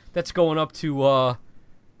up to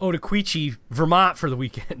Otaquechee, Vermont for the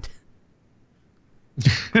weekend.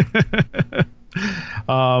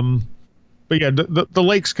 But yeah, the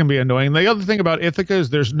lakes can be annoying. The other thing about Ithaca is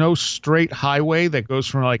there's no straight highway that goes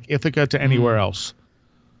from like Ithaca to anywhere else.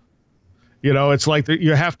 It's like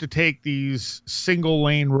you have to take these single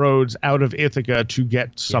lane roads out of Ithaca to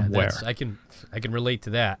get somewhere. I can relate to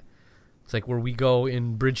that. It's like where we go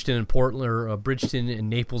in Bridgeton and Portland, or Bridgeton and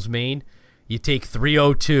Naples, Maine. You take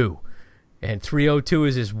 302, and 302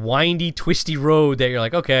 is this windy, twisty road that you're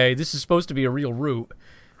like, okay, this is supposed to be a real route.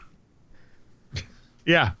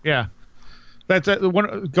 Yeah. That's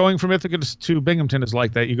one going from Ithaca to Binghamton is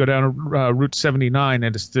like that. You go down Route 79,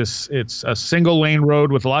 and it's a single lane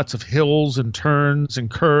road with lots of hills and turns and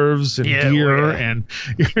curves and deer, and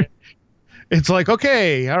it's like,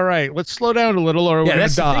 okay, all right, let's slow down a little, or we're gonna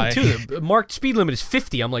die. The thing too. The marked speed limit is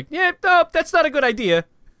 50. I'm like, no, that's not a good idea.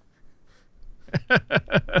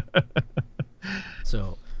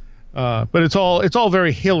 So, but it's all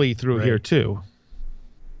very hilly through here too.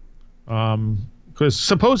 Because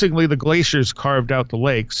supposedly the glaciers carved out the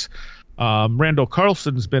lakes. Randall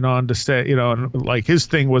Carlson's been on to say, and like his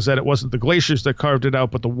thing was that it wasn't the glaciers that carved it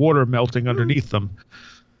out, but the water melting underneath them.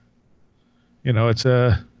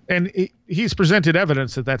 And he's presented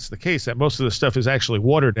evidence that that's the case, that most of the stuff is actually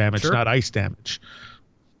water damage, not ice damage.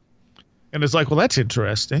 And it's like, well, that's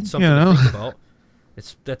interesting. Something to think about.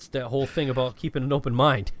 That's that whole thing about keeping an open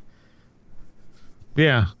mind.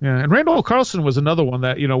 Yeah. And Randall Carlson was another one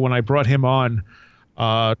that, when I brought him on,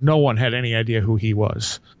 no one had any idea who he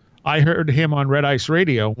was. I heard him on Red Ice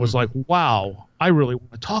Radio, was like, wow, I really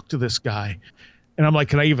want to talk to this guy. And I'm like,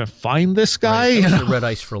 can I even find this guy? Right. I was at Red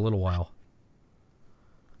Ice for a little while.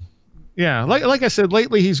 Yeah, like I said,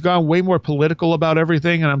 lately he's gone way more political about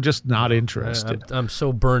everything, and I'm just not interested. I'm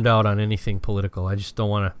so burned out on anything political. I just don't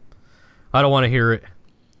want to. I don't want to hear it.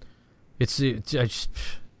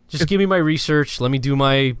 Just give me my research. Let me do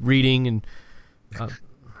my reading, and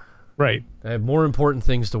right. I have more important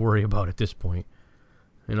things to worry about at this point.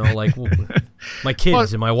 Like my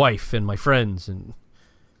kids and my wife and my friends and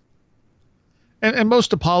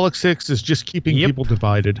most of politics is just keeping people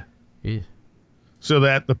divided. Yeah. So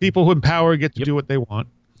that the people who in power get to do what they want.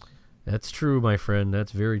 That's true, my friend.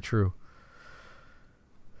 That's very true.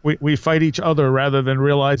 We fight each other rather than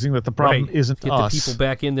realizing that the problem isn't Get us. the people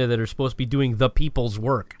back in there that are supposed to be doing the people's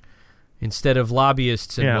work instead of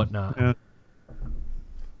lobbyists and whatnot.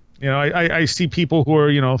 Yeah. I see people who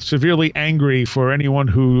are, severely angry for anyone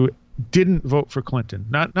who didn't vote for Clinton.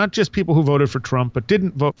 Not just people who voted for Trump, but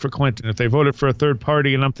didn't vote for Clinton. If they voted for a third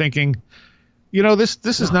party, and I'm thinking,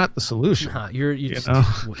 this is not the solution.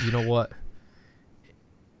 You know what?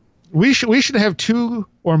 We should have two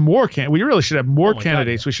or more we really should have more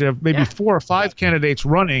candidates. We should have maybe 4 or 5 candidates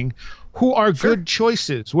running who are good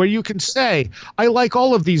choices, where you can say, I like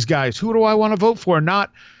all of these guys. Who do I want to vote for? Not,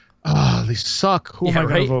 they suck. Who am I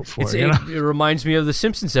going to vote for? It reminds me of the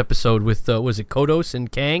Simpsons episode with, was it Kodos and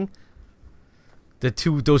Kang?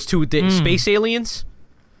 Those two space aliens?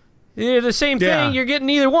 They're the same thing. You're getting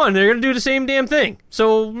either one. They're going to do the same damn thing.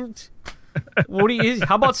 So,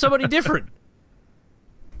 how about somebody different?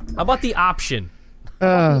 How about the option?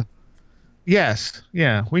 Yes.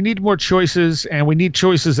 Yeah. We need more choices, and we need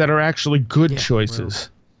choices that are actually good choices.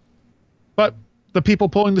 But the people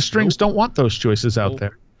pulling the strings don't want those choices out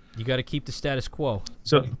there. You got to keep the status quo.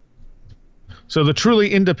 So the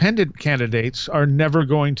truly independent candidates are never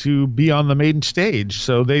going to be on the main stage.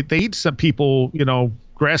 So they need some people,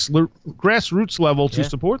 grassroots level to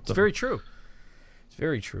support them. It's very true. It's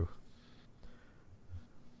very true.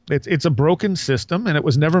 It's a broken system, and it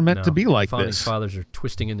was never meant to be like Founding this. Fathers are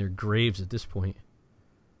twisting in their graves at this point.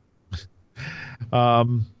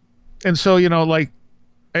 And so,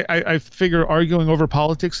 I figure arguing over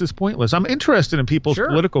politics is pointless. I'm interested in people's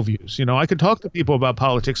political views. I could talk to people about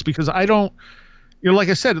politics because I don't, like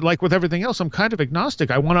I said, like with everything else, I'm kind of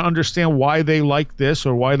agnostic. I want to understand why they like this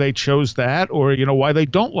or why they chose that or, why they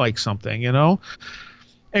don't like something,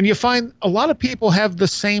 And you find a lot of people have the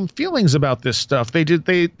same feelings about this stuff. They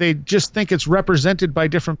just think it's represented by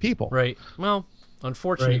different people. Right. Well,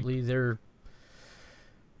 unfortunately,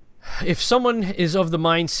 if someone is of the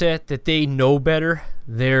mindset that they know better,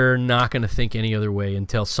 they're not going to think any other way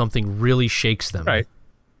until something really shakes them. Right.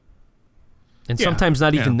 And sometimes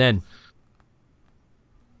not even then.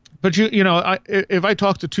 But if I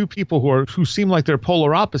talk to two people who seem like they're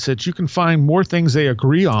polar opposites, you can find more things they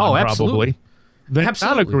agree on probably than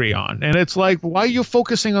not agree on. And it's like, why are you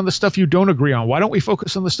focusing on the stuff you don't agree on? Why don't we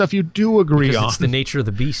focus on the stuff you do agree on? It's the nature of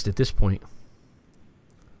the beast at this point.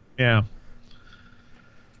 Yeah.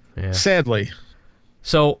 Sadly.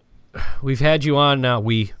 So we've had you on now.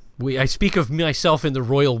 I speak of myself in the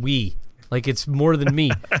royal we, like it's more than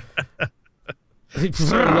me.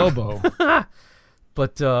 Lobo.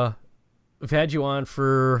 But we've had you on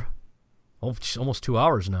for almost 2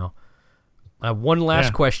 hours now. I have one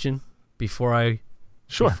last question before I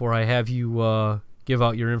have you give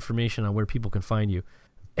out your information on where people can find you.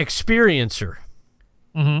 Experiencer.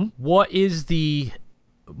 Mm-hmm. What is the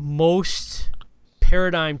most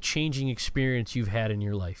paradigm-changing experience you've had in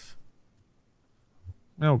your life?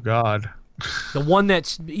 Oh, God. The one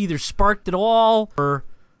that's either sparked it all or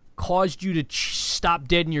caused you to stop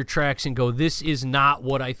dead in your tracks and go, this is not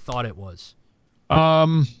what I thought it was?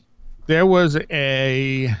 There was so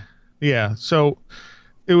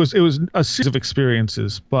it was a series of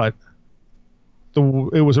experiences, but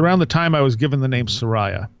it was around the time I was given the name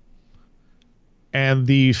Soraya. And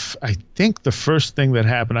I think the first thing that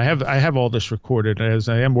happened, I have all this recorded, as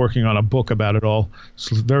I am working on a book about it all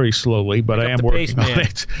very slowly, but I am working on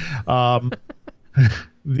it.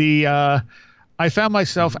 I found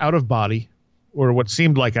myself out of body, or what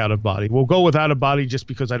seemed like out of body. We'll go with out of body just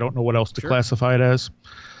because I don't know what else to classify it as.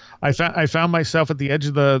 I found myself at the edge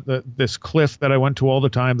of this cliff that I went to all the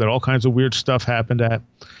time, that all kinds of weird stuff happened at.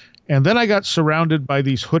 And then I got surrounded by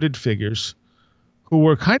these hooded figures who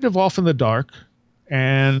were kind of off in the dark,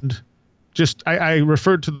 and just I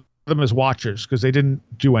referred to them as watchers because they didn't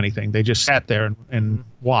do anything. They just sat there and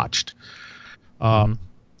watched. And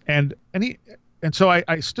so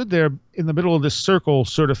I stood there in the middle of this circle,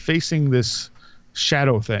 sort of facing this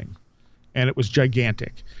shadow thing, and it was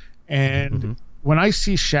gigantic. And when I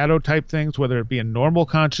see shadow type things, whether it be in normal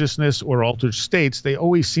consciousness or altered states, they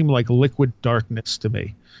always seem like liquid darkness to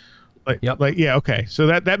me. Okay. So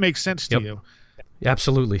that makes sense to you.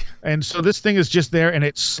 Absolutely. And so this thing is just there, and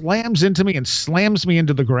it slams into me and slams me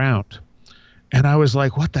into the ground. And I was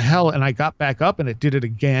like, what the hell? And I got back up, and it did it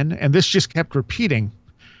again. And this just kept repeating.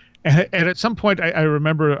 And at some point, I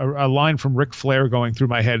remember a line from Ric Flair going through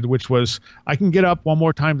my head, which was, I can get up one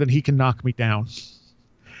more time, then he can knock me down.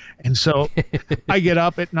 And so I get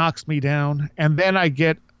up, it knocks me down. And then I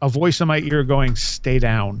get a voice in my ear going, stay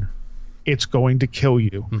down. It's going to kill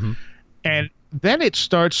you. Mm-hmm. And then it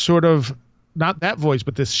starts sort of, not that voice,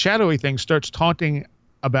 but this shadowy thing starts taunting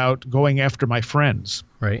about going after my friends.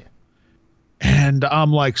 Right. And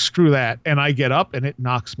I'm like, screw that. And I get up, and it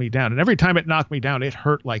knocks me down. And every time it knocked me down, it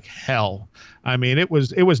hurt like hell. I mean, it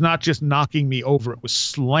was not just knocking me over. It was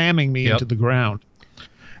slamming me into the ground.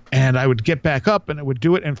 And I would get back up, and it would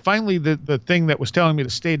do it. And finally, the thing that was telling me to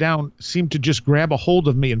stay down seemed to just grab a hold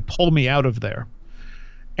of me and pull me out of there.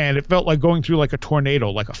 And it felt like going through like a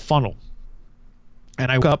tornado, like a funnel.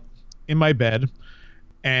 And I woke up in my bed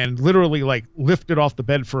and literally like lifted off the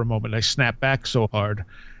bed for a moment. I snapped back so hard.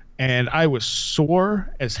 And I was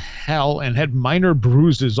sore as hell and had minor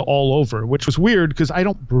bruises all over, which was weird because I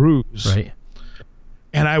don't bruise. Right.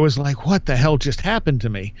 And I was like, what the hell just happened to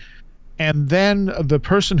me? And then the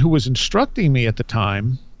person who was instructing me at the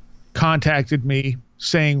time contacted me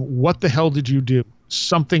saying, what the hell did you do?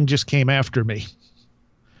 Something just came after me.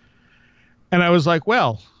 And I was like,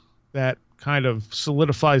 well, that kind of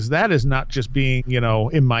solidifies that as not just being,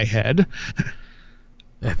 in my head.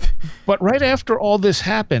 But right after all this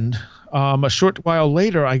happened, a short while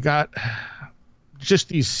later, I got just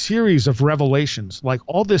these series of revelations. Like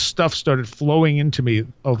all this stuff started flowing into me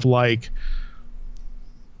of like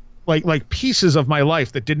pieces of my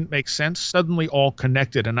life that didn't make sense suddenly all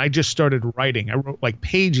connected. And I just started writing. I wrote like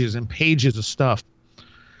pages and pages of stuff.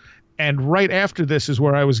 And right after this is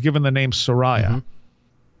where I was given the name Soraya,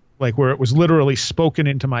 like where it was literally spoken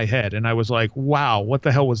into my head. And I was like, wow, what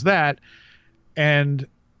the hell was that? And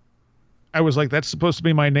I was like, that's supposed to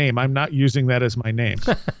be my name. I'm not using that as my name.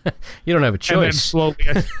 You don't have a choice.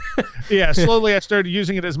 And then slowly I started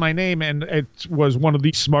using it as my name, and it was one of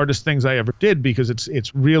the smartest things I ever did because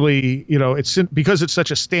it's really, because it's such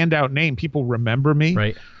a standout name, people remember me.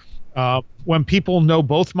 Right. When people know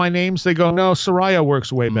both my names, they go, no, Soraya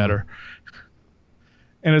works way better.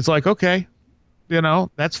 And it's like, okay,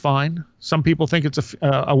 that's fine. Some people think it's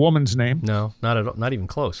a woman's name. No, not at all. Not even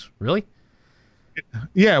close. Really?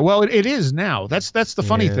 Yeah, well, it is now. That's the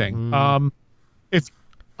funny thing. If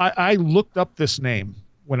I looked up this name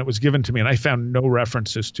when it was given to me, and I found no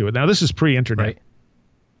references to it. Now, this is pre-internet. Right.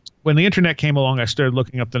 When the internet came along, I started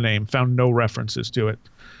looking up the name, found no references to it.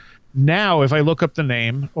 Now, if I look up the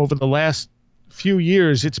name over the last few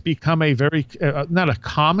years, it's become a very not a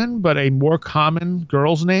common, but a more common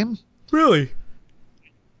girl's name. Really?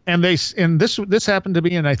 And this happened to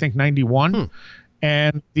be in, I think, 91.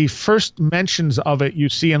 And the first mentions of it you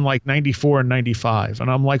see in like 94 and 95.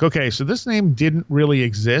 And I'm like, okay, so this name didn't really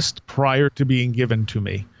exist prior to being given to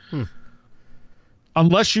me.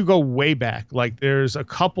 Unless you go way back. Like there's a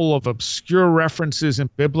couple of obscure references in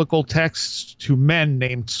biblical texts to men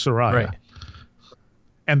named Sariah. Right.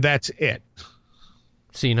 And that's it.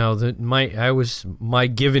 See, now my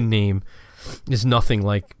given name is nothing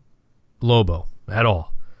like Lobo at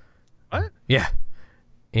all. What? Yeah.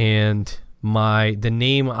 And the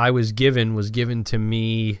name I was given to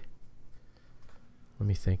me, let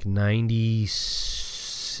me think,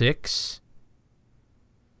 96.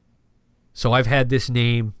 So I've had this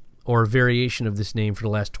name or a variation of this name for the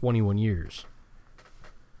last 21 years.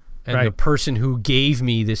 And the person who gave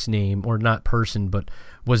me this name, or not person, but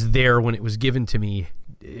was there when it was given to me,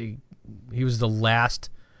 he was the last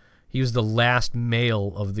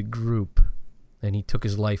male of the group, and he took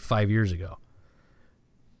his life 5 years ago.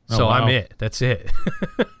 So wow. I'm it. That's it.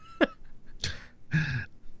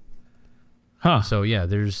 Huh. So yeah,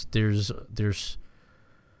 there's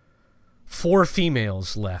 4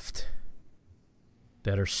 females left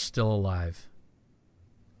that are still alive.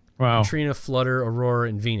 Wow. Katrina, Flutter, Aurora,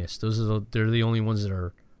 and Venus. They're the only ones that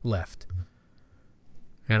are left.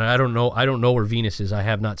 And I don't know where Venus is. I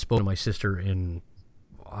have not spoken to my sister in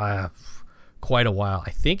quite a while. I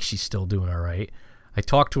think she's still doing all right. I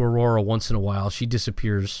talk to Aurora once in a while. She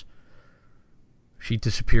disappears. She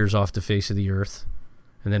disappears off the face of the earth,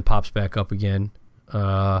 and then pops back up again.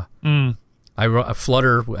 Flutter.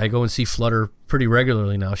 I go and see Flutter pretty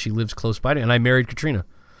regularly now. She lives close by, and I married Katrina.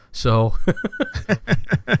 So,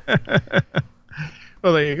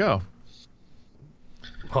 well, there you go.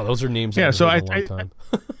 Oh, those are names. Yeah. So a long time.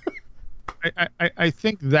 I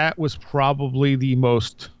think that was probably the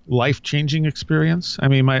most life-changing experience. I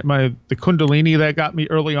mean, the Kundalini that got me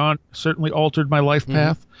early on certainly altered my life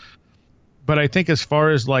path. But I think as far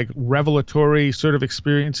as like revelatory sort of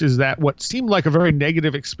experiences, that what seemed like a very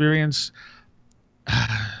negative experience.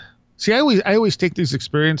 See, I always take these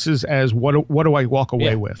experiences as what do I walk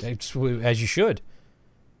away with? It's, as you should.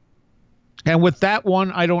 And with that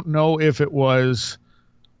one, I don't know if it was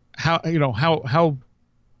how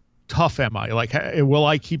tough am I? Like, will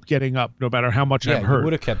I keep getting up no matter how much I'm hurt? You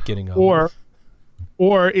would have kept getting up.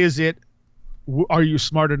 Or is it, are you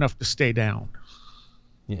smart enough to stay down?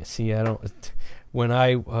 Yeah, see, I don't. When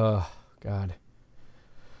I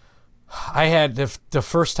had the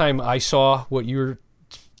first time I saw what you're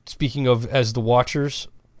speaking of as the Watchers,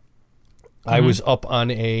 I was up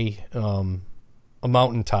on a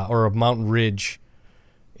mountaintop or a mountain ridge,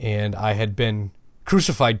 and I had been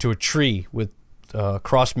crucified to a tree with a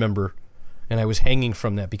cross member, and I was hanging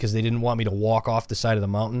from that because they didn't want me to walk off the side of the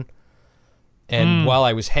mountain. And while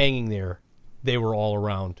I was hanging there, they were all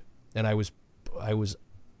around, and I was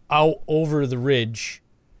out over the ridge,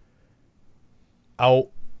 out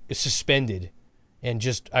suspended,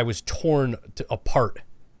 and I was torn apart.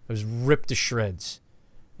 I was ripped to shreds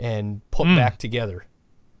and put back together.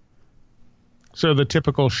 So the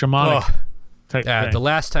typical shamanic type thing. The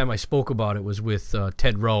last time I spoke about it was with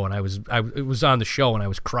Ted Rowe, and it was on the show, and I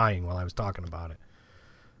was crying while I was talking about it.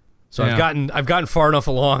 So I've gotten far enough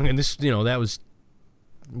along, and this, that was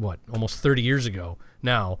almost 30 years ago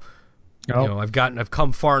now. Oh. I've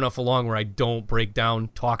come far enough along where I don't break down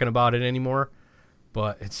talking about it anymore,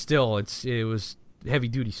 but it was heavy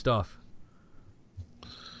duty stuff.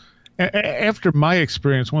 After my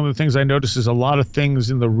experience, one of the things I noticed is a lot of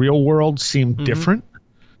things in the real world seem different,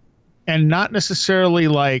 and not necessarily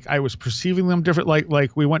like I was perceiving them different.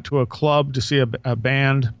 Like we went to a club to see a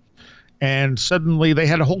band, and suddenly they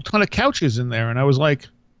had a whole ton of couches in there, and I was like,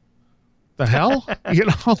 the hell?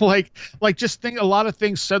 like just think a lot of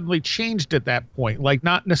things suddenly changed at that point, like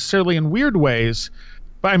not necessarily in weird ways,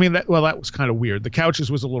 but I mean, that was kind of weird. The couches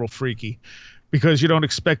was a little freaky because you don't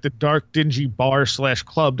expect a dark, dingy bar /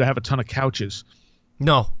 club to have a ton of couches.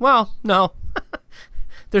 No. Well, no.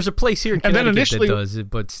 There's a place here in Connecticut that does it,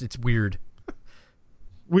 but it's weird.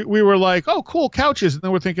 We were like, oh, cool, couches. And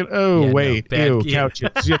then we're thinking,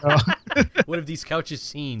 couches. What have these couches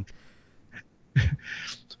seen?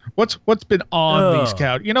 What's been on these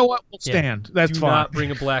couches? You know what? We'll stand. That's fine. Do not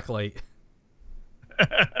bring a black light.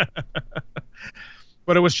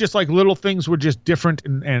 But it was just like little things were just different,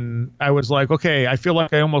 and I was like, okay, I feel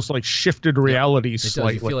like I almost like shifted reality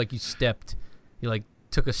slightly. You feel like you like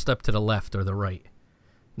took a step to the left or the right.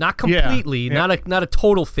 Not completely, not a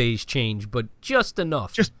total phase change, but just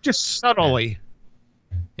enough. Just subtly.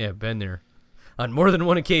 Yeah, been there on more than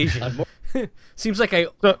one occasion. Seems like I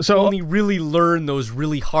only really learn those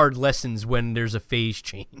really hard lessons when there's a phase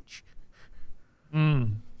change.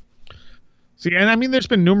 See, and I mean, there's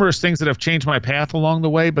been numerous things that have changed my path along the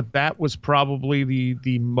way, but that was probably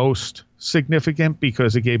the most significant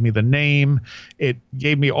because it gave me the name. It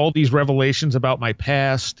gave me all these revelations about my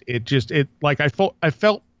past. I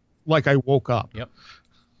felt like I woke up. Yep.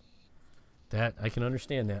 That I can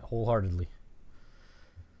understand that wholeheartedly.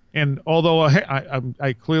 And although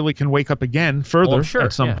I clearly can wake up again further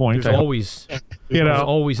at some point, there's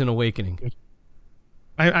always an awakening.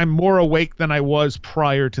 I'm more awake than I was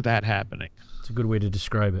prior to that happening. It's a good way to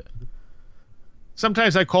describe it.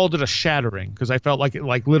 Sometimes I called it a shattering because I felt like it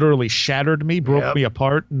literally shattered me, broke me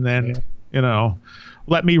apart, and then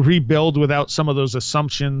let me rebuild without some of those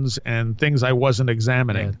assumptions and things I wasn't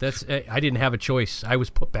examining. Yeah, I didn't have a choice. I was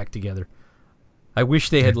put back together. I wish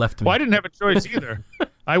they had left me. Well, I didn't have a choice either.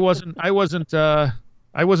 I wasn't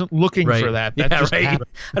looking for that. That just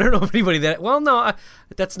happened. I don't know if anybody that. Well, no,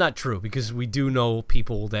 that's not true because we do know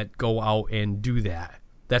people that go out and do that.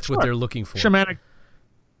 That's what they're looking for. Shamanic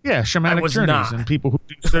journeys and people who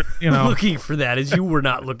do, looking for that as you were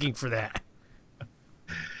not looking for that.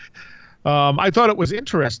 I thought it was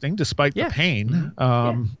interesting despite the pain.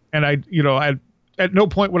 And I at no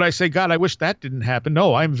point would I say, God, I wish that didn't happen.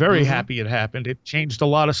 No, I'm very happy it happened. It changed a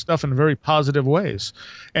lot of stuff in very positive ways.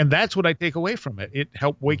 And that's what I take away from it. It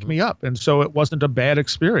helped wake me up. And so it wasn't a bad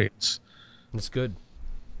experience. That's good.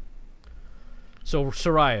 So,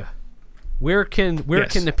 Soraya, where can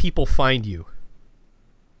the people find you?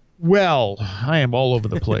 Well, I am all over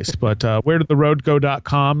the place, but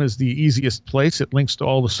wheredidtheroadgo.com is the easiest place. It links to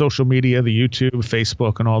all the social media, the YouTube,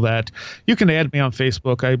 Facebook, and all that. You can add me on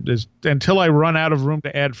Facebook. Until I run out of room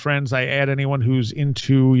to add friends, I add anyone who's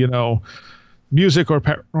into, music or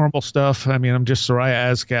paranormal stuff. I mean, I'm just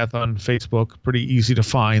Soraya Azkath on Facebook. Pretty easy to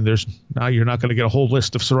find. You're not going to get a whole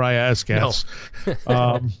list of Soraya Azkaths.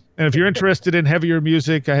 No. And if you're interested in heavier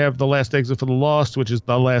music, I have The Last Exit for the Lost, which is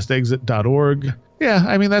thelastexit.org. Yeah,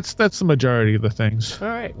 I mean, that's the majority of the things. All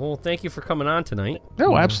right. Well, thank you for coming on tonight.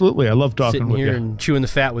 No, absolutely. I love talking with you. Sitting here and chewing the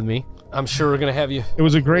fat with me. I'm sure we're going to have you. It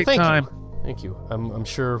was a great time. Thank you. I'm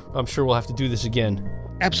sure we'll have to do this again.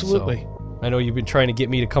 Absolutely. So, I know you've been trying to get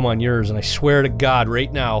me to come on yours, and I swear to God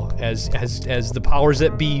right now, as the powers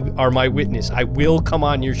that be are my witness, I will come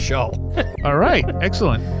on your show. All right.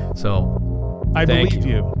 Excellent. So, I believe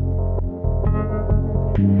you.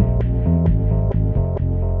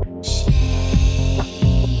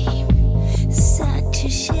 Such a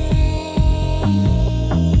shame.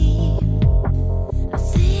 I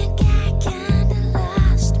think I kinda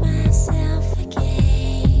lost myself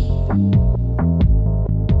again.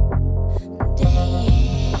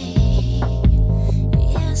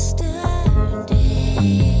 Yesterday,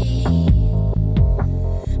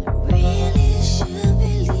 I really should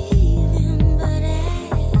be leaving, but I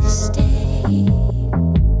stay.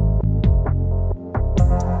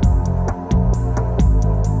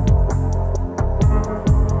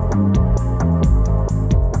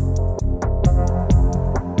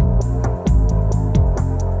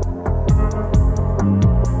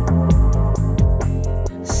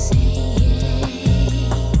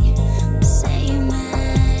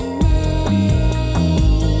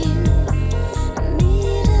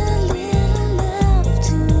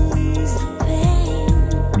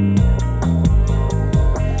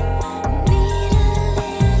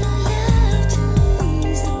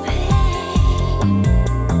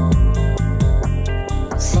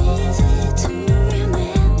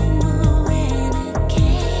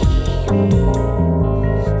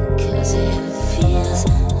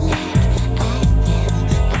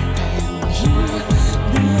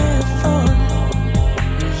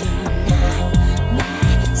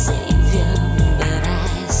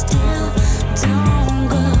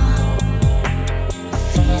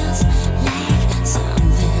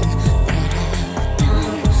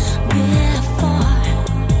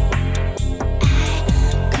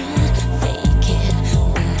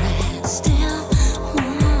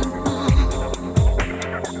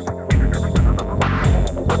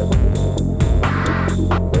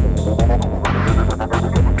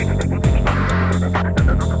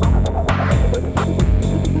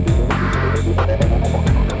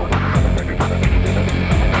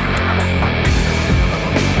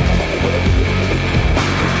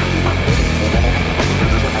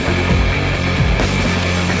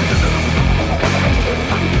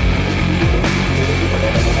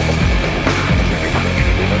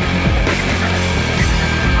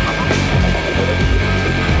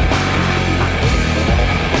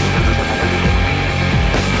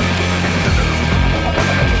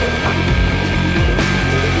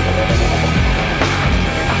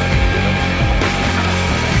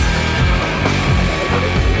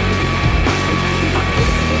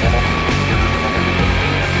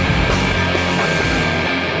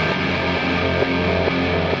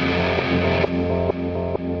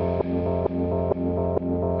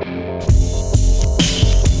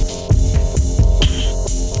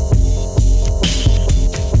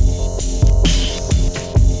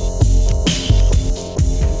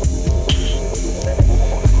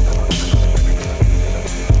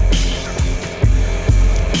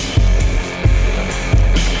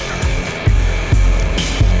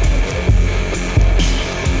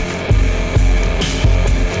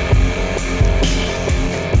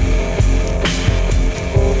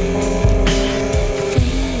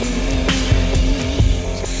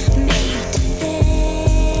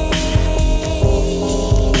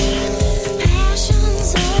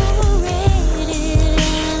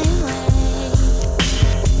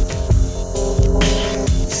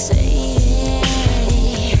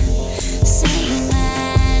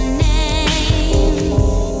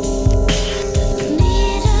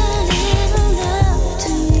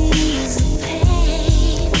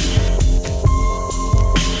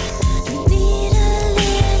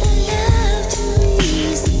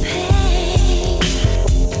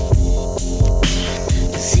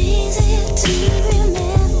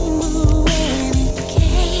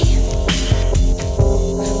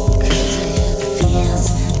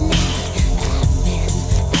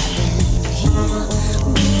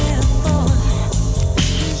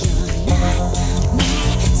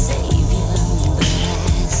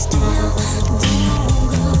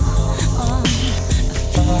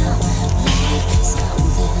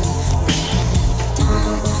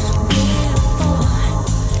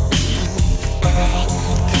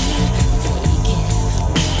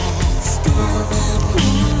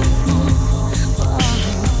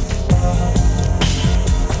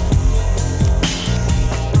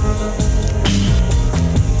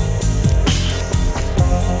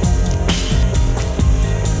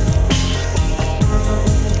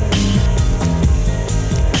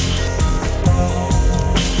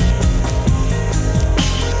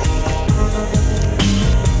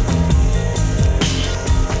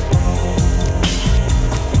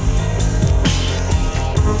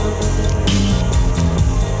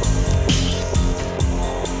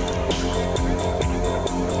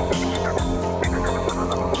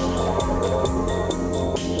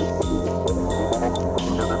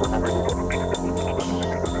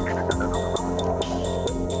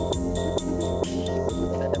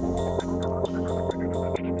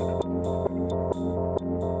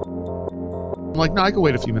 I'm like, no, I can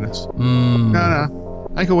wait a few minutes. Mm. No,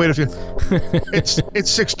 I can wait a few. It's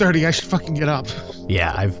 6:30. I should fucking get up.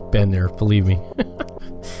 Yeah, I've been there. Believe me.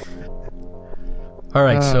 All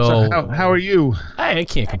right, so how are you? I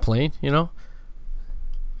can't complain. You know,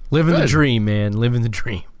 living the Good. dream, man. Living the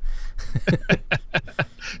dream.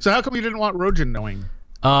 So how come you didn't want Rojan knowing?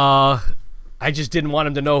 I just didn't want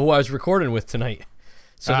him to know who I was recording with tonight.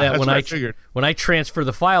 So that that's when what I I figured. when I transfer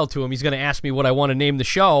the file to him, he's going to ask me what I want to name the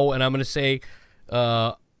show, and I'm going to say,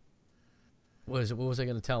 what was I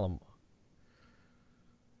going to tell him?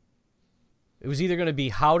 It was either going to be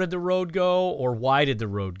how did the road go or why did the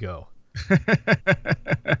road go?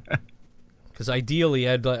 Because ideally,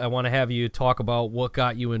 I want to have you talk about what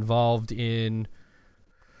got you involved in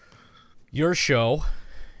your show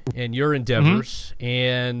and your endeavors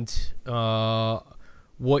and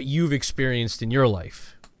what you've experienced in your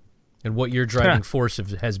life and what your driving force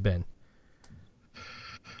has been.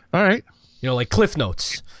 All right. You know, like Cliff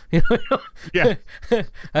Notes. Yeah.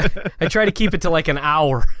 I try to keep it to like an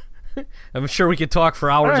hour. I'm sure we could talk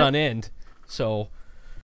for hours All right. on end. So